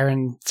old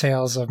siren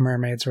tales of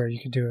mermaids where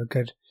you could do a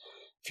good,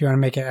 if you want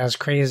to make it as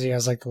crazy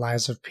as like the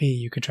Lies of P,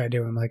 you could try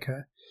doing like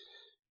a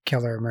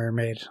killer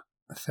mermaid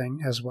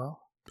thing as well.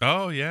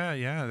 Oh yeah,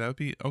 that would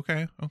be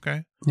okay.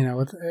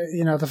 With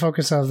the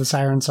focus of the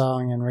siren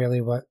song and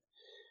really what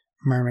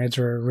mermaids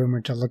were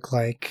rumored to look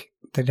like.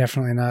 They're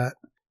definitely not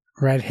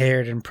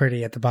red-haired and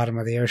pretty at the bottom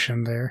of the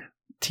ocean. They're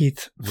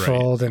teeth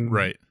full and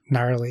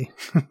gnarly.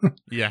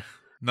 Yeah.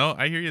 No,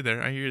 I hear you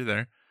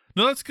there.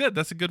 No, that's good.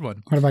 That's a good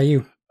one. What about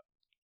you?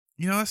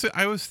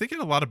 I was thinking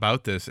a lot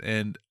about this,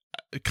 and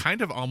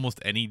kind of almost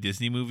any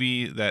Disney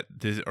movie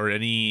or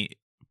any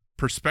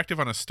perspective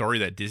on a story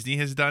that Disney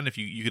has done, if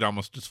you could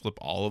almost just flip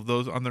all of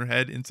those on their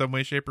head in some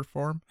way, shape, or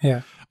form.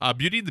 Yeah.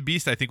 Beauty and the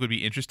Beast, I think, would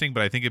be interesting,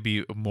 but I think it'd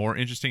be more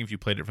interesting if you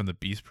played it from the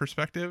Beast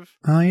perspective,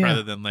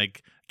 rather than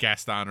like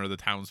Gaston or the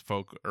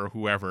townsfolk or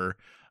whoever,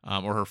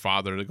 or her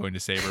father going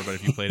to save her. But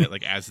if you played it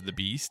like as the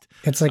Beast,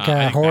 it's like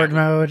a horde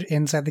mode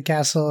inside the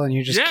castle, and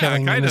you're just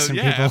killing innocent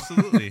people.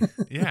 Absolutely.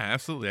 Yeah,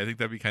 absolutely. I think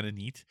that'd be kind of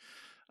neat.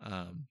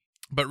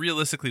 But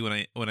realistically,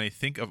 when I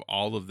think of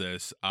all of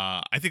this,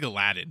 I think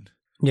Aladdin.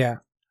 Yeah.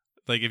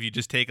 Like if you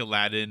just take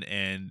Aladdin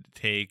and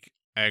take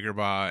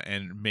Agrabah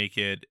and make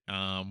it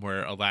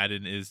where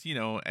Aladdin is,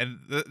 and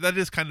that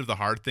is kind of the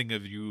hard thing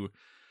of you,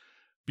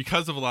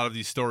 because of a lot of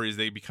these stories,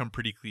 they become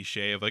pretty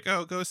cliche of like,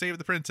 oh, go save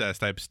the princess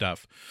type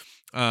stuff.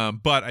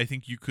 But I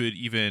think you could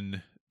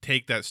even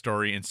take that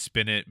story and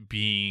spin it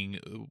being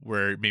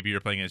where maybe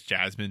you're playing as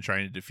Jasmine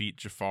trying to defeat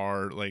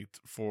Jafar, like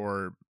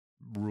for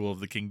rule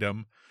of the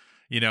kingdom.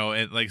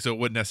 And like, so it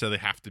wouldn't necessarily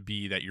have to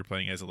be that you're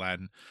playing as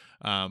Aladdin.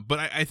 But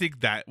I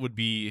think that would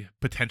be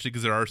potentially,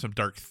 because there are some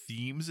dark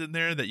themes in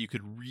there that you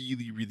could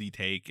really, really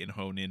take and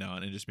hone in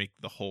on and just make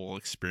the whole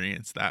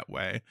experience that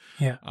way.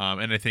 Yeah.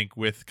 And I think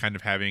with kind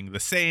of having the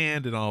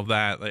sand and all of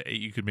that, like,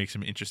 you could make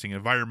some interesting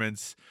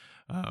environments,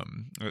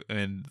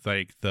 and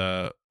like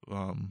the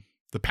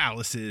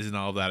palaces and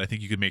all of that. I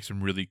think you could make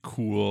some really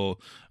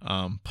cool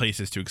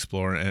places to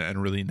explore and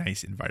a really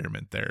nice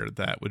environment there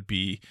that would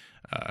be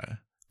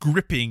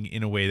gripping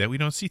in a way that we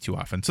don't see too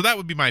often. So that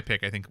would be my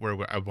pick, I think, where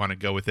I want to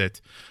go with it.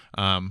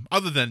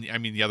 Other than,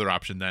 the other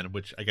option then,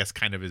 which I guess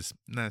kind of is,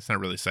 it's not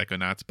really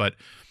Psychonauts, but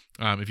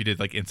if you did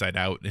like Inside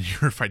Out and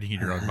you're fighting in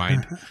your own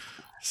mind.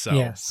 So,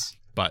 yes.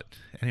 But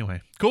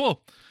anyway,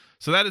 cool.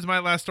 So that is my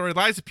last story.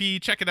 Liza P,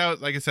 check it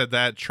out. Like I said,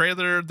 that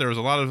trailer, there was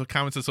a lot of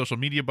comments on social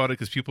media about it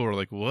because people were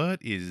like,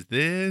 what is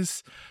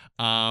this?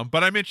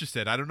 But I'm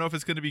interested. I don't know if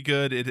it's going to be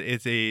good.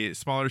 It's a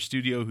smaller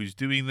studio who's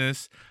doing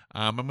this.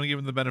 I'm going to give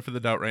them the benefit of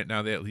the doubt right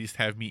now. They at least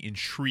have me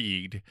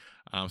intrigued.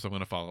 So I'm going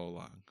to follow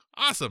along.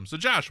 Awesome. So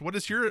Josh, what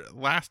is your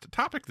last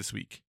topic this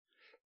week?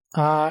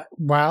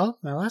 Well,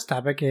 my last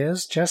topic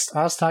is just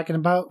us talking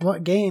about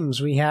what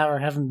games we have or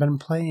haven't been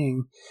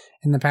playing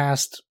in the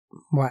past,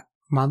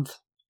 month?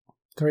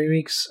 3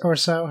 weeks or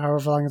so,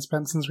 however long it's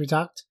been since we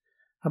talked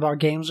about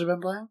games we've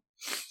been playing.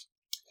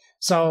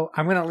 So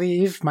I'm going to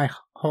leave my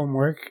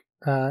homework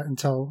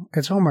until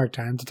it's homework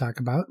time to talk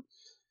about.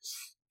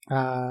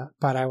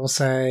 But I will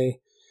say,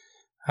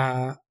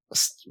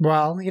 it's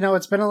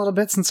been a little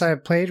bit since I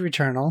played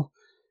Returnal.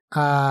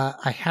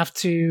 I have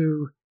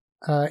to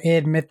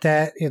admit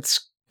that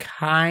it's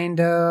kind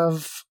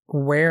of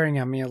wearing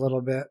on me a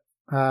little bit.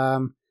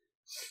 And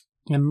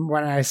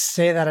when I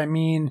say that, I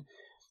mean,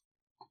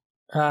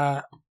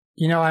 I'm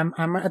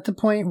at the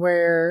point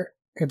where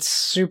it's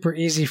super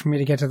easy for me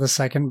to get to the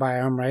second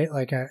biome, right?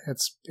 Like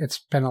it's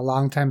been a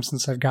long time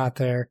since I've got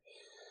there.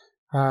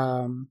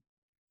 And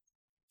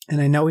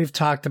I know we've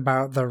talked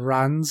about the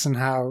runs and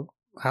how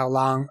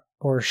long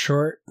or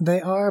short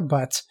they are,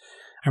 but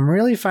I'm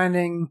really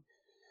finding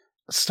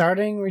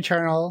starting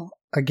Returnal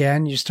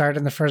again, you start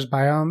in the first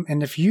biome,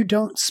 and if you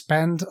don't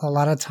spend a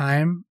lot of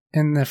time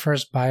in the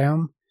first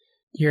biome,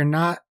 you're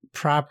not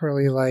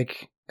properly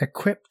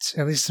equipped,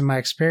 at least in my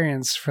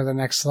experience, for the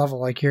next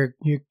level. Like you're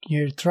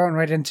thrown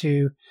right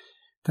into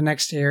the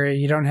next area.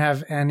 You don't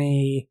have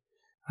any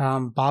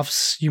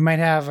buffs. You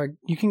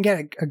can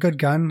get a good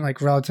gun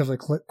relatively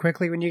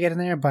quickly when you get in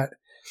there, but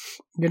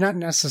you're not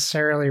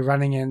necessarily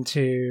running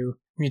into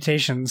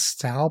mutations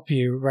to help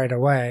you right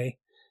away.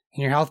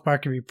 And your health bar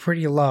can be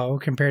pretty low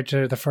compared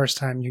to the first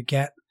time you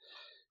get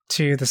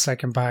to the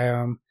second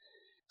biome.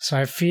 So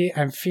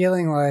I'm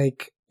feeling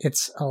like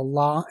it's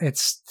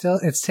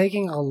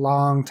taking a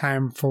long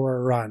time for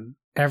a run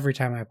every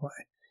time I play.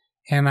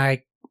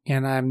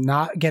 And I'm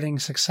not getting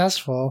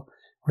successful,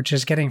 which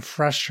is getting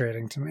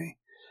frustrating to me,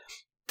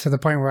 to the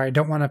point where I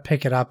don't want to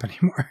pick it up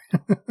anymore.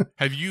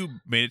 Have you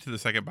made it to the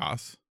second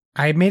boss?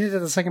 I made it to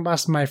the second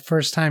boss my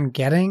first time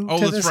getting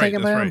to the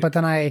second biome, but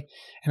then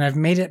I've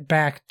made it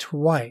back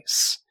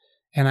twice,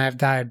 and I've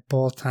died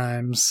both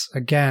times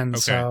again. Okay.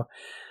 So,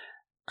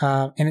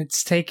 and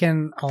it's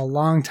taken a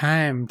long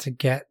time to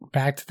get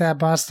back to that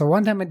boss. The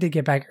one time I did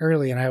get back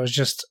early, and I was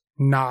just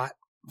not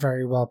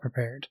very well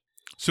prepared.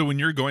 So when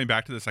you're going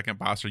back to the second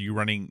boss, are you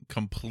running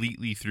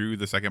completely through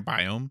the second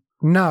biome?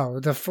 No,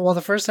 the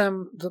first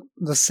time,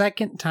 the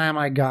second time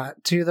I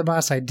got to the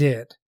boss, I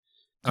did.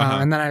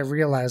 And then I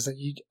realized that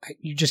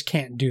you just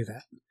can't do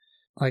that.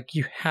 Like,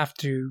 you have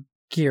to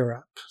gear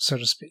up, so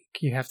to speak.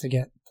 You have to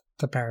get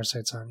the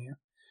parasites on you.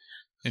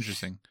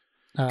 Interesting.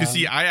 Because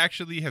I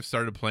actually have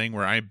started playing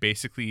where I'm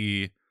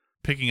basically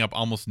picking up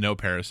almost no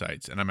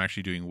parasites, and I'm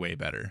actually doing way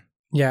better.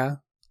 Yeah.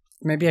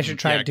 Maybe I should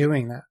try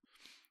doing that.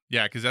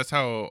 Yeah, because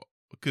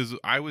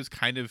I was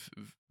kind of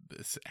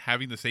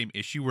having the same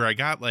issue where I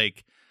got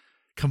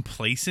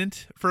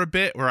complacent for a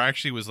bit, where I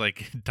actually was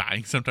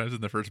dying sometimes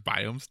in the first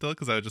biome still,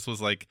 because I just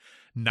was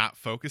not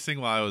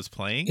focusing while I was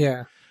playing.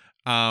 Yeah.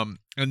 And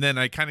then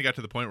I kind of got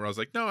to the point where I was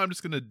like, no, I'm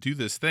just gonna do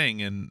this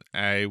thing, and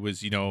I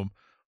was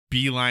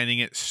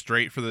beelining it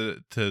straight to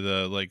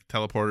the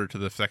teleporter to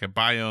the second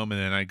biome, and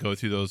then I go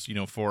through those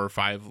 4 or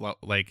 5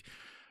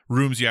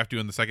 rooms you have to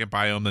in the second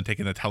biome, then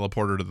taking the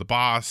teleporter to the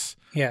boss,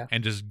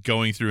 and just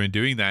going through and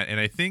doing that. And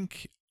I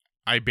think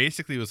I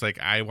basically was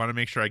I want to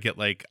make sure I get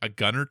a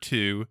gun or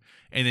 2,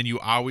 and then you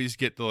always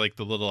get the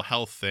little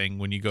health thing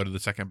when you go to the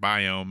second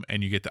biome,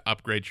 and you get to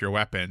upgrade your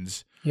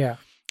weapons. Yeah.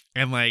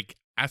 And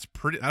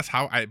that's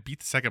how I beat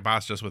the second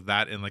boss, just with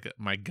that and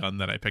my gun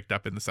that I picked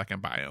up in the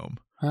second biome.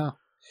 Oh.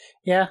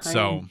 Yeah.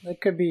 So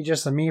it could be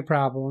just a me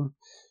problem.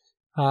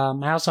 I'm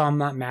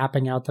not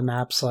mapping out the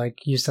maps like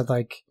you said,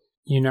 the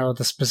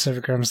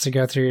specific rooms to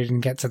go through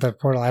and get to the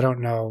portal. I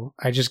don't know.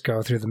 I just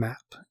go through the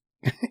map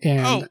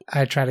and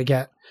I try to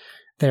get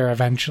there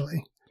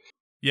eventually.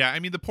 Yeah, I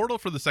mean, the portal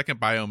for the second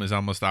biome is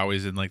almost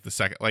always in the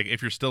second,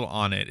 if you're still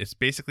on it, it's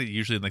basically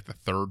usually in the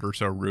third or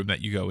so room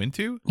that you go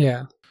into.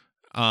 Yeah.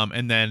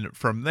 And then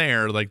from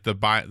there,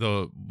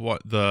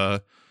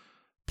 the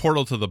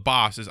portal to the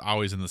boss is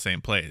always in the same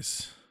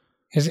place.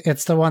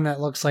 It's the one that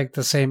looks like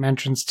the same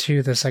entrance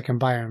to the second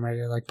biome, right?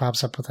 It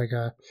pops up with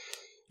a.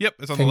 Yep,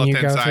 it's on the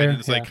left-hand side, and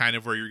it's kind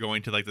of where you're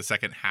going to the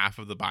second half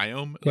of the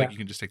biome. You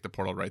can just take the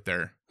portal right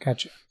there.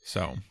 Gotcha.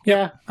 So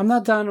yeah, I'm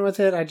not done with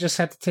it. I just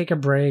had to take a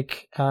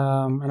break,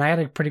 and I had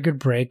a pretty good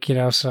break,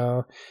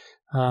 so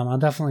I'll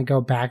definitely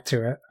go back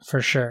to it for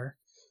sure.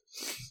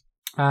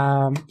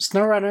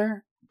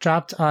 SnowRunner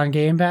dropped on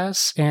Game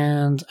Pass,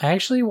 and I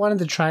actually wanted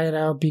to try it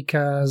out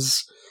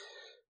because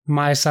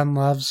my son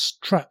loves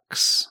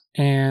trucks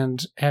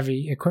and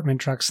heavy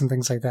equipment trucks and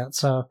things like that.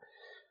 So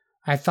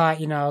I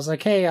thought, I was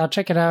like, hey, I'll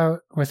check it out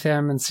with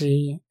him and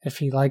see if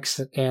he likes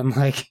it. And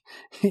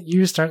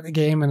you start the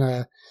game in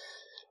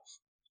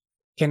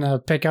a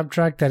pickup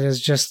truck that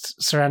is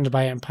just surrounded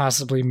by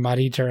impossibly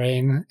muddy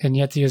terrain, and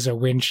you have to use a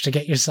winch to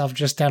get yourself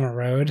just down a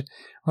road.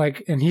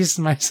 And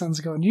my son's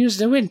going, use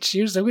the winch.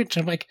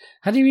 I'm like,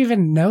 how do you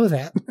even know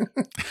that?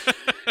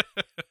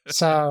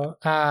 So,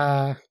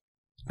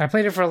 I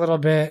played it for a little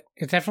bit.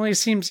 It definitely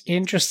seems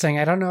interesting.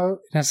 I don't know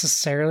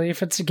necessarily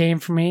if it's a game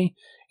for me.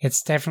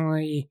 It's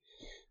definitely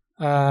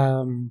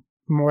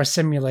more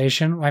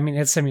simulation. I mean,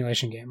 it's a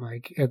simulation game.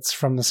 Like, it's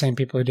from the same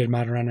people who did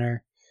Modern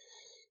Runner,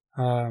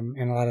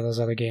 and a lot of those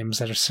other games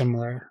that are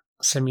similar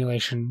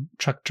simulation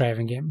truck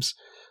driving games.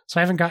 So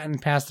I haven't gotten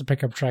past the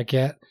pickup truck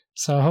yet.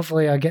 So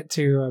hopefully I'll get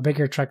to a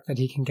bigger truck that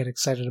he can get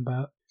excited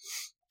about.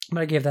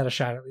 But I gave that a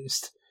shot at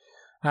least.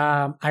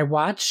 I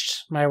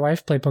watched my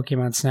wife play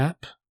Pokemon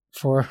Snap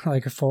for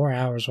like 4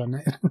 hours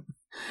one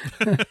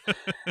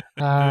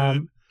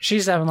night.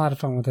 She's having a lot of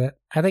fun with it.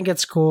 I think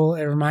it's cool.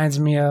 It reminds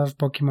me of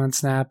Pokemon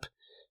Snap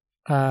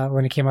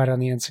when it came out on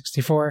the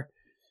N64.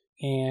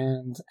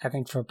 And I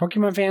think for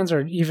Pokemon fans,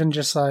 or even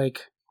just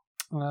like,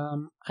 I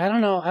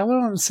don't know, I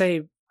wouldn't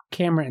say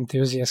camera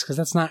enthusiasts, because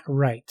that's not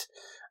right.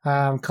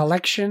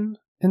 Collection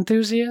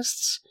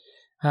enthusiasts,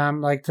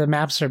 like the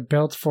maps are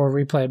built for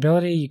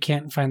replayability. You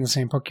can't find the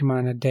same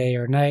Pokemon at day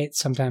or night.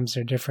 Sometimes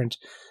they're different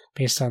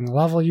based on the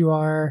level you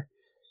are,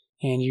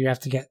 and you have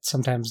to get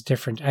sometimes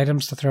different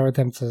items to throw at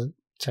them to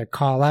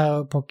call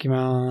out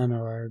Pokemon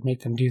or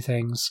make them do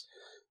things.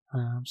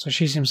 So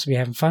she seems to be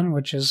having fun,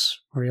 which is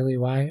really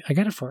why I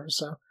got it for her.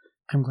 So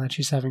I'm glad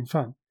she's having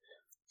fun.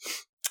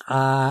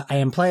 I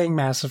am playing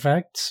Mass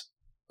Effect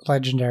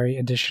Legendary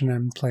Edition.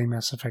 I'm playing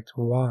Mass Effect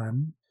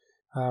 1.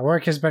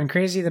 Work has been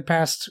crazy the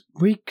past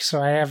week, so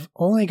I have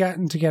only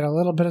gotten to get a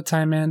little bit of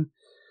time in.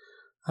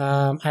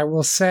 I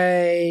will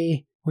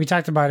say, we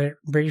talked about it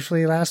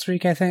briefly last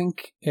week, I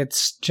think.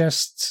 It's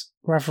just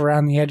rough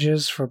around the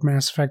edges for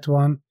Mass Effect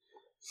 1,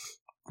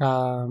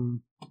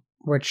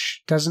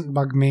 which doesn't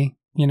bug me.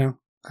 You know,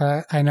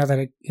 I know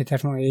that it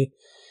definitely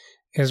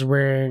is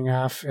wearing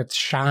off its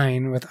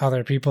shine with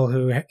other people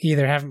who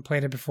either haven't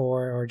played it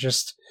before or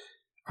just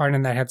aren't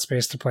in that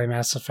headspace to play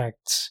Mass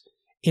Effect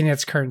in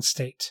its current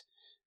state,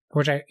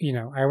 which I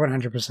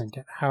 100%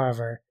 get.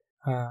 However,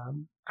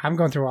 I'm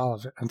going through all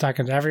of it. I'm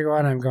talking to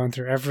everyone. I'm going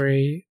through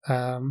every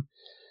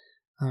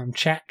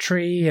chat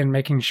tree and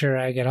making sure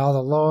I get all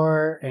the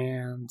lore.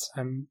 And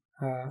I'm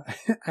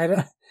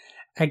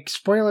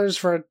spoilers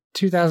for a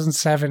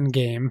 2007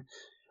 game.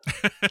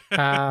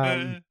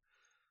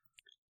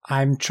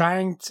 I'm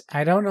trying to,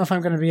 I don't know if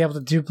I'm going to be able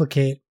to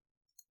duplicate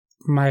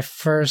my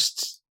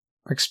first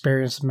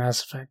experience with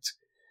Mass Effect,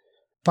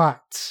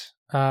 but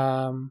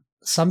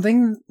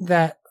something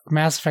that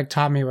Mass Effect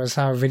taught me was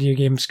how video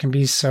games can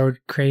be so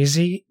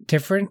crazy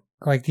different,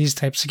 like these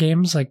types of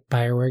games, like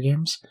BioWare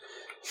games.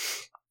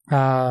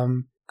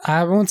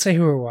 I won't say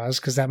who it was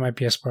because that might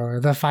be a spoiler.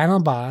 The final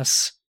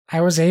boss,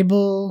 I was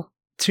able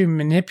to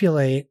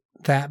manipulate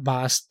that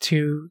boss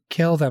to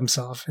kill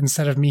themselves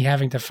instead of me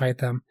having to fight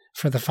them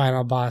for the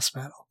final boss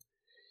battle.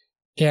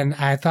 And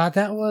I thought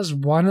that was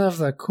one of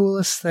the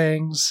coolest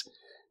things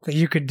that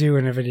you could do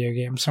in a video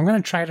game. So I'm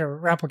going to try to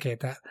replicate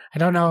that. I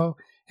don't know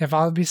if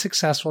I'll be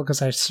successful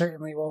because I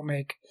certainly won't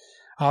make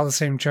all the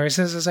same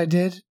choices as I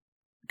did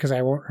because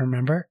I won't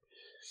remember.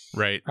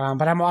 Right.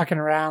 But I'm walking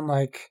around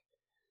like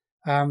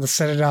the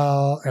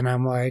Citadel, and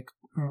I'm like,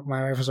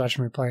 my wife was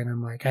watching me play, and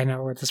I'm like, I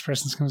know what this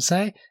person's going to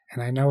say,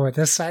 and I know what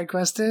this side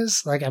quest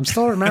is. Like, I'm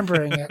still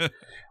remembering it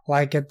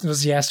like it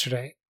was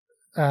yesterday.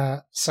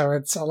 So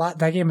it's a lot.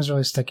 That game is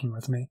really sticking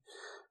with me.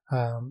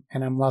 And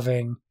I'm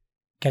loving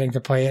getting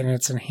to play it in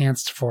its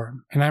enhanced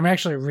form. And I'm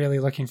actually really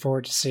looking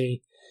forward to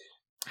see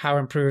how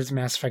improved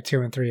Mass Effect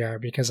 2 and 3 are,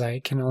 because I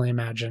can only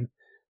imagine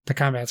the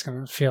combat's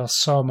going to feel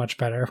so much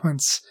better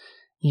once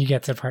you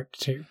get to part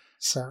 2.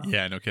 So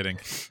yeah, no kidding.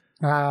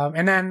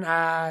 And then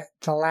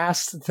the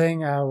last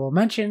thing I will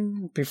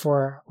mention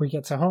before we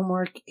get to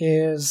homework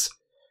is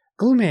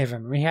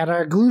Gloomhaven. We had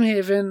our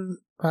Gloomhaven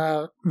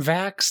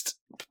Vaxxed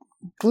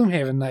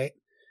Gloomhaven night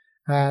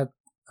a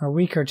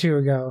week or two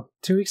ago.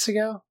 2 weeks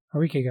ago? A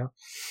week ago.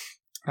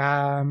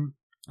 And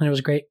it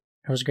was great.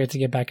 It was great to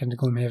get back into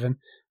Gloomhaven.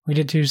 We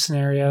did 2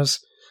 scenarios.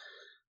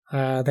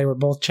 They were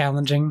both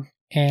challenging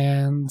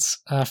and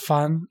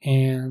fun.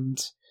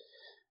 And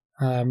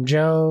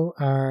Joe,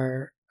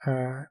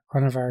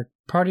 one of our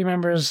party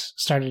members,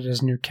 started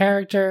his new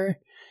character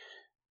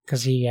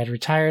because he had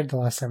retired the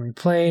last time we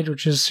played,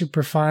 which is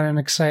super fun and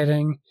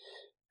exciting.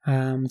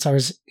 It's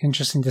always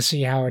interesting to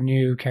see how a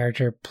new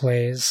character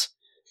plays.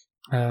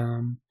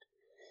 Yeah,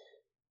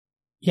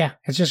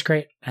 it's just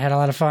great. I had a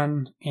lot of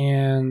fun,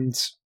 and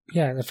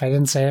yeah, if I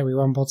didn't say it, we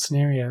won both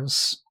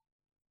scenarios.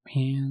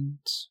 And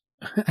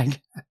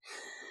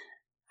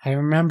I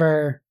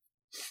remember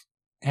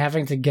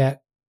having to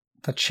get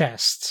the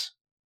chest,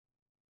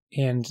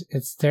 and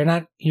they're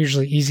not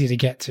usually easy to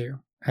get to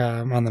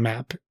on the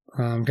map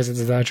because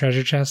it's the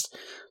treasure chest.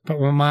 But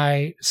when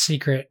my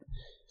secret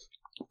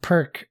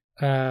perk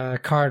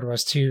card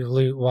was to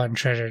loot 1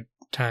 treasure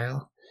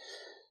tile.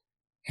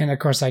 And of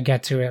course I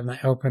get to it and I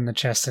open the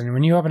chest. And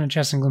when you open a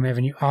chest in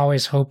Gloomhaven, you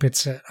always hope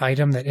it's an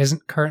item that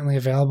isn't currently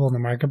available in the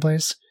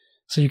marketplace,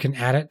 so you can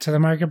add it to the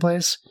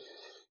marketplace.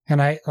 And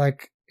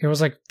it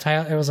was like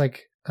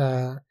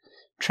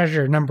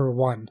treasure number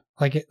 1.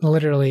 Like it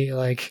literally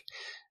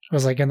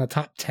was like in the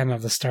top 10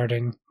 of the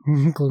starting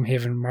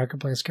Gloomhaven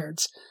marketplace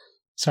cards.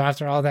 So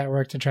after all that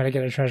work to try to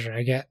get a treasure,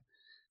 I get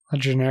a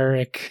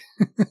generic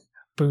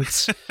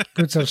boots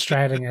of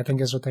striding, I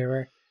think is what they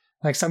were.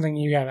 like something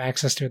you have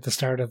access to at the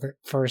start of the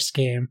first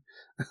game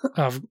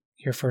of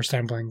your first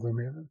time playing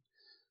Gloomhaven.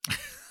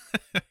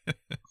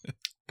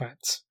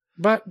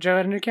 But Joe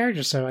had a new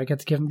character, so I get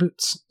to give him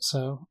boots.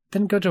 So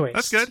didn't go to waste.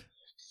 That's good.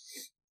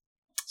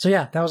 So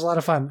yeah, that was a lot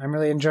of fun. I'm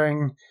really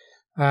enjoying.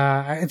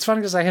 It's fun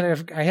because I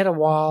hit a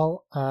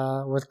wall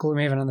with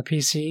Gloomhaven on the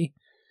PC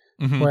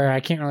where I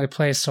can't really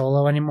play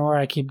solo anymore.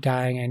 I keep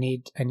dying.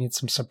 I need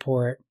some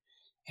support,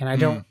 and I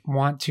don't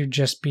want to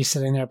just be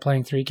sitting there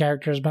playing 3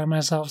 characters by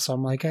myself. So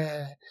I'm like,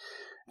 I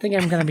think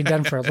I'm going to be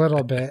done for a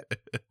little bit,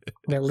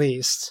 at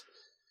least.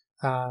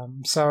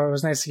 So it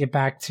was nice to get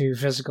back to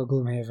physical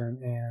Gloomhaven,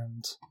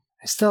 and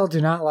I still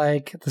do not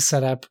like the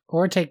setup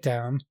or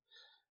takedown,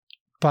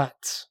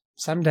 but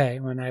someday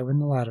when I win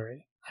the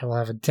lottery, I will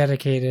have a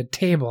dedicated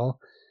table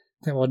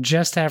that will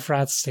just have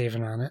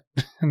Frosthaven on it,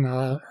 and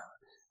I'll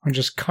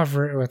just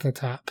cover it with a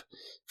top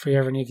if we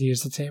ever need to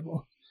use the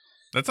table.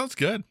 That sounds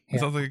good. Yeah. That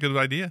sounds like a good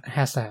idea. It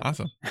has to happen.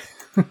 Awesome.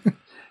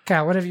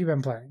 Kyle, what have you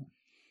been playing?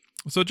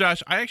 So,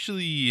 Josh, I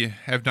actually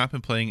have not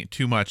been playing it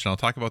too much, and I'll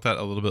talk about that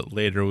a little bit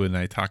later when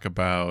I talk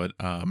about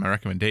my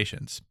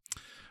recommendations.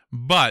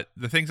 But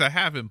the things I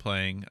have been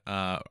playing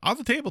on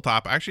the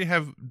tabletop, I actually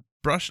have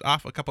brushed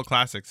off a couple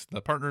classics.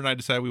 The partner and I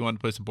decided we wanted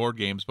to play some board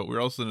games, but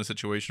we're also in a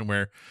situation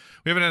where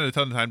we haven't had a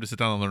ton of time to sit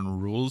down and learn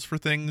rules for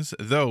things,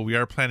 though we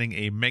are planning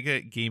a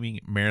mega gaming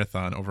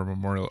marathon over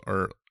Memorial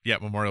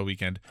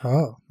weekend.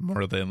 Oh.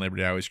 Memorial Day and Labor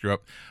Day, I always screw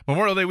up.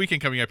 Memorial Day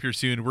weekend coming up here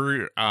soon.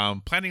 We're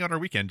planning on our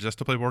weekend just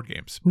to play board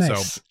games.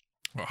 Nice. So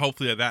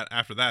hopefully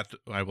after that,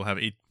 I will have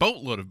a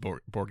boatload of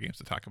board games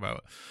to talk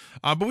about.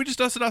 But we just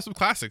dusted off some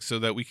classics so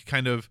that we could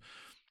kind of,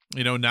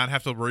 not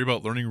have to worry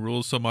about learning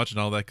rules so much and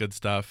all that good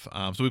stuff.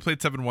 So we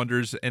played Seven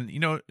Wonders, and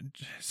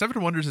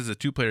Seven Wonders is a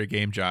 2-player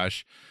game,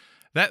 Josh.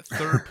 That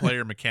third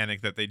player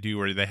mechanic that they do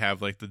where they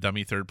have like the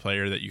dummy third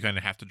player that you kind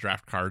of have to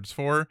draft cards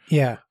for.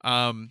 Yeah.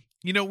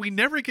 We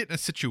never get in a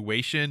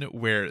situation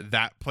where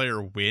that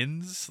player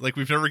wins. Like,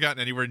 we've never gotten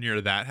anywhere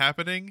near that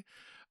happening.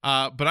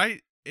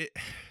 But it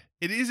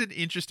is an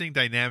interesting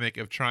dynamic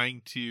of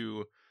trying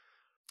to,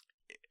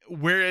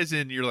 whereas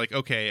you're like,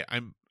 okay,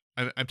 I'm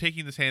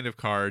taking this hand of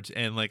cards,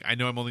 and like I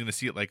know I'm only going to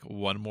see it like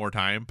one more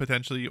time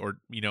potentially, or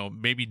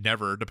maybe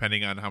never,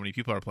 depending on how many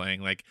people are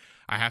playing. Like,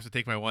 I have to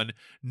take my one,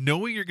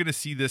 knowing you're going to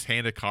see this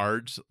hand of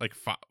cards like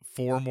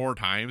 4 more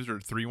times or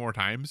 3 more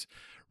times,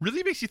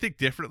 really makes you think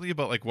differently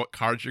about like what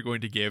cards you're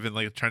going to give, and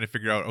like trying to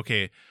figure out,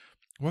 okay,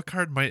 what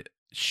card might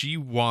she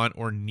want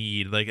or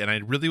need, like, and I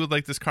really would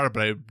like this card,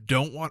 but I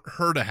don't want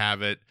her to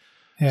have it.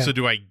 Yeah. So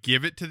do I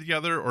give it to the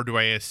other, or do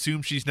I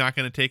assume she's not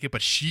going to take it,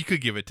 but she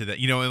could give it to that,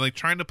 and like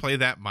trying to play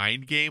that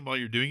mind game while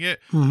you're doing it.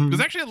 It was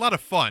actually a lot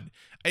of fun.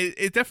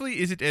 It definitely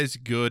isn't as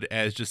good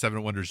as just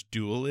Seven Wonders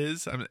Duel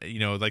is.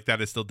 Like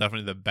that is still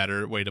definitely the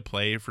better way to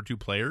play for 2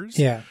 players.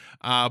 Yeah.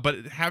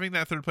 But having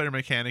that third player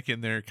mechanic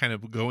in there, kind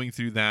of going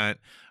through that,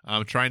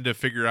 trying to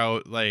figure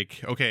out like,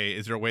 okay,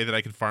 is there a way that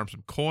I can farm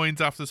some coins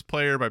off this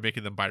player by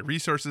making them buy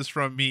resources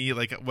from me?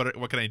 Like,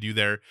 what can I do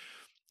there?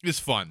 Is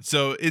fun.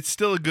 So it's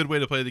still a good way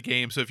to play the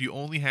game. So if you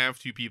only have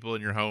 2 people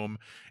in your home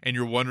and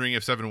you're wondering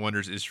if Seven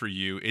Wonders is for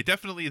you,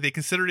 they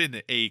consider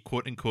it a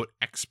quote unquote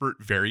expert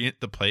variant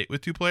to play it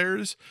with 2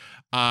 players.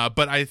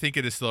 But I think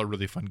it is still a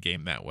really fun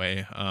game that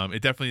way.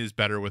 It definitely is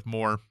better with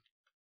more,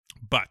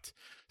 but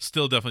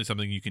still definitely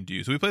something you can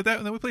do. So we played that,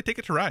 and then we played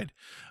Ticket to Ride.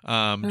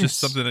 Nice. Just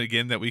something,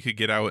 again, that we could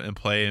get out and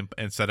play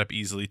and set up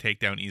easily, take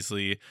down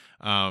easily.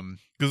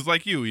 Because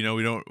like we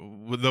don't,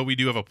 though we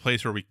do have a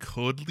place where we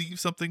could leave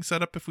something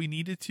set up if we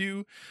needed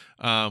to,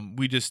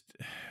 we just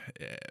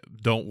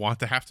don't want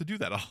to have to do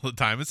that all the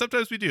time. And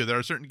sometimes we do. There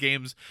are certain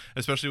games,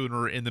 especially when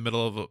we're in the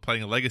middle of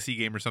playing a legacy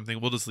game or something,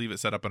 we'll just leave it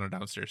set up on a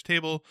downstairs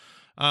table.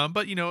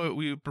 But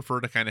we prefer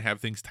to kind of have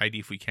things tidy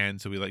if we can,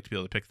 so we like to be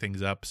able to pick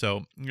things up.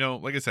 So,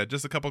 like I said,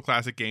 just a couple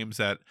classic games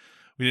that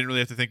we didn't really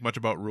have to think much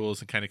about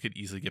rules and kind of could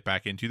easily get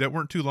back into that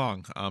weren't too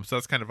long. So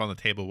that's kind of on the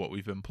table what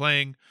we've been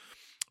playing.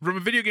 From a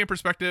video game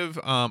perspective,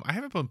 I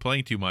haven't been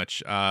playing too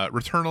much.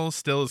 Returnal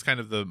still is kind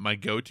of my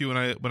go-to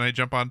when I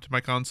jump onto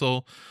my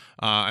console.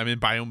 I'm in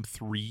Biome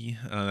 3.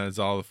 That's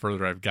all the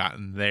further I've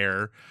gotten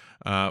there.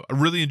 I'm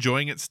really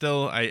enjoying it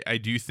still. I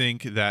do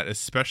think that,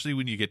 especially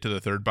when you get to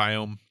the third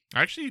biome,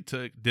 I actually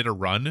did a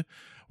run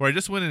where I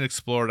just went and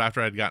explored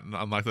after I'd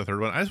unlocked the third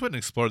one. I just went and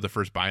explored the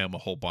first biome a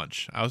whole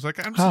bunch. I was like,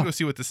 I'm just going to go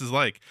see what this is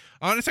like.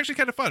 And it's actually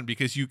kind of fun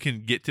because you can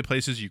get to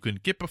places you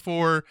couldn't get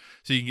before.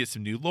 So you can get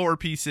some new lore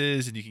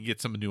pieces, and you can get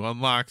some new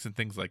unlocks and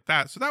things like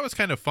that. So that was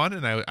kind of fun,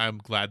 and I'm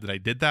glad that I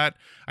did that.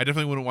 I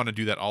definitely wouldn't want to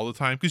do that all the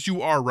time, because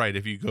you are right.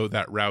 If you go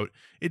that route,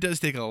 it does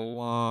take a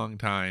long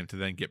time to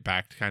then get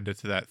back kind of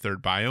to that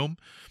third biome.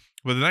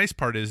 But the nice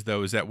part is,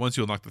 though, is that once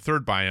you unlock the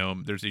third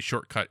biome, there's a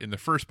shortcut in the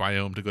first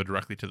biome to go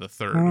directly to the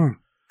third.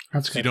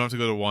 That's so good. You don't have to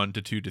go to 1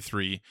 to 2 to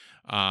 3,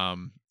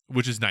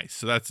 which is nice.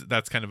 So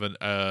that's kind of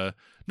a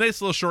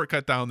nice little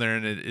shortcut down there,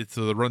 and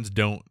so the runs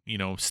don't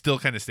still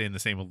kind of stay in the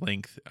same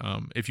length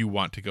if you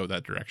want to go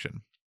that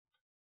direction.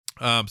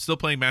 Still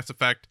playing Mass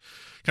Effect,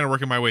 kind of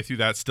working my way through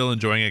that. Still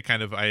enjoying it.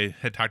 I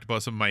had talked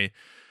about some of my.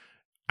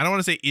 I don't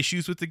want to say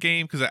issues with the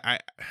game, because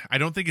I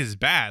don't think it's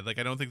bad. Like,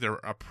 I don't think they're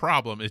a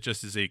problem. It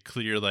just is a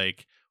clear,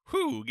 like,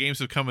 games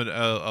have come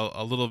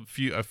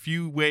a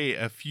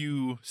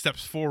few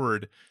steps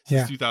forward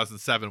since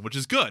 2007, which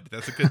is good.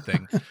 That's a good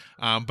thing.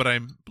 But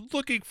I'm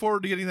looking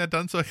forward to getting that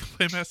done so I can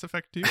play Mass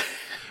Effect 2.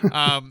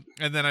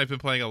 And then I've been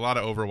playing a lot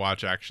of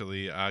Overwatch,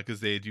 actually,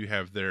 because they do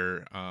have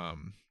their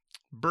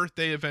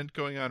birthday event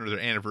going on, or their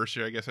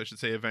anniversary, I guess I should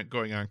say, event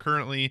going on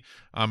currently.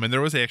 And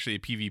there was actually a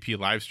PvP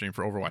live stream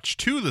for Overwatch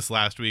 2 this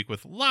last week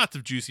with lots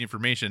of juicy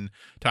information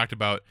talked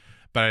about.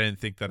 But I didn't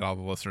think that all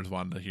the listeners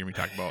wanted to hear me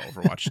talk about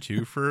Overwatch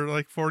 2 for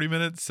like 40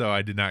 minutes, so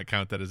I did not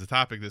count that as a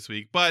topic this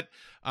week. But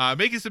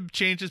making some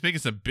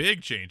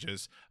big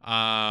changes.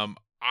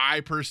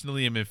 I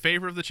personally am in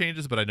favor of the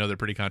changes, but I know they're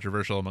pretty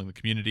controversial among the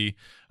community,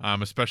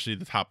 especially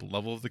the top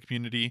level of the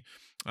community.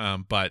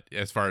 But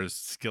as far as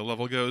skill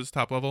level goes,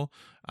 top level.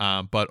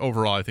 But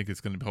overall, I think it's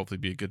going to hopefully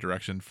be a good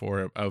direction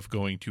of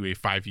going to a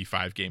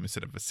 5v5 game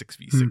instead of a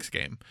 6v6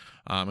 game,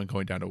 and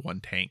going down to one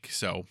tank.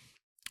 So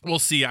we'll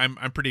see. I'm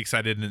pretty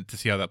excited to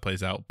see how that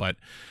plays out, but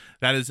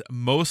that is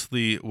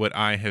mostly what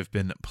I have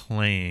been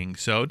playing.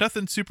 So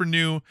nothing super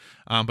new,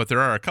 but there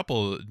are a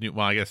couple new,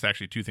 well, I guess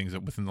actually two things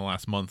that within the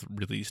last month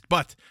released,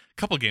 but a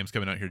couple games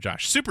coming out here,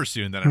 Josh, super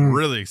soon that I'm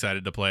really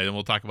excited to play, and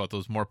we'll talk about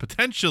those more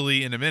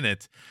potentially in a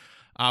minute.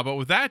 But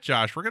with that,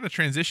 Josh, we're going to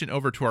transition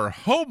over to our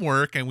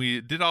homework, and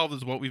we did all of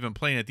this, what we've been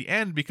playing at the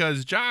end,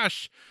 because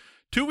Josh,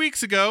 2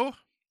 weeks ago,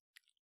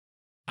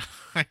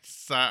 I'm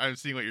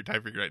seeing what you're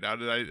typing right now.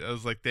 I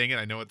was like, dang it,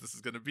 I know what this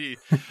is going to be.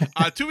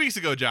 2 weeks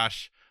ago,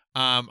 Josh,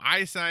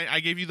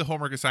 I gave you the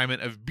homework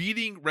assignment of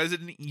beating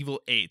Resident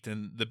Evil 8,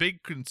 and the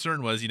big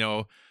concern was,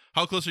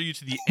 how close are you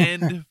to the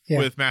end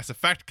with Mass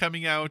Effect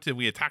coming out? And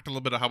we had talked a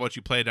little bit about how much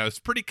you played. I was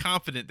pretty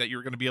confident that you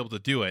were going to be able to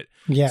do it.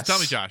 Yes. So tell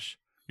me, Josh,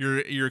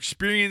 your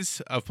experience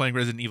of playing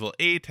Resident Evil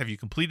 8. Have you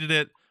completed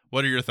it?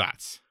 What are your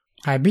thoughts?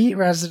 I beat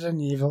Resident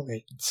Evil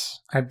 8.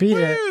 I beat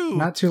it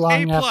not too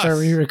long after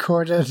we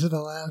recorded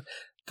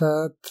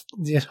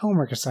the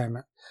homework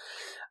assignment.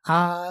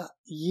 I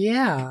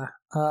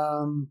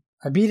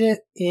beat it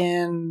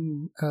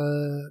in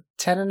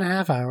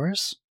 10.5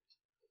 hours,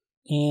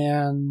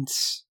 and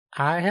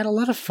I had a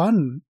lot of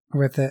fun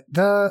with it.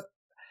 The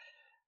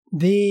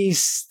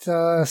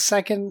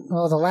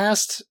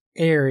last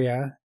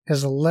area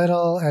is a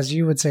little, as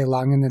you would say,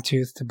 long in the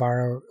tooth, to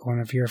borrow one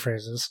of your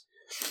phrases.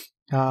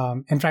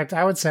 In fact,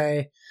 I would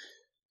say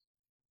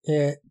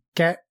it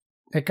got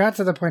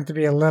to the point to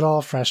be a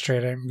little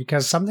frustrating,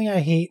 because something I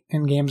hate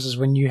in games is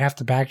when you have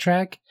to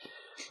backtrack.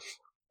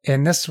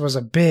 And this was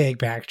a big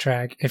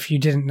backtrack if you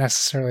didn't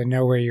necessarily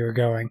know where you were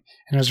going,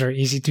 and it was very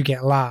easy to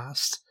get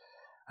lost.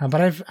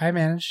 But I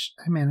managed.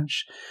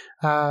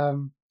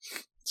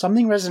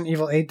 Something Resident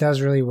Evil 8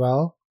 does really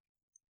well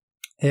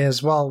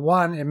is,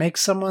 one, it makes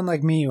someone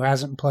like me who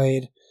hasn't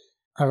played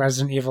a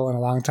Resident Evil in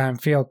a long time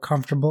feel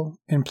comfortable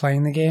in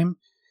playing the game.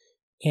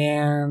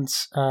 And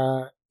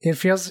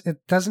it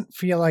doesn't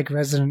feel like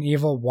Resident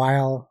Evil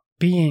while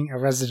being a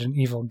Resident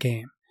Evil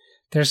game.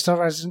 There's still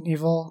Resident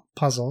Evil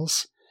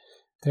puzzles.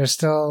 There's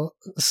still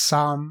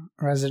some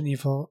Resident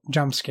Evil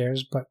jump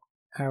scares, but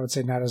I would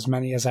say not as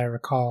many as I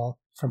recall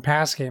from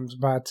past games.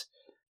 But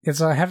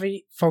it's a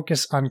heavy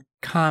focus on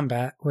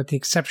combat, with the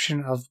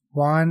exception of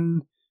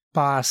one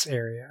boss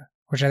area,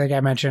 which I think I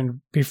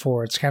mentioned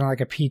before. It's kind of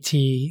like a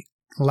PT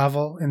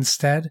level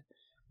instead,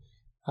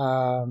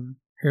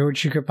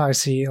 which you could probably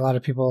see a lot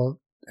of people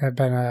have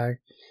been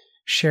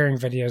sharing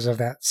videos of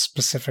that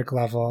specific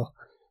level,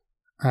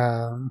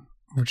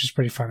 which is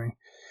pretty funny.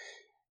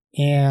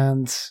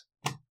 And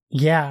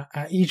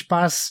each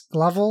boss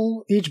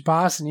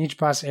and each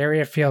boss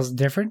area feels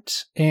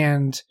different,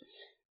 and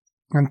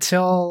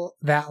until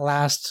that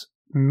last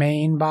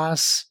main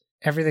boss,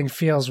 everything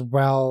feels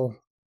well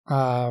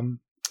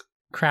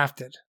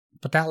crafted.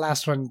 But that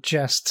last one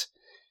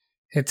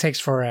it takes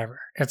forever.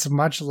 It's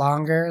much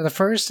longer. The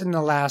first and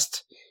the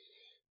last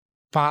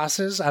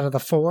bosses out of the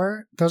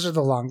 4, those are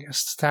the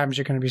longest times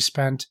you're going to be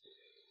spent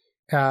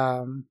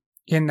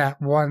in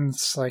that one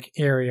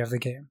area of the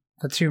game.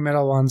 The 2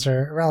 middle ones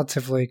are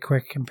relatively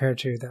quick compared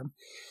to them.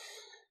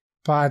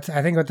 But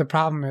I think what the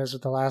problem is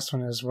with the last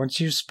one is when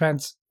you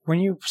spent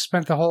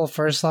the whole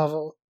first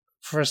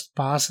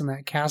boss in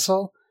that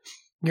castle,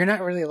 you're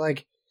not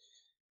really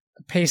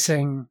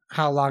pacing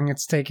how long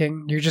it's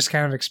taking. You're just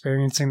kind of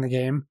experiencing the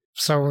game.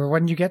 So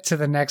when you get to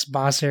the next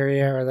boss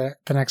area, or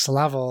the next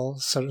level,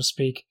 so to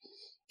speak,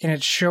 and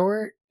it's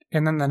short,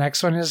 and then the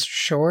next one is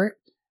short,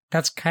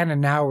 that's kind of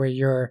now where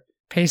your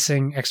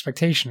pacing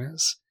expectation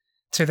is.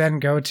 To then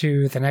go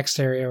to the next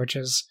area, which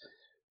is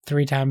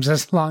 3 times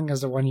as long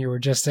as the one you were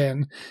just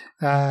in,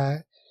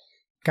 got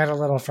a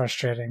little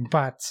frustrating.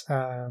 But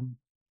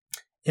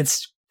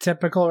it's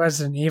typical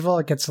Resident Evil.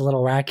 It gets a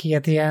little wacky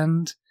at the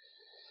end,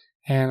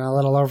 and a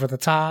little over the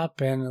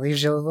top, and it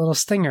leaves you a little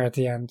stinger at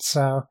the end.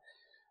 So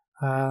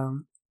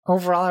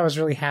overall, I was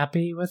really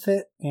happy with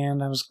it,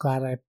 and I was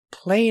glad I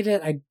played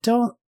it. I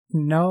don't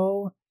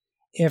know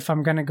if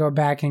I'm going to go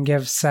back and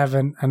give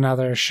 7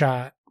 another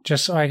shot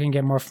just so I can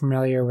get more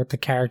familiar with the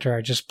character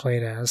I just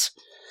played as.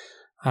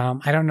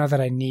 I don't know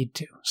that I need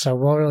to. So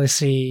we'll really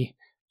see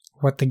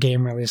what the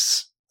game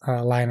release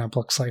lineup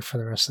looks like for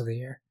the rest of the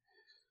year.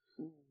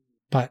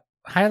 But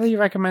highly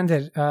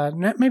recommended.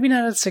 Maybe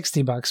not at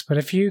 $60, but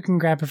if you can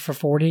grab it for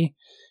 $40 in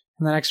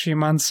the next few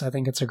months, I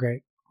think it's a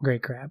great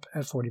grab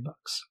at $40.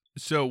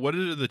 So what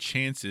are the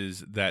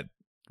chances that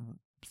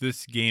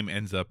this game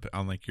ends up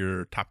on like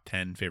your top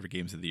 10 favorite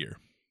games of the year?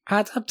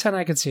 Top 10,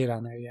 I could see it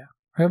on there, yeah.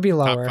 It would be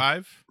lower. Top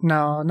 5?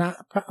 No, not...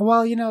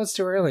 Well, it's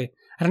too early.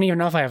 I don't even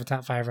know if I have a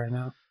top 5 right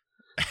now.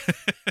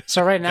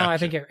 So right now, Gotcha. I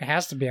think it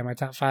has to be on my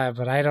top 5,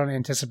 but I don't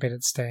anticipate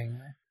it staying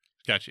there.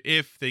 Gotcha.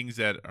 If things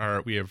that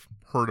we have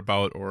heard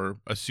about or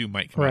assume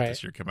might come out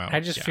this year come out. I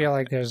just feel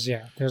like there's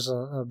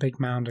a big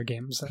mound of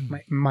games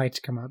that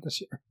might come out this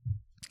year.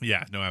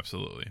 Yeah, no,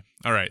 absolutely.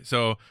 All right,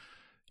 so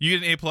you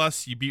get an A+.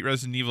 You beat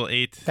Resident Evil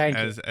 8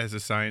 as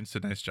assigned, so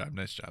nice job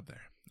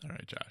there. All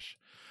right, Josh.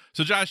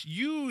 So Josh,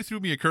 you threw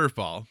me a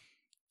curveball.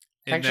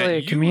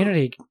 Actually,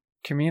 community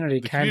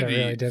kind of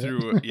really did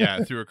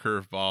it. threw a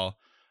curveball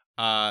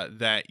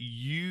that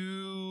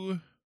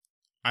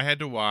I had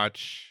to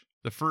watch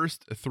the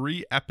first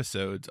 3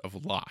 episodes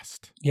of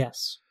Lost.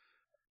 Yes.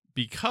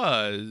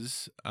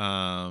 Because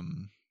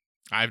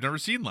I've never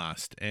seen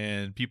Lost,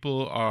 and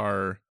people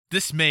are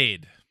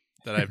dismayed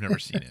that I've never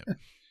seen it.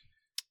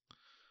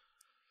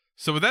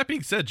 So with that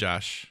being said,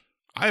 Josh,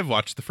 I have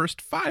watched the first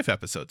 5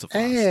 episodes of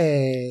Lost.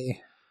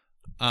 Hey.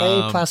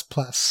 A++.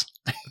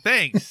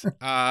 Thanks.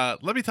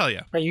 Let me tell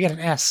you. Right, you get an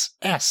S.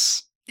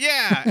 S.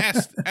 Yeah,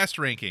 S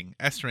ranking.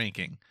 S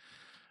ranking.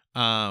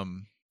 I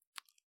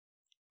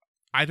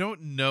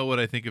don't know what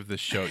I think of this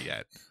show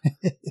yet.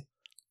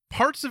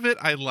 Parts of it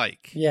I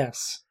like.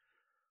 Yes.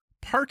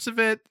 Parts of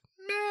it,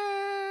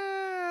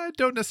 I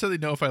don't necessarily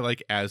know if I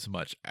like as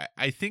much.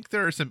 I think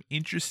there are some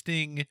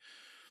interesting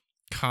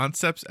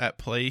concepts at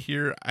play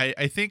here.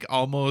 I think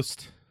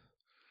almost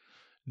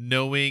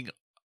knowing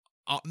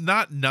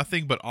not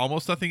nothing, but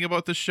almost nothing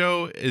about the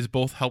show is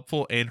both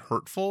helpful and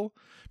hurtful,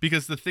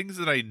 because the things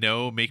that I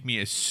know make me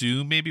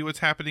assume maybe what's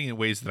happening in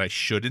ways that I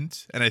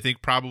shouldn't. And I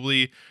think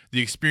probably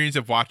the experience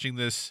of watching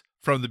this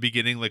from the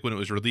beginning, like when it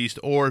was released,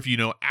 or if you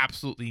know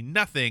absolutely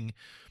nothing,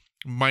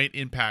 might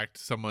impact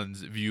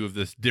someone's view of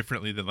this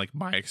differently than like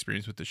my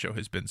experience with the show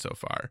has been so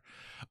far.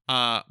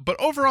 But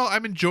overall,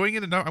 I'm enjoying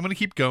it enough. I'm going to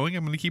keep going.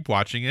 I'm going to keep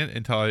watching it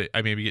until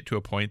I maybe get to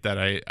a point that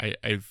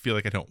I feel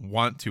like I don't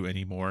want to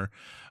anymore.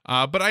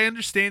 But I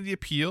understand the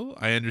appeal.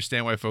 I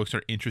understand why folks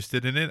are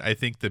interested in it. I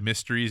think the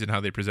mysteries and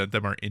how they present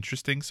them are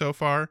interesting so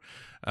far.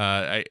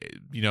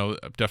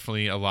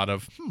 Definitely a lot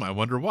of, I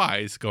wonder why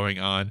is going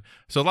on.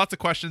 So lots of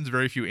questions,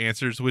 very few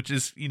answers, which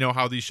is,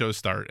 how these shows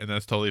start. And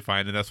that's totally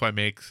fine. And that's why it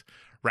makes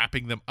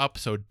wrapping them up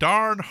so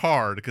darn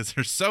hard, because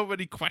there's so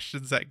many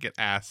questions that get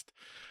asked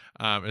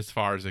as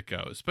far as it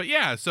goes. But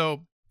yeah,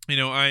 so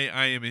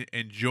I am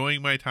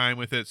enjoying my time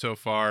with it so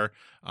far.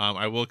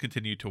 I will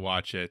continue to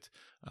watch it.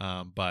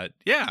 But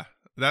yeah,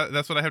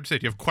 that's what I have to say.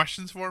 Do you have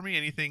questions for me?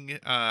 Anything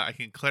I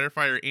can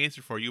clarify or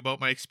answer for you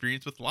about my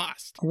experience with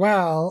Lost?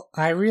 Well,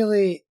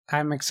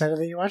 I'm excited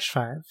that you watched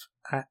 5.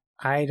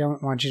 I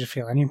don't want you to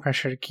feel any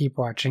pressure to keep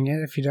watching it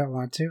if you don't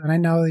want to. And I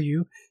know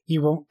you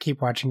won't keep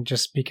watching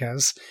just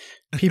because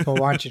people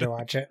want you to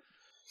watch it.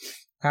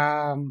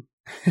 I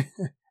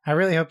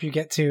really hope you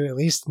get to at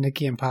least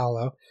Nikki and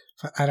Paolo.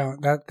 I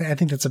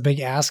think that's a big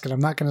ask, and I'm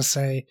not going to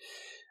say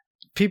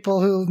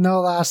people who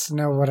know Lost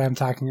know what I'm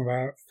talking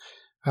about.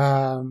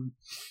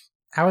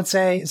 I would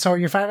say, so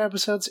you're 5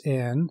 episodes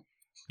in.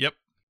 Yep.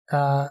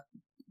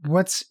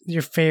 What's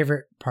your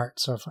favorite part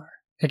so far?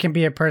 It can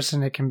be a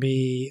person, it can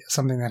be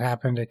something that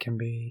happened, it can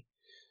be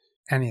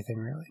anything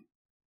really.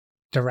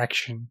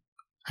 Direction.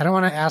 I don't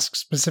want to ask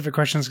specific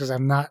questions because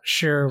I'm not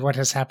sure what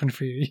has happened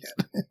for you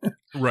yet.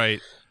 Right.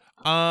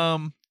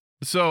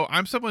 So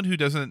I'm someone who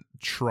doesn't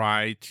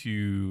try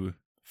to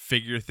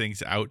figure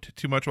things out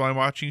too much while I'm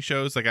watching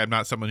shows. Like, I'm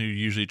not someone who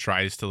usually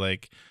tries to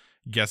like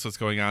guess what's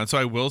going on. So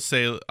I will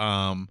say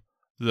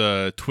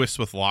the twist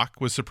with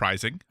Locke was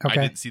surprising. Okay.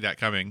 I didn't see that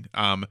coming.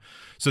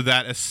 So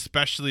that,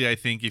 especially I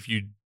think if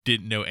you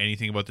didn't know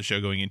anything about the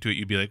show going into it,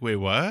 you'd be like, wait,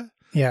 what?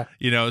 Yeah.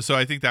 So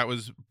I think that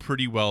was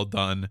pretty well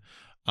done.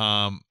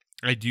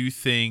 I do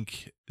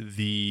think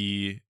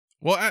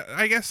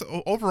I guess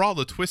overall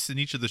the twists in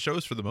each of the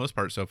shows for the most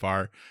part so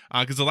far,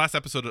 because the last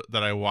episode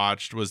that I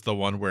watched was the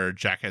one where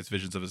Jack has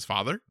visions of his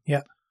father.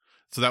 Yeah.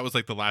 So that was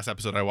like the last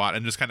episode I watched,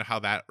 and just kind of how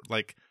that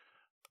like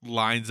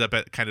lines up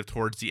at kind of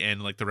towards the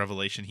end, like the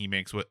revelation he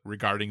makes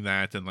regarding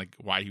that, and like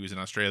why he was in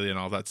Australia and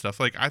all that stuff.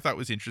 Like, I thought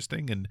was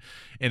interesting, and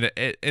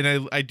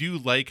I do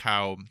like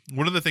how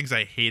one of the things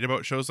I hate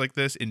about shows like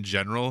this in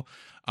general,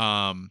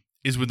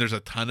 is when there's a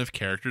ton of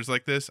characters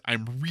like this.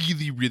 I'm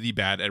really, really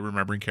bad at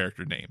remembering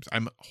character names.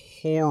 I'm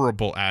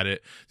horrible at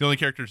it. The only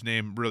character's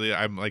name, really,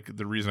 I'm like,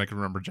 the reason I can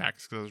remember Jack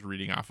is because I was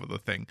reading off of the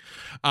thing.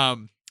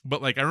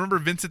 But like, I remember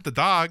Vincent the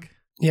dog.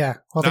 Yeah.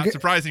 Well, not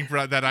surprising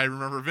for that I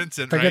remember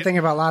Vincent. The good thing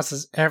about Lost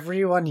is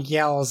everyone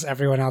yells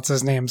everyone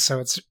else's name,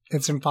 so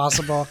it's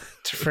impossible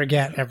to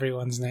forget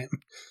everyone's name.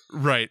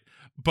 Right.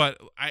 But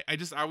I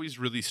just always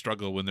really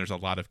struggle when there's a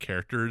lot of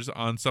characters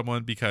on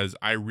someone because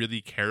I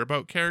really care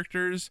about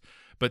characters.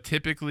 But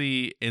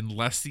typically,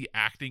 unless the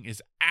acting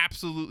is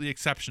absolutely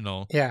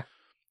exceptional, Yeah.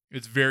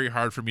 it's very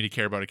hard for me to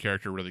care about a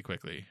character really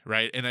quickly,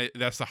 right? And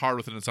that's the hard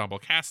with an ensemble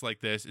cast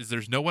like this is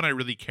there's no one I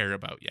really care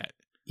about yet.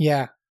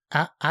 Yeah.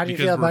 How do you Because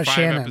feel we're about 5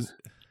 Shannon?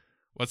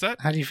 What's that?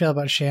 How do you feel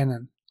about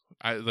Shannon?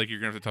 You're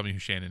gonna have to tell me who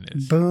Shannon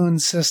is.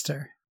 Boone's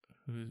sister.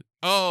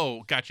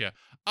 Oh, gotcha.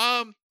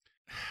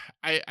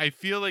 I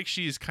feel like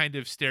she's kind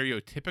of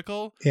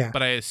stereotypical, Yeah.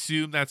 but I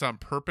assume that's on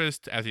purpose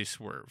as a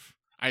swerve.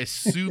 I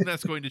assume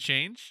that's going to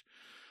change.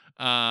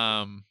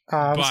 I'm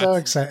but- so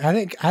excited.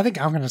 I think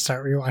I'm going to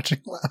start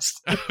rewatching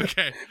Lost.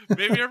 Okay,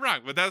 maybe I'm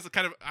wrong, but that's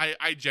kind of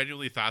I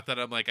genuinely thought that.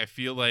 I'm like, I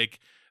feel like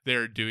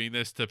they're doing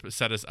this to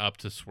set us up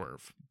to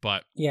swerve,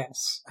 but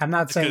Yes. I'm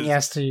not saying Because-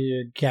 yes to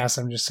your guess.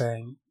 I'm just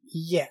saying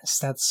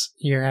yes.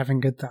 You're having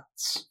good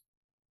thoughts.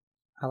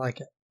 I like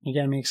it. You're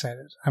getting me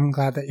excited. I'm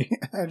glad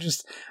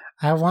that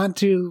I want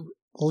to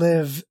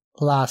live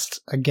Lost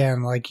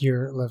again like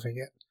you're living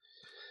it,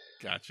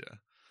 gotcha.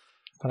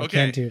 but Okay.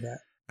 I can't do that.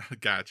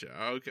 Gotcha.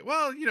 Okay.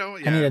 Well,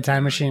 I need a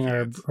time machine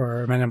you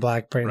or Men in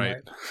Black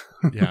Right.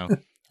 brainwave. yeah.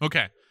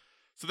 Okay.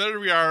 So there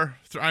we are.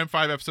 I'm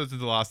 5 episodes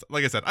into Lost.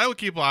 Like I said, I will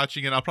keep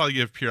watching it. I'll probably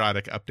give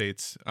periodic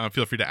updates.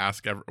 Feel free to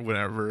ask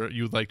whenever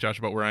you would like, Josh,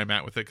 about where I'm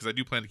at with it, because I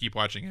do plan to keep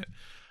watching it.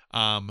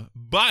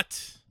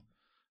 But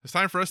it's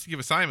time for us to give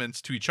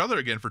assignments to each other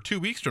again for 2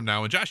 weeks from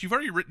now. And Josh, you've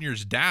already written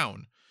yours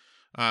down.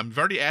 You've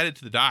already added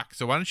to the doc.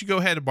 So why don't you go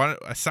ahead and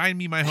assign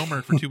me my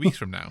homework for 2 weeks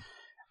from now?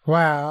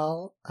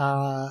 Well,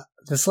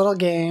 this little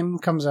game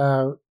comes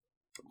out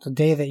the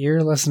day that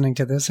you're listening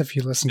to this, if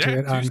you listen to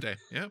it Tuesday.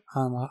 Yeah.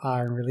 on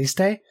our release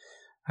day.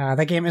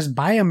 That game is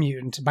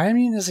Biomutant.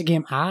 Biomutant is a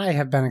game I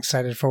have been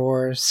excited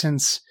for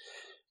since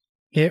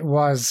it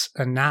was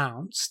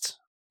announced.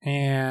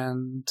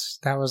 And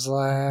that was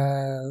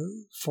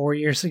 4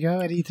 years ago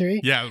at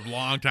E3. Yeah, a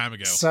long time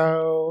ago.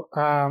 So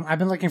I've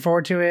been looking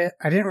forward to it.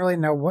 I didn't really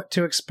know what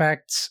to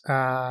expect.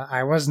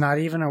 I was not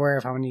even aware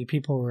of how many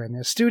people were in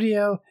the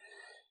studio.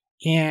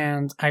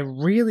 And I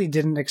really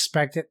didn't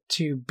expect it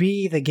to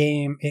be the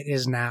game it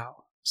is now.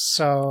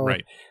 So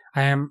Right.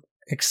 I am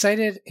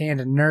excited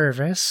and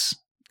nervous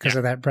because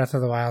of that Breath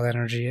of the Wild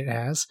energy it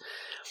has,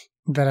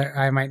 that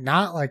I might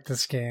not like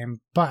this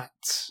game, but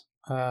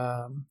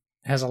it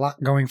has a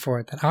lot going for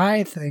it that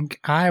I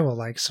think I will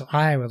like. So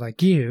I would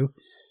like you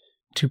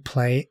to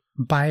play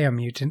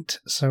Biomutant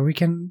so we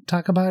can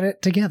talk about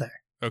it together.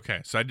 Okay.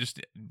 So I just,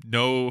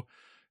 no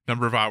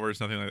number of hours,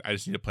 nothing like that. I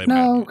just need to play No,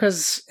 Biomutant.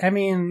 because, I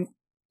mean,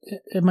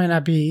 it might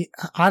not be.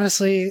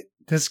 Honestly,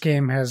 this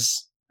game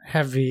has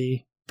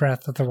heavy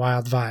Breath of the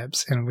Wild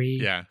vibes, and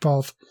we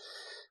both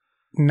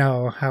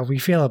know how we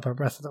feel about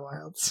Breath of the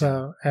Wild.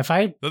 So if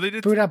I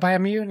boot up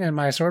Biomutant and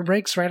my sword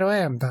breaks right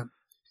away, I'm done.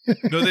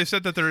 No, they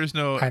said that there is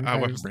no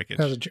weapon breakage.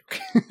 That was a joke.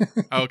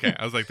 Okay,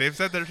 I was like, they've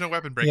said there's no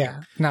weapon breakage.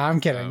 Yeah, no, I'm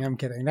kidding. I'm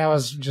kidding. That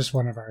was just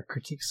one of our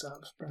critiques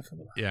of Breath of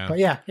the Wild. Yeah, but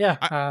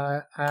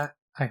yeah.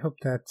 I hope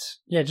that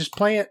just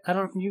play it.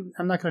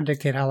 I'm not going to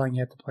dictate how long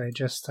you have to play.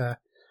 Just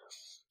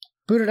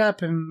boot it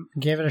up and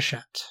give it a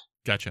shot.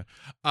 Gotcha.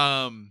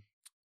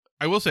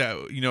 I will say,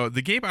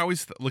 the game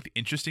always looked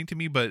interesting to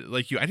me, but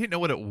like I didn't know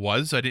what it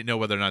was, so I didn't know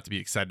whether or not to be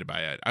excited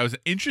by it. I was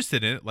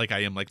interested in it, like I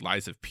am like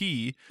Lies of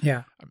P.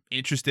 Yeah. I'm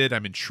interested,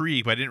 I'm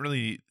intrigued, but I didn't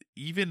really,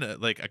 even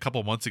like a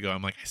couple months ago,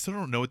 I'm like, I still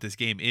don't know what this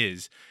game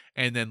is.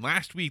 And then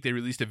last week they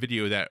released a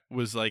video that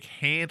was like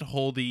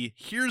hand-holdy,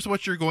 here's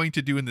what you're going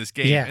to do in this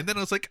game. Yeah. And then I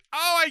was like,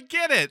 oh, I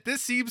get it.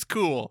 This seems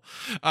cool.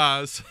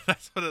 So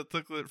that's what it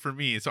took for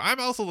me. So I'm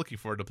also looking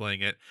forward to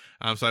playing it.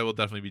 So I will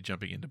definitely be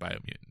jumping into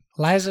Biomutant.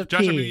 Lies of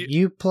Josh, P,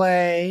 you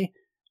play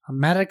a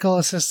medical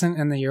assistant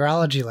in the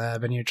urology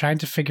lab and you're trying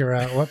to figure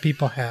out what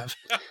people have.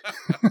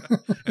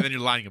 And then you're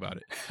lying about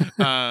it.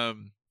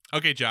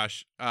 Okay,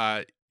 Josh,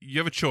 you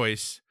have a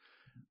choice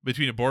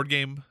between a board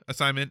game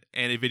assignment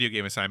and a video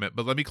game assignment,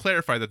 but let me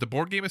clarify that the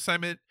board game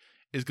assignment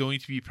is going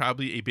to be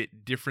probably a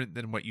bit different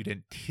than what you'd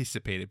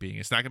anticipate it being.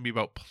 It's not going to be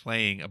about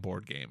playing a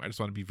board game. I just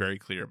want to be very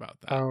clear about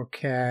that.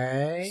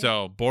 Okay.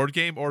 So, board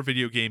game or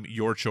video game,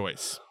 your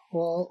choice.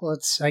 Well,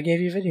 I gave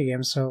you video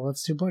games, so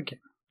let's do board game.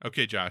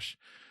 Okay, Josh.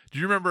 Do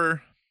you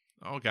remember,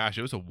 oh gosh,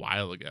 it was a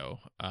while ago,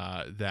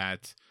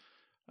 that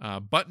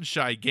Button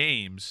Shy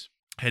Games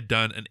had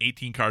done an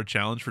 18-card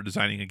challenge for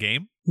designing a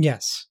game?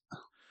 Yes.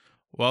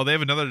 Well, they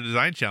have another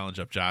design challenge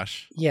up,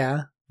 Josh.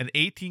 Yeah. An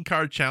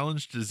 18-card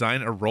challenge to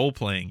design a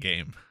role-playing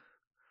game.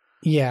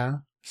 Yeah.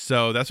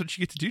 So that's what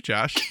you get to do,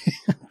 Josh.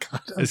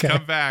 God, okay. Is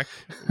come back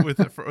with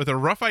a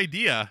rough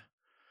idea.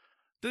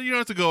 You don't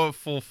have to go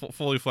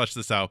fully flesh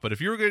this out, but if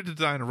you were going to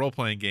design a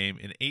role-playing game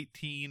in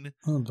 18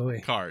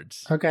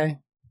 cards, okay,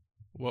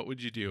 what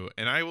would you do?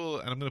 And I'm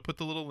going to put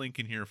the little link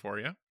in here for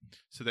you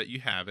so that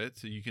you have it,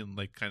 so you can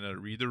like kind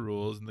of read the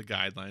rules and the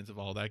guidelines of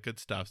all that good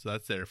stuff. So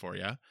that's there for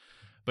you.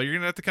 But you're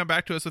going to have to come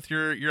back to us with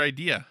your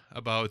idea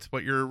about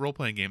what your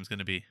role-playing game is going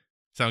to be.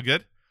 Sound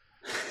good?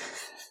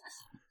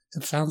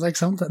 It sounds like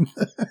something.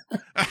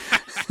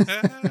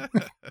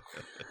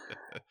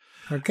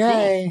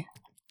 Okay.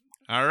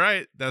 Cool. All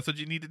right, that's what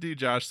you need to do,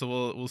 Josh. So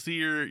we'll see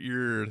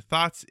your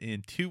thoughts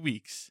in 2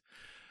 weeks.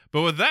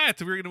 But with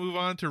that, we're going to move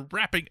on to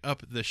wrapping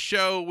up the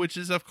show, which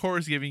is, of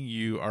course, giving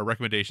you our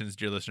recommendations,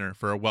 dear listener,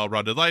 for a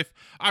well-rounded life.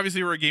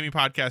 Obviously, we're a gaming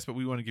podcast, but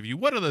we want to give you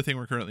one other thing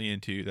we're currently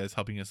into that's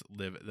helping us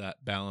live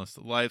that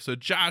balanced life. So,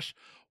 Josh,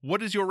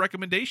 what is your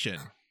recommendation?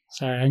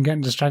 Sorry, I'm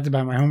getting distracted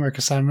by my homework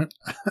assignment.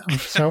 I'm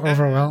so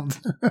overwhelmed.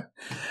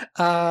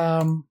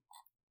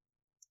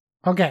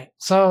 Okay,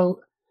 so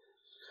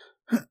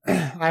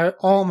I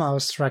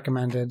almost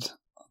recommended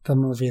the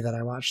movie that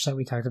I watched that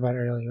we talked about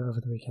earlier over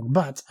the weekend,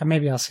 but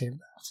maybe I'll save that.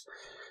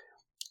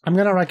 I'm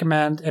going to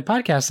recommend a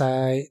podcast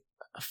I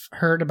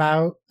heard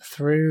about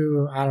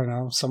through, I don't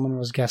know, someone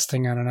was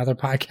guesting on another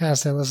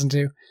podcast I listened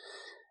to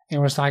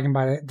and was talking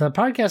about it. The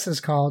podcast is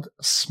called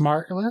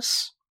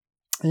Smartless,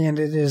 and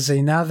it is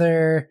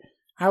another,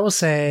 I will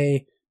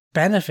say,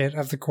 benefit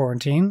of the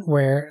quarantine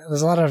where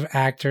there's a lot of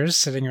actors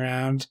sitting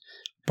around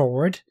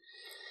bored.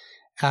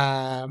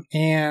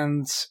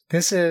 And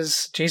this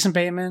is Jason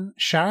Bateman,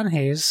 Sean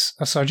Hayes.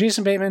 So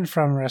Jason Bateman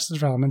from Arrested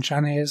Development,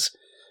 Sean Hayes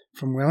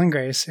from Will and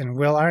Grace, and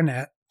Will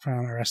Arnett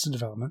from Arrested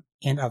Development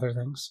and other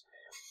things.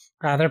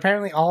 They're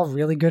apparently all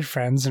really good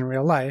friends in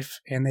real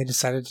life, and they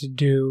decided to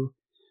do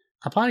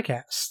a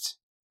podcast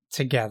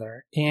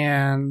together.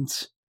 And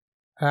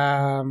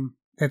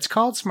it's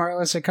called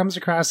Smartless. It comes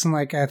across in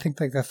I think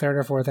the third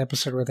or fourth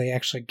episode where they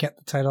actually get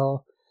the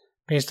title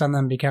based on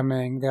them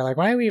they're like,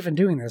 why are we even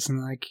doing this?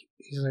 And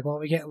he's like, well,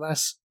 we get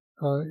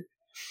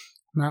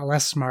not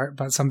less smart,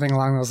 but something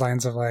along those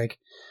lines of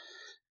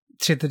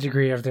to the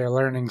degree of they're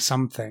learning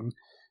something.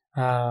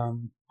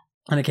 And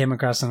it came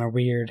across in a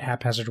weird,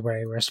 haphazard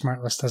way where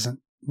Smartless doesn't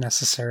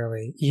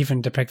necessarily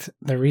even depict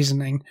the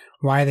reasoning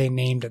why they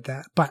named it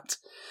that. But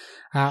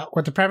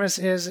what the premise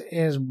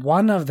is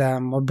one of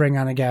them will bring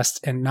on a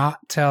guest and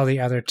not tell the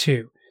other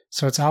two.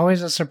 So it's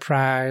always a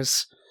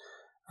surprise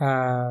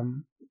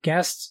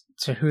guest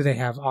to who they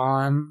have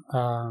on.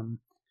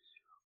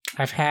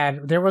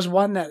 There was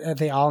one that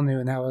they all knew,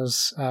 and that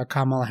was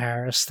Kamala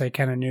Harris. They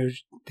kind of knew,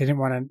 they didn't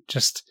want to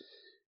just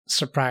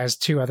surprise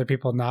two other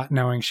people not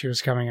knowing she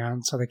was coming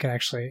on, so they could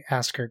actually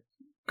ask her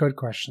good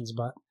questions.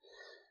 But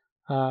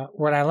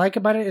what I like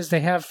about it is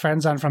they have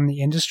friends on from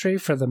the industry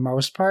for the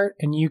most part,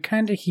 and you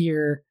kind of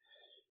hear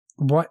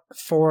what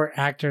four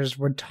actors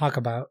would talk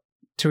about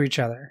to each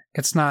other.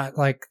 It's not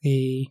like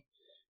the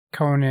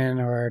Conan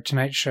or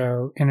Tonight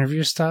Show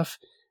interview stuff.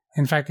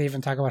 In fact, they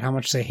even talk about how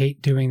much they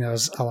hate doing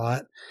those a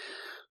lot.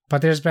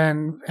 But there's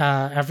been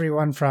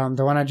everyone from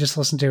the one I just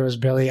listened to was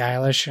Billie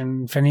Eilish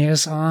and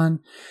Phineas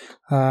on.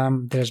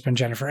 There's been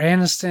Jennifer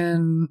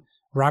Aniston,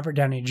 Robert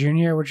Downey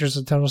Jr., which was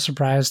a total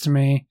surprise to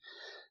me.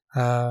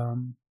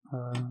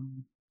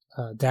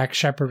 Dak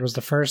Shepard was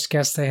the first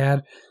guest they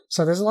had.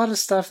 So there's a lot of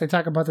stuff. They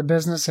talk about the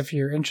business if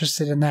you're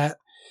interested in that.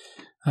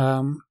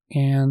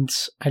 And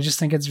I just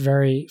think it's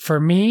for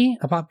me,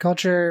 a pop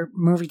culture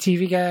movie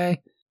TV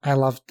guy, I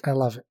love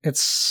it.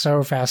 It's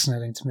so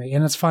fascinating to me,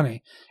 and it's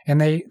funny. And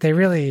they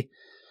really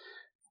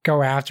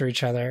go after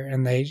each other,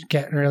 and they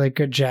get really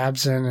good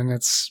jabs in, and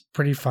it's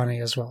pretty funny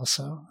as well.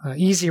 So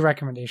easy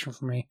recommendation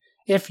for me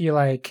if you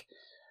like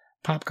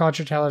pop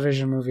culture,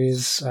 television,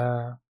 movies,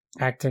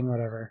 acting,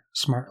 whatever.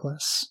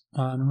 Smartless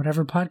on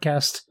whatever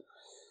podcast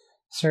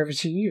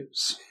service you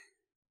use.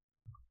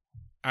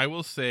 I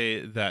will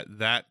say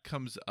that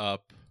comes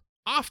up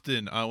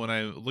often when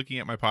I'm looking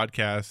at my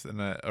podcast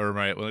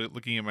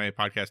looking at my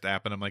podcast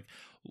app, and I'm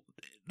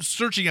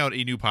searching out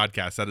a new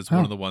podcast. That is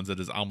one of the ones that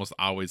is almost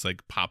always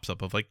pops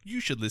up of you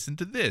should listen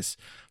to this.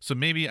 So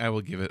maybe I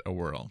will give it a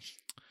whirl.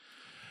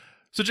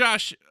 So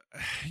Josh,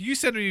 you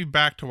sent me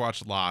back to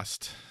watch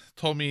Lost.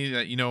 Told me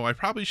that I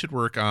probably should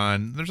work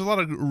on. There's a lot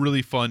of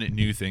really fun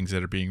new things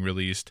that are being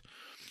released,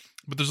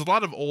 but there's a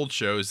lot of old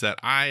shows that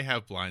I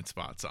have blind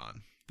spots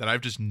on that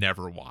I've just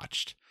never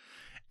watched.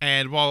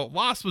 And while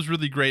Lost was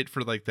really great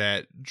for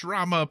that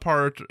drama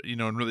part,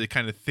 and really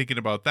kind of thinking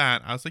about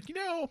that, I was like,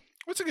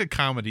 what's a good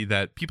comedy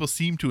that people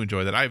seem to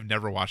enjoy that I've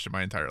never watched in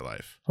my entire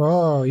life?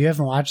 Oh, you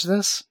haven't watched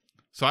this?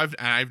 So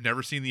I've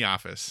never seen The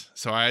Office.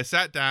 So I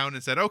sat down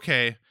and said,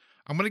 okay,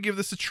 I'm going to give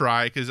this a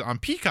try, because on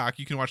Peacock,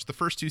 you can watch the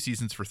first 2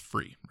 seasons for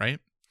free, right?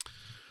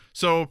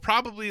 So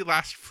probably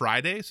last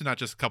Friday, so not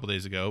just a couple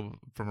days ago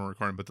from a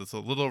recording, but that's a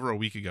little over a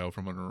week ago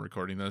from when we're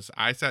recording this,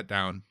 I sat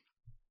down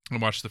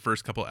and watched the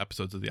first couple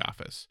episodes of The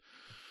Office.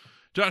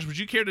 Josh, would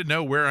you care to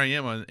know where I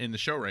am in the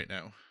show right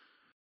now?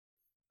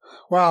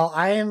 Well,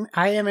 I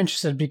am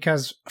interested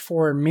because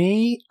for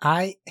me,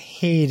 I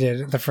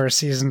hated the first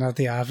season of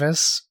The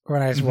Office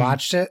when I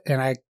watched it,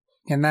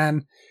 and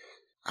then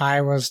I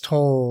was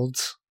told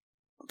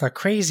the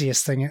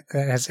craziest thing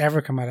that has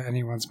ever come out of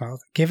anyone's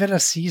mouth: give it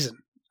a season.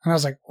 And I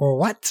was like, well,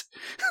 what?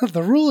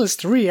 The rule is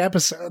 3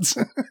 episodes.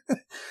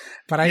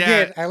 But I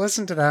did. I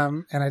listened to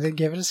them, and I did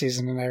give it a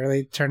season, and I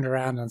really turned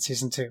around on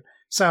season 2.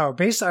 So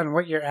based on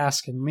what you're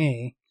asking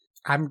me,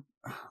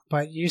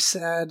 but you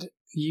said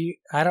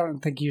I don't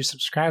think you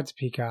subscribe to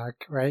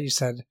Peacock, right? You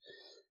said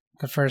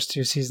The first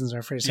 2 seasons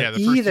are free. So Yeah, the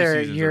first 2 either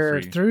seasons are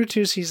you're free. through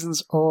 2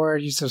 seasons or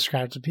you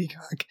subscribe to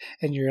Peacock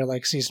and you're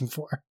like season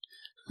 4.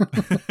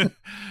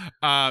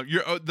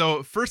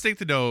 The first thing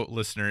to know,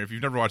 listener, if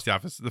you've never watched The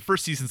Office, the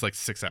first season's like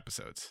 6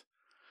 episodes.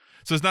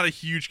 So it's not a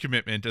huge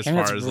commitment as And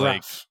far it's as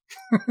rough.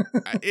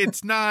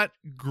 it's not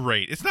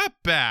great. It's not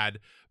bad,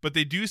 but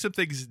they do some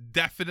things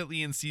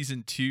definitely in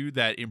season 2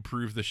 that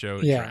improve the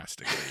show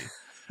drastically.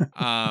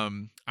 I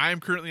am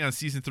currently on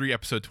season 3,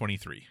 episode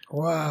 23.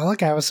 Wow,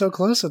 look, I was so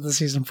close with the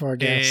season 4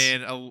 guess.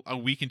 In a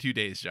week and 2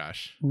 days,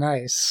 Josh.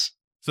 Nice.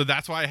 So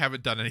that's why I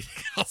haven't done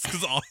anything else,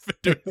 because all I've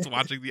been doing is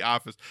watching The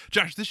Office.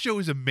 Josh, this show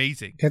is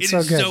amazing. It's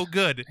so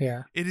good.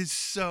 Yeah. It is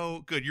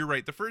so good. You're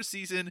right. The first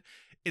season,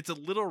 it's a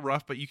little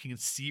rough, but you can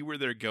see where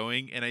they're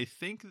going. And I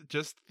think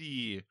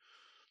the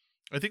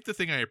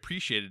thing I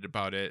appreciated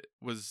about it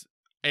was,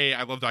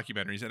 I love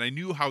documentaries, and I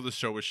knew how the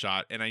show was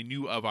shot, and I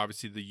knew of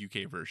obviously the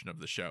UK version of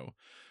the show.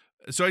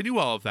 So I knew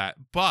all of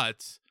that,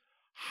 but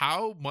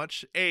how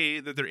much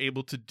that they're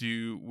able to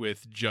do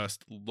with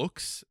just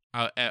looks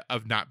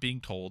of not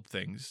being told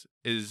things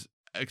is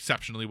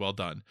exceptionally well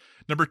done.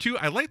 Number 2,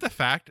 I like the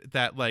fact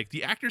that like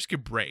the actors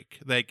could break,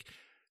 like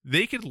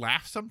they could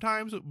laugh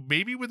sometimes,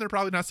 maybe when they're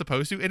probably not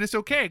supposed to, and it's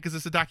okay because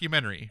it's a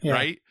documentary,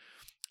 right?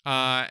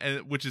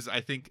 And which is,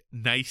 I think,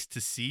 nice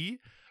to see.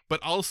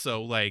 But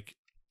also, like,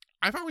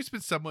 I've always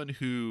been someone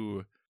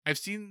who, I've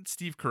seen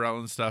Steve Carell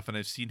and stuff, and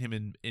I've seen him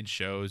in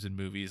shows and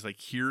movies, like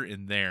here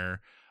and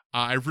there.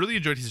 I really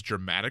enjoyed his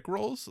dramatic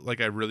roles. Like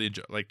I really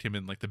liked him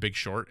in like The Big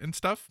Short and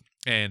stuff,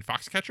 and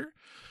Foxcatcher.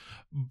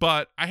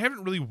 But I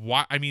haven't really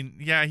watched. I mean,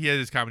 yeah, he has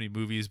his comedy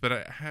movies, but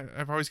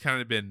I've always kind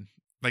of been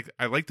like,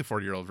 I like the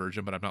 40-Year-Old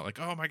Virgin, but I'm not like,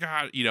 oh my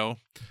god,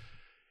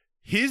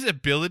 his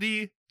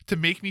ability to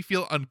make me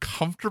feel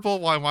uncomfortable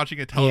while I'm watching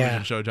a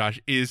television show, Josh,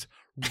 is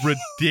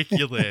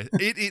ridiculous.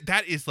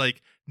 That is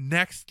like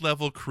next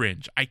level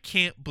cringe. I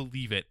can't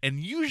believe it. And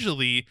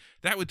usually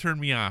that would turn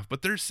me off,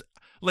 but there's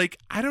like,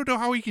 I don't know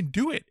how he can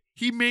do it.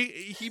 He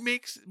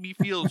makes me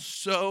feel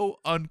so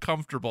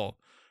uncomfortable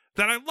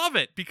that I love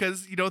it,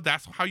 because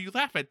that's how you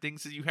laugh at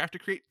things, is you have to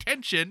create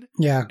tension,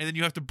 and then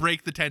you have to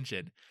break the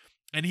tension.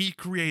 And he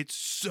creates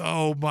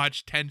so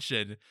much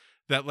tension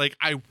that like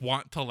I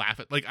want to laugh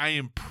at, like I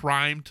am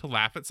primed to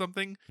laugh at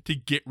something to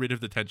get rid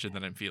of the tension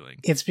that I'm feeling.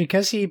 It's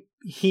because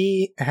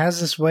he has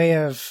this way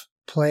of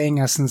playing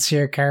a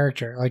sincere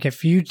character. Like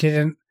if you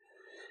didn't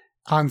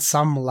on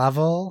some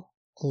level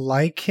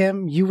like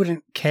him, you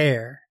wouldn't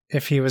care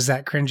if he was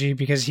that cringy,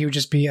 because he would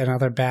just be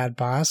another bad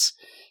boss.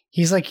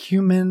 He's like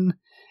human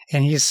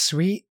and he's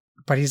sweet,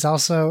 but he's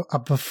also a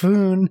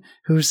buffoon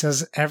who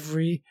says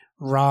every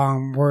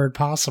wrong word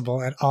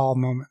possible at all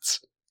moments.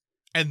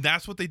 And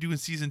that's what they do in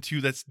season 2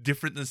 that's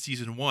different than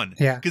season 1.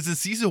 Yeah. Because in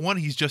season 1,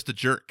 he's just a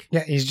jerk.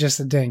 Yeah, he's just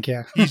a dink,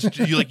 yeah. You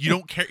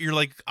don't care. You're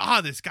like,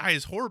 this guy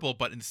is horrible.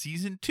 But in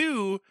season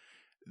 2,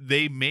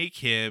 they make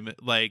him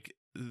like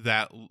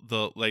the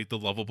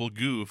lovable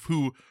goof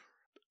who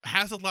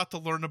has a lot to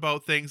learn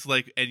about things,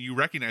 like, and you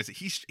recognize it.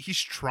 He's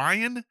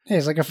trying. Yeah,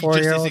 he's like a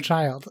 4-year-old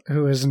child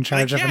who is in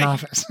charge of an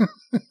office.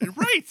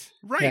 Right.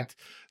 Yeah.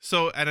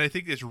 So, and I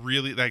think it's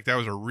really like that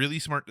was a really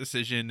smart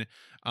decision.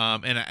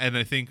 And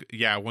I think,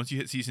 once you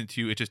hit season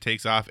 2, it just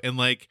takes off. And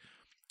like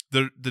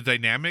the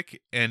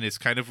dynamic, and it's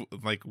kind of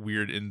like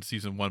weird in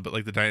season 1, but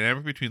like the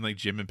dynamic between like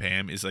Jim and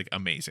Pam is like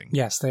amazing.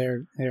 Yes,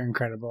 they're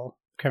incredible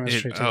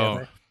chemistry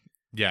together.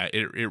 Yeah,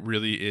 it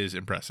really is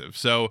impressive.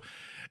 So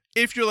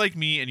if you're like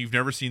me and you've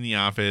never seen The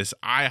Office,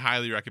 I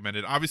highly recommend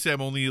it. Obviously,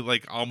 I'm only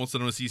like almost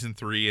done with season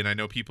 3, and I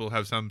know people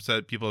have said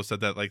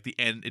that like the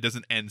end, it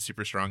doesn't end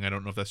super strong. I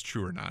don't know if that's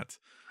true or not.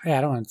 Yeah,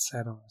 I don't want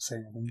to say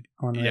anything.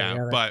 One way or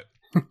the other. But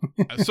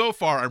so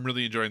far I'm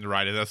really enjoying the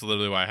ride, and that's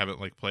literally why I haven't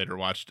like played or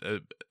watched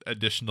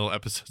additional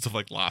episodes of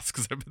like Lost,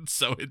 because I've been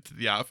so into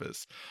The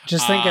Office.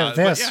 Just think of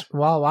this: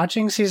 while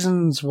watching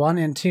seasons 1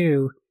 and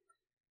 2,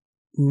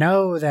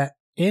 know that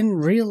in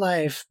real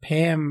life,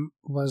 Pam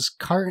was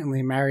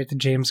currently married to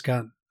James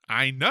Gunn.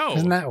 I know.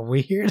 Isn't that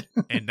weird?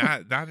 And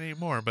not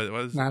anymore, but it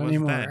was not was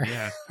anymore. Then,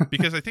 yeah,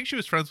 because I think she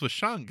was friends with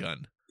Sean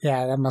Gunn.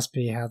 Yeah, that must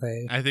be how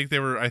they. I think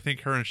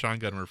her and Sean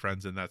Gunn were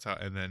friends, and that's how.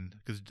 And then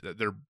because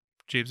they're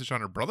James and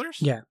Sean are brothers.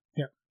 Yeah.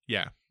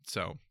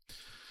 So,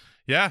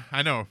 yeah,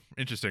 I know.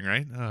 Interesting,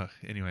 right?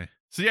 Anyway,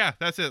 so yeah,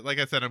 that's it. Like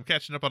I said, I'm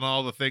catching up on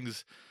all the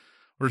things.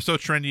 We're so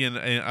trendy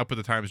and up with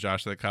the times,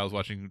 Josh, that Kyle's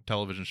watching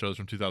television shows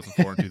from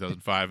 2004 and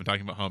 2005 and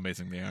talking about how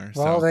amazing they are.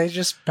 Well, they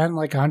just spent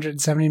like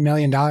 $170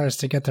 million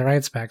to get the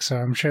rights back, so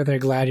I'm sure they're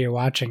glad you're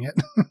watching it.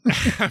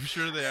 I'm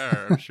sure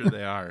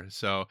they are.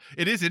 So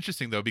it is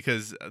interesting, though,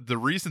 because the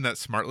reason that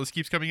Smartless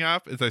keeps coming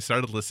up is I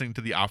started listening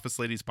to the Office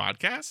Ladies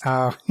podcast.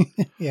 Oh,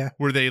 yeah.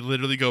 Where they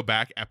literally go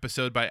back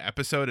episode by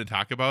episode and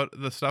talk about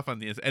the stuff on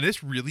the inside. And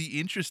it's really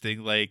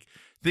interesting, like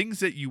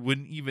things that you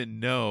wouldn't even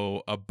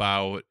know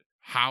about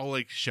how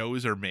like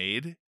shows are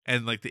made,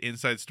 and like the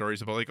inside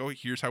stories about like, oh,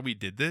 here's how we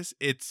did this.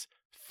 It's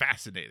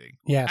fascinating.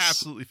 Yes.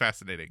 Absolutely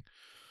fascinating.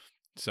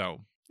 So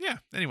yeah,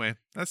 anyway,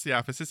 that's The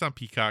Office. It's on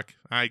Peacock.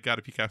 I got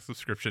a Peacock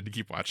subscription to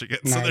keep watching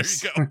it.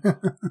 Nice. So there you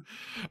go.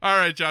 All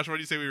right, Josh, what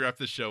do you say we wrap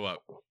this show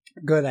up?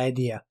 good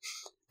idea.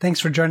 Thanks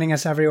for joining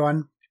us,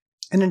 everyone.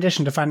 In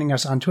addition to finding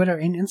us on Twitter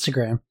and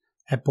Instagram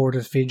at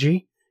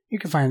BoredWithVG, you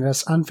can find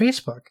us on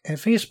Facebook at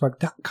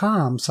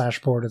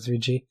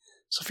facebook.com/BoredWithVG.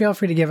 So feel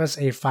free to give us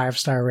a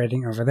 5-star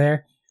rating over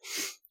there.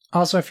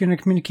 Also, if you want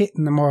to communicate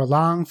in the more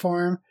long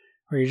form,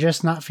 or you're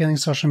just not feeling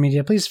social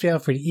media, please feel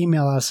free to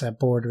email us at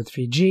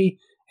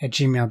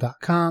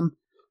boredwithvg@gmail.com.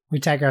 We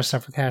tag our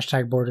stuff with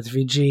hashtag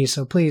boredwithvg,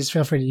 so please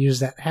feel free to use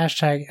that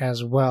hashtag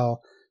as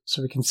well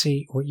so we can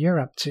see what you're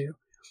up to.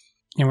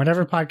 In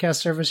whatever podcast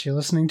service you're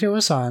listening to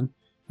us on,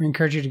 we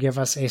encourage you to give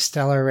us a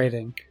stellar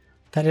rating.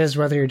 That is,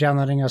 whether you're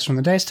downloading us from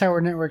the Dice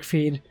Tower Network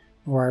feed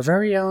or our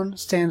very own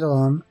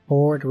standalone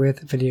Bored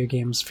with Video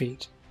Games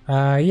feed.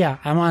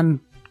 I'm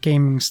on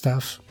gaming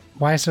stuff.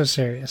 Why so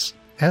serious?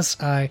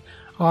 SIRRIUS.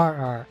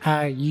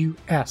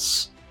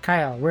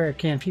 Kyle, where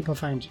can people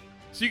find you?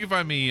 So you can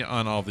find me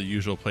on all the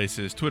usual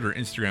places: Twitter,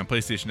 Instagram,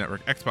 PlayStation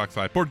Network, Xbox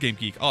Live, Board Game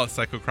Geek, all at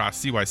Psychocross,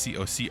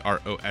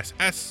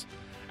 CYCOCROSS.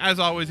 As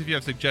always, if you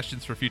have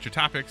suggestions for future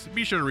topics,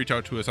 be sure to reach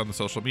out to us on the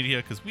social media,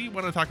 because we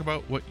want to talk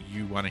about what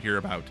you want to hear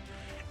about.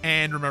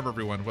 And remember,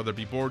 everyone, whether it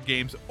be board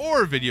games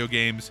or video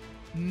games,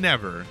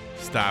 never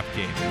stop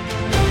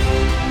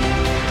gaming.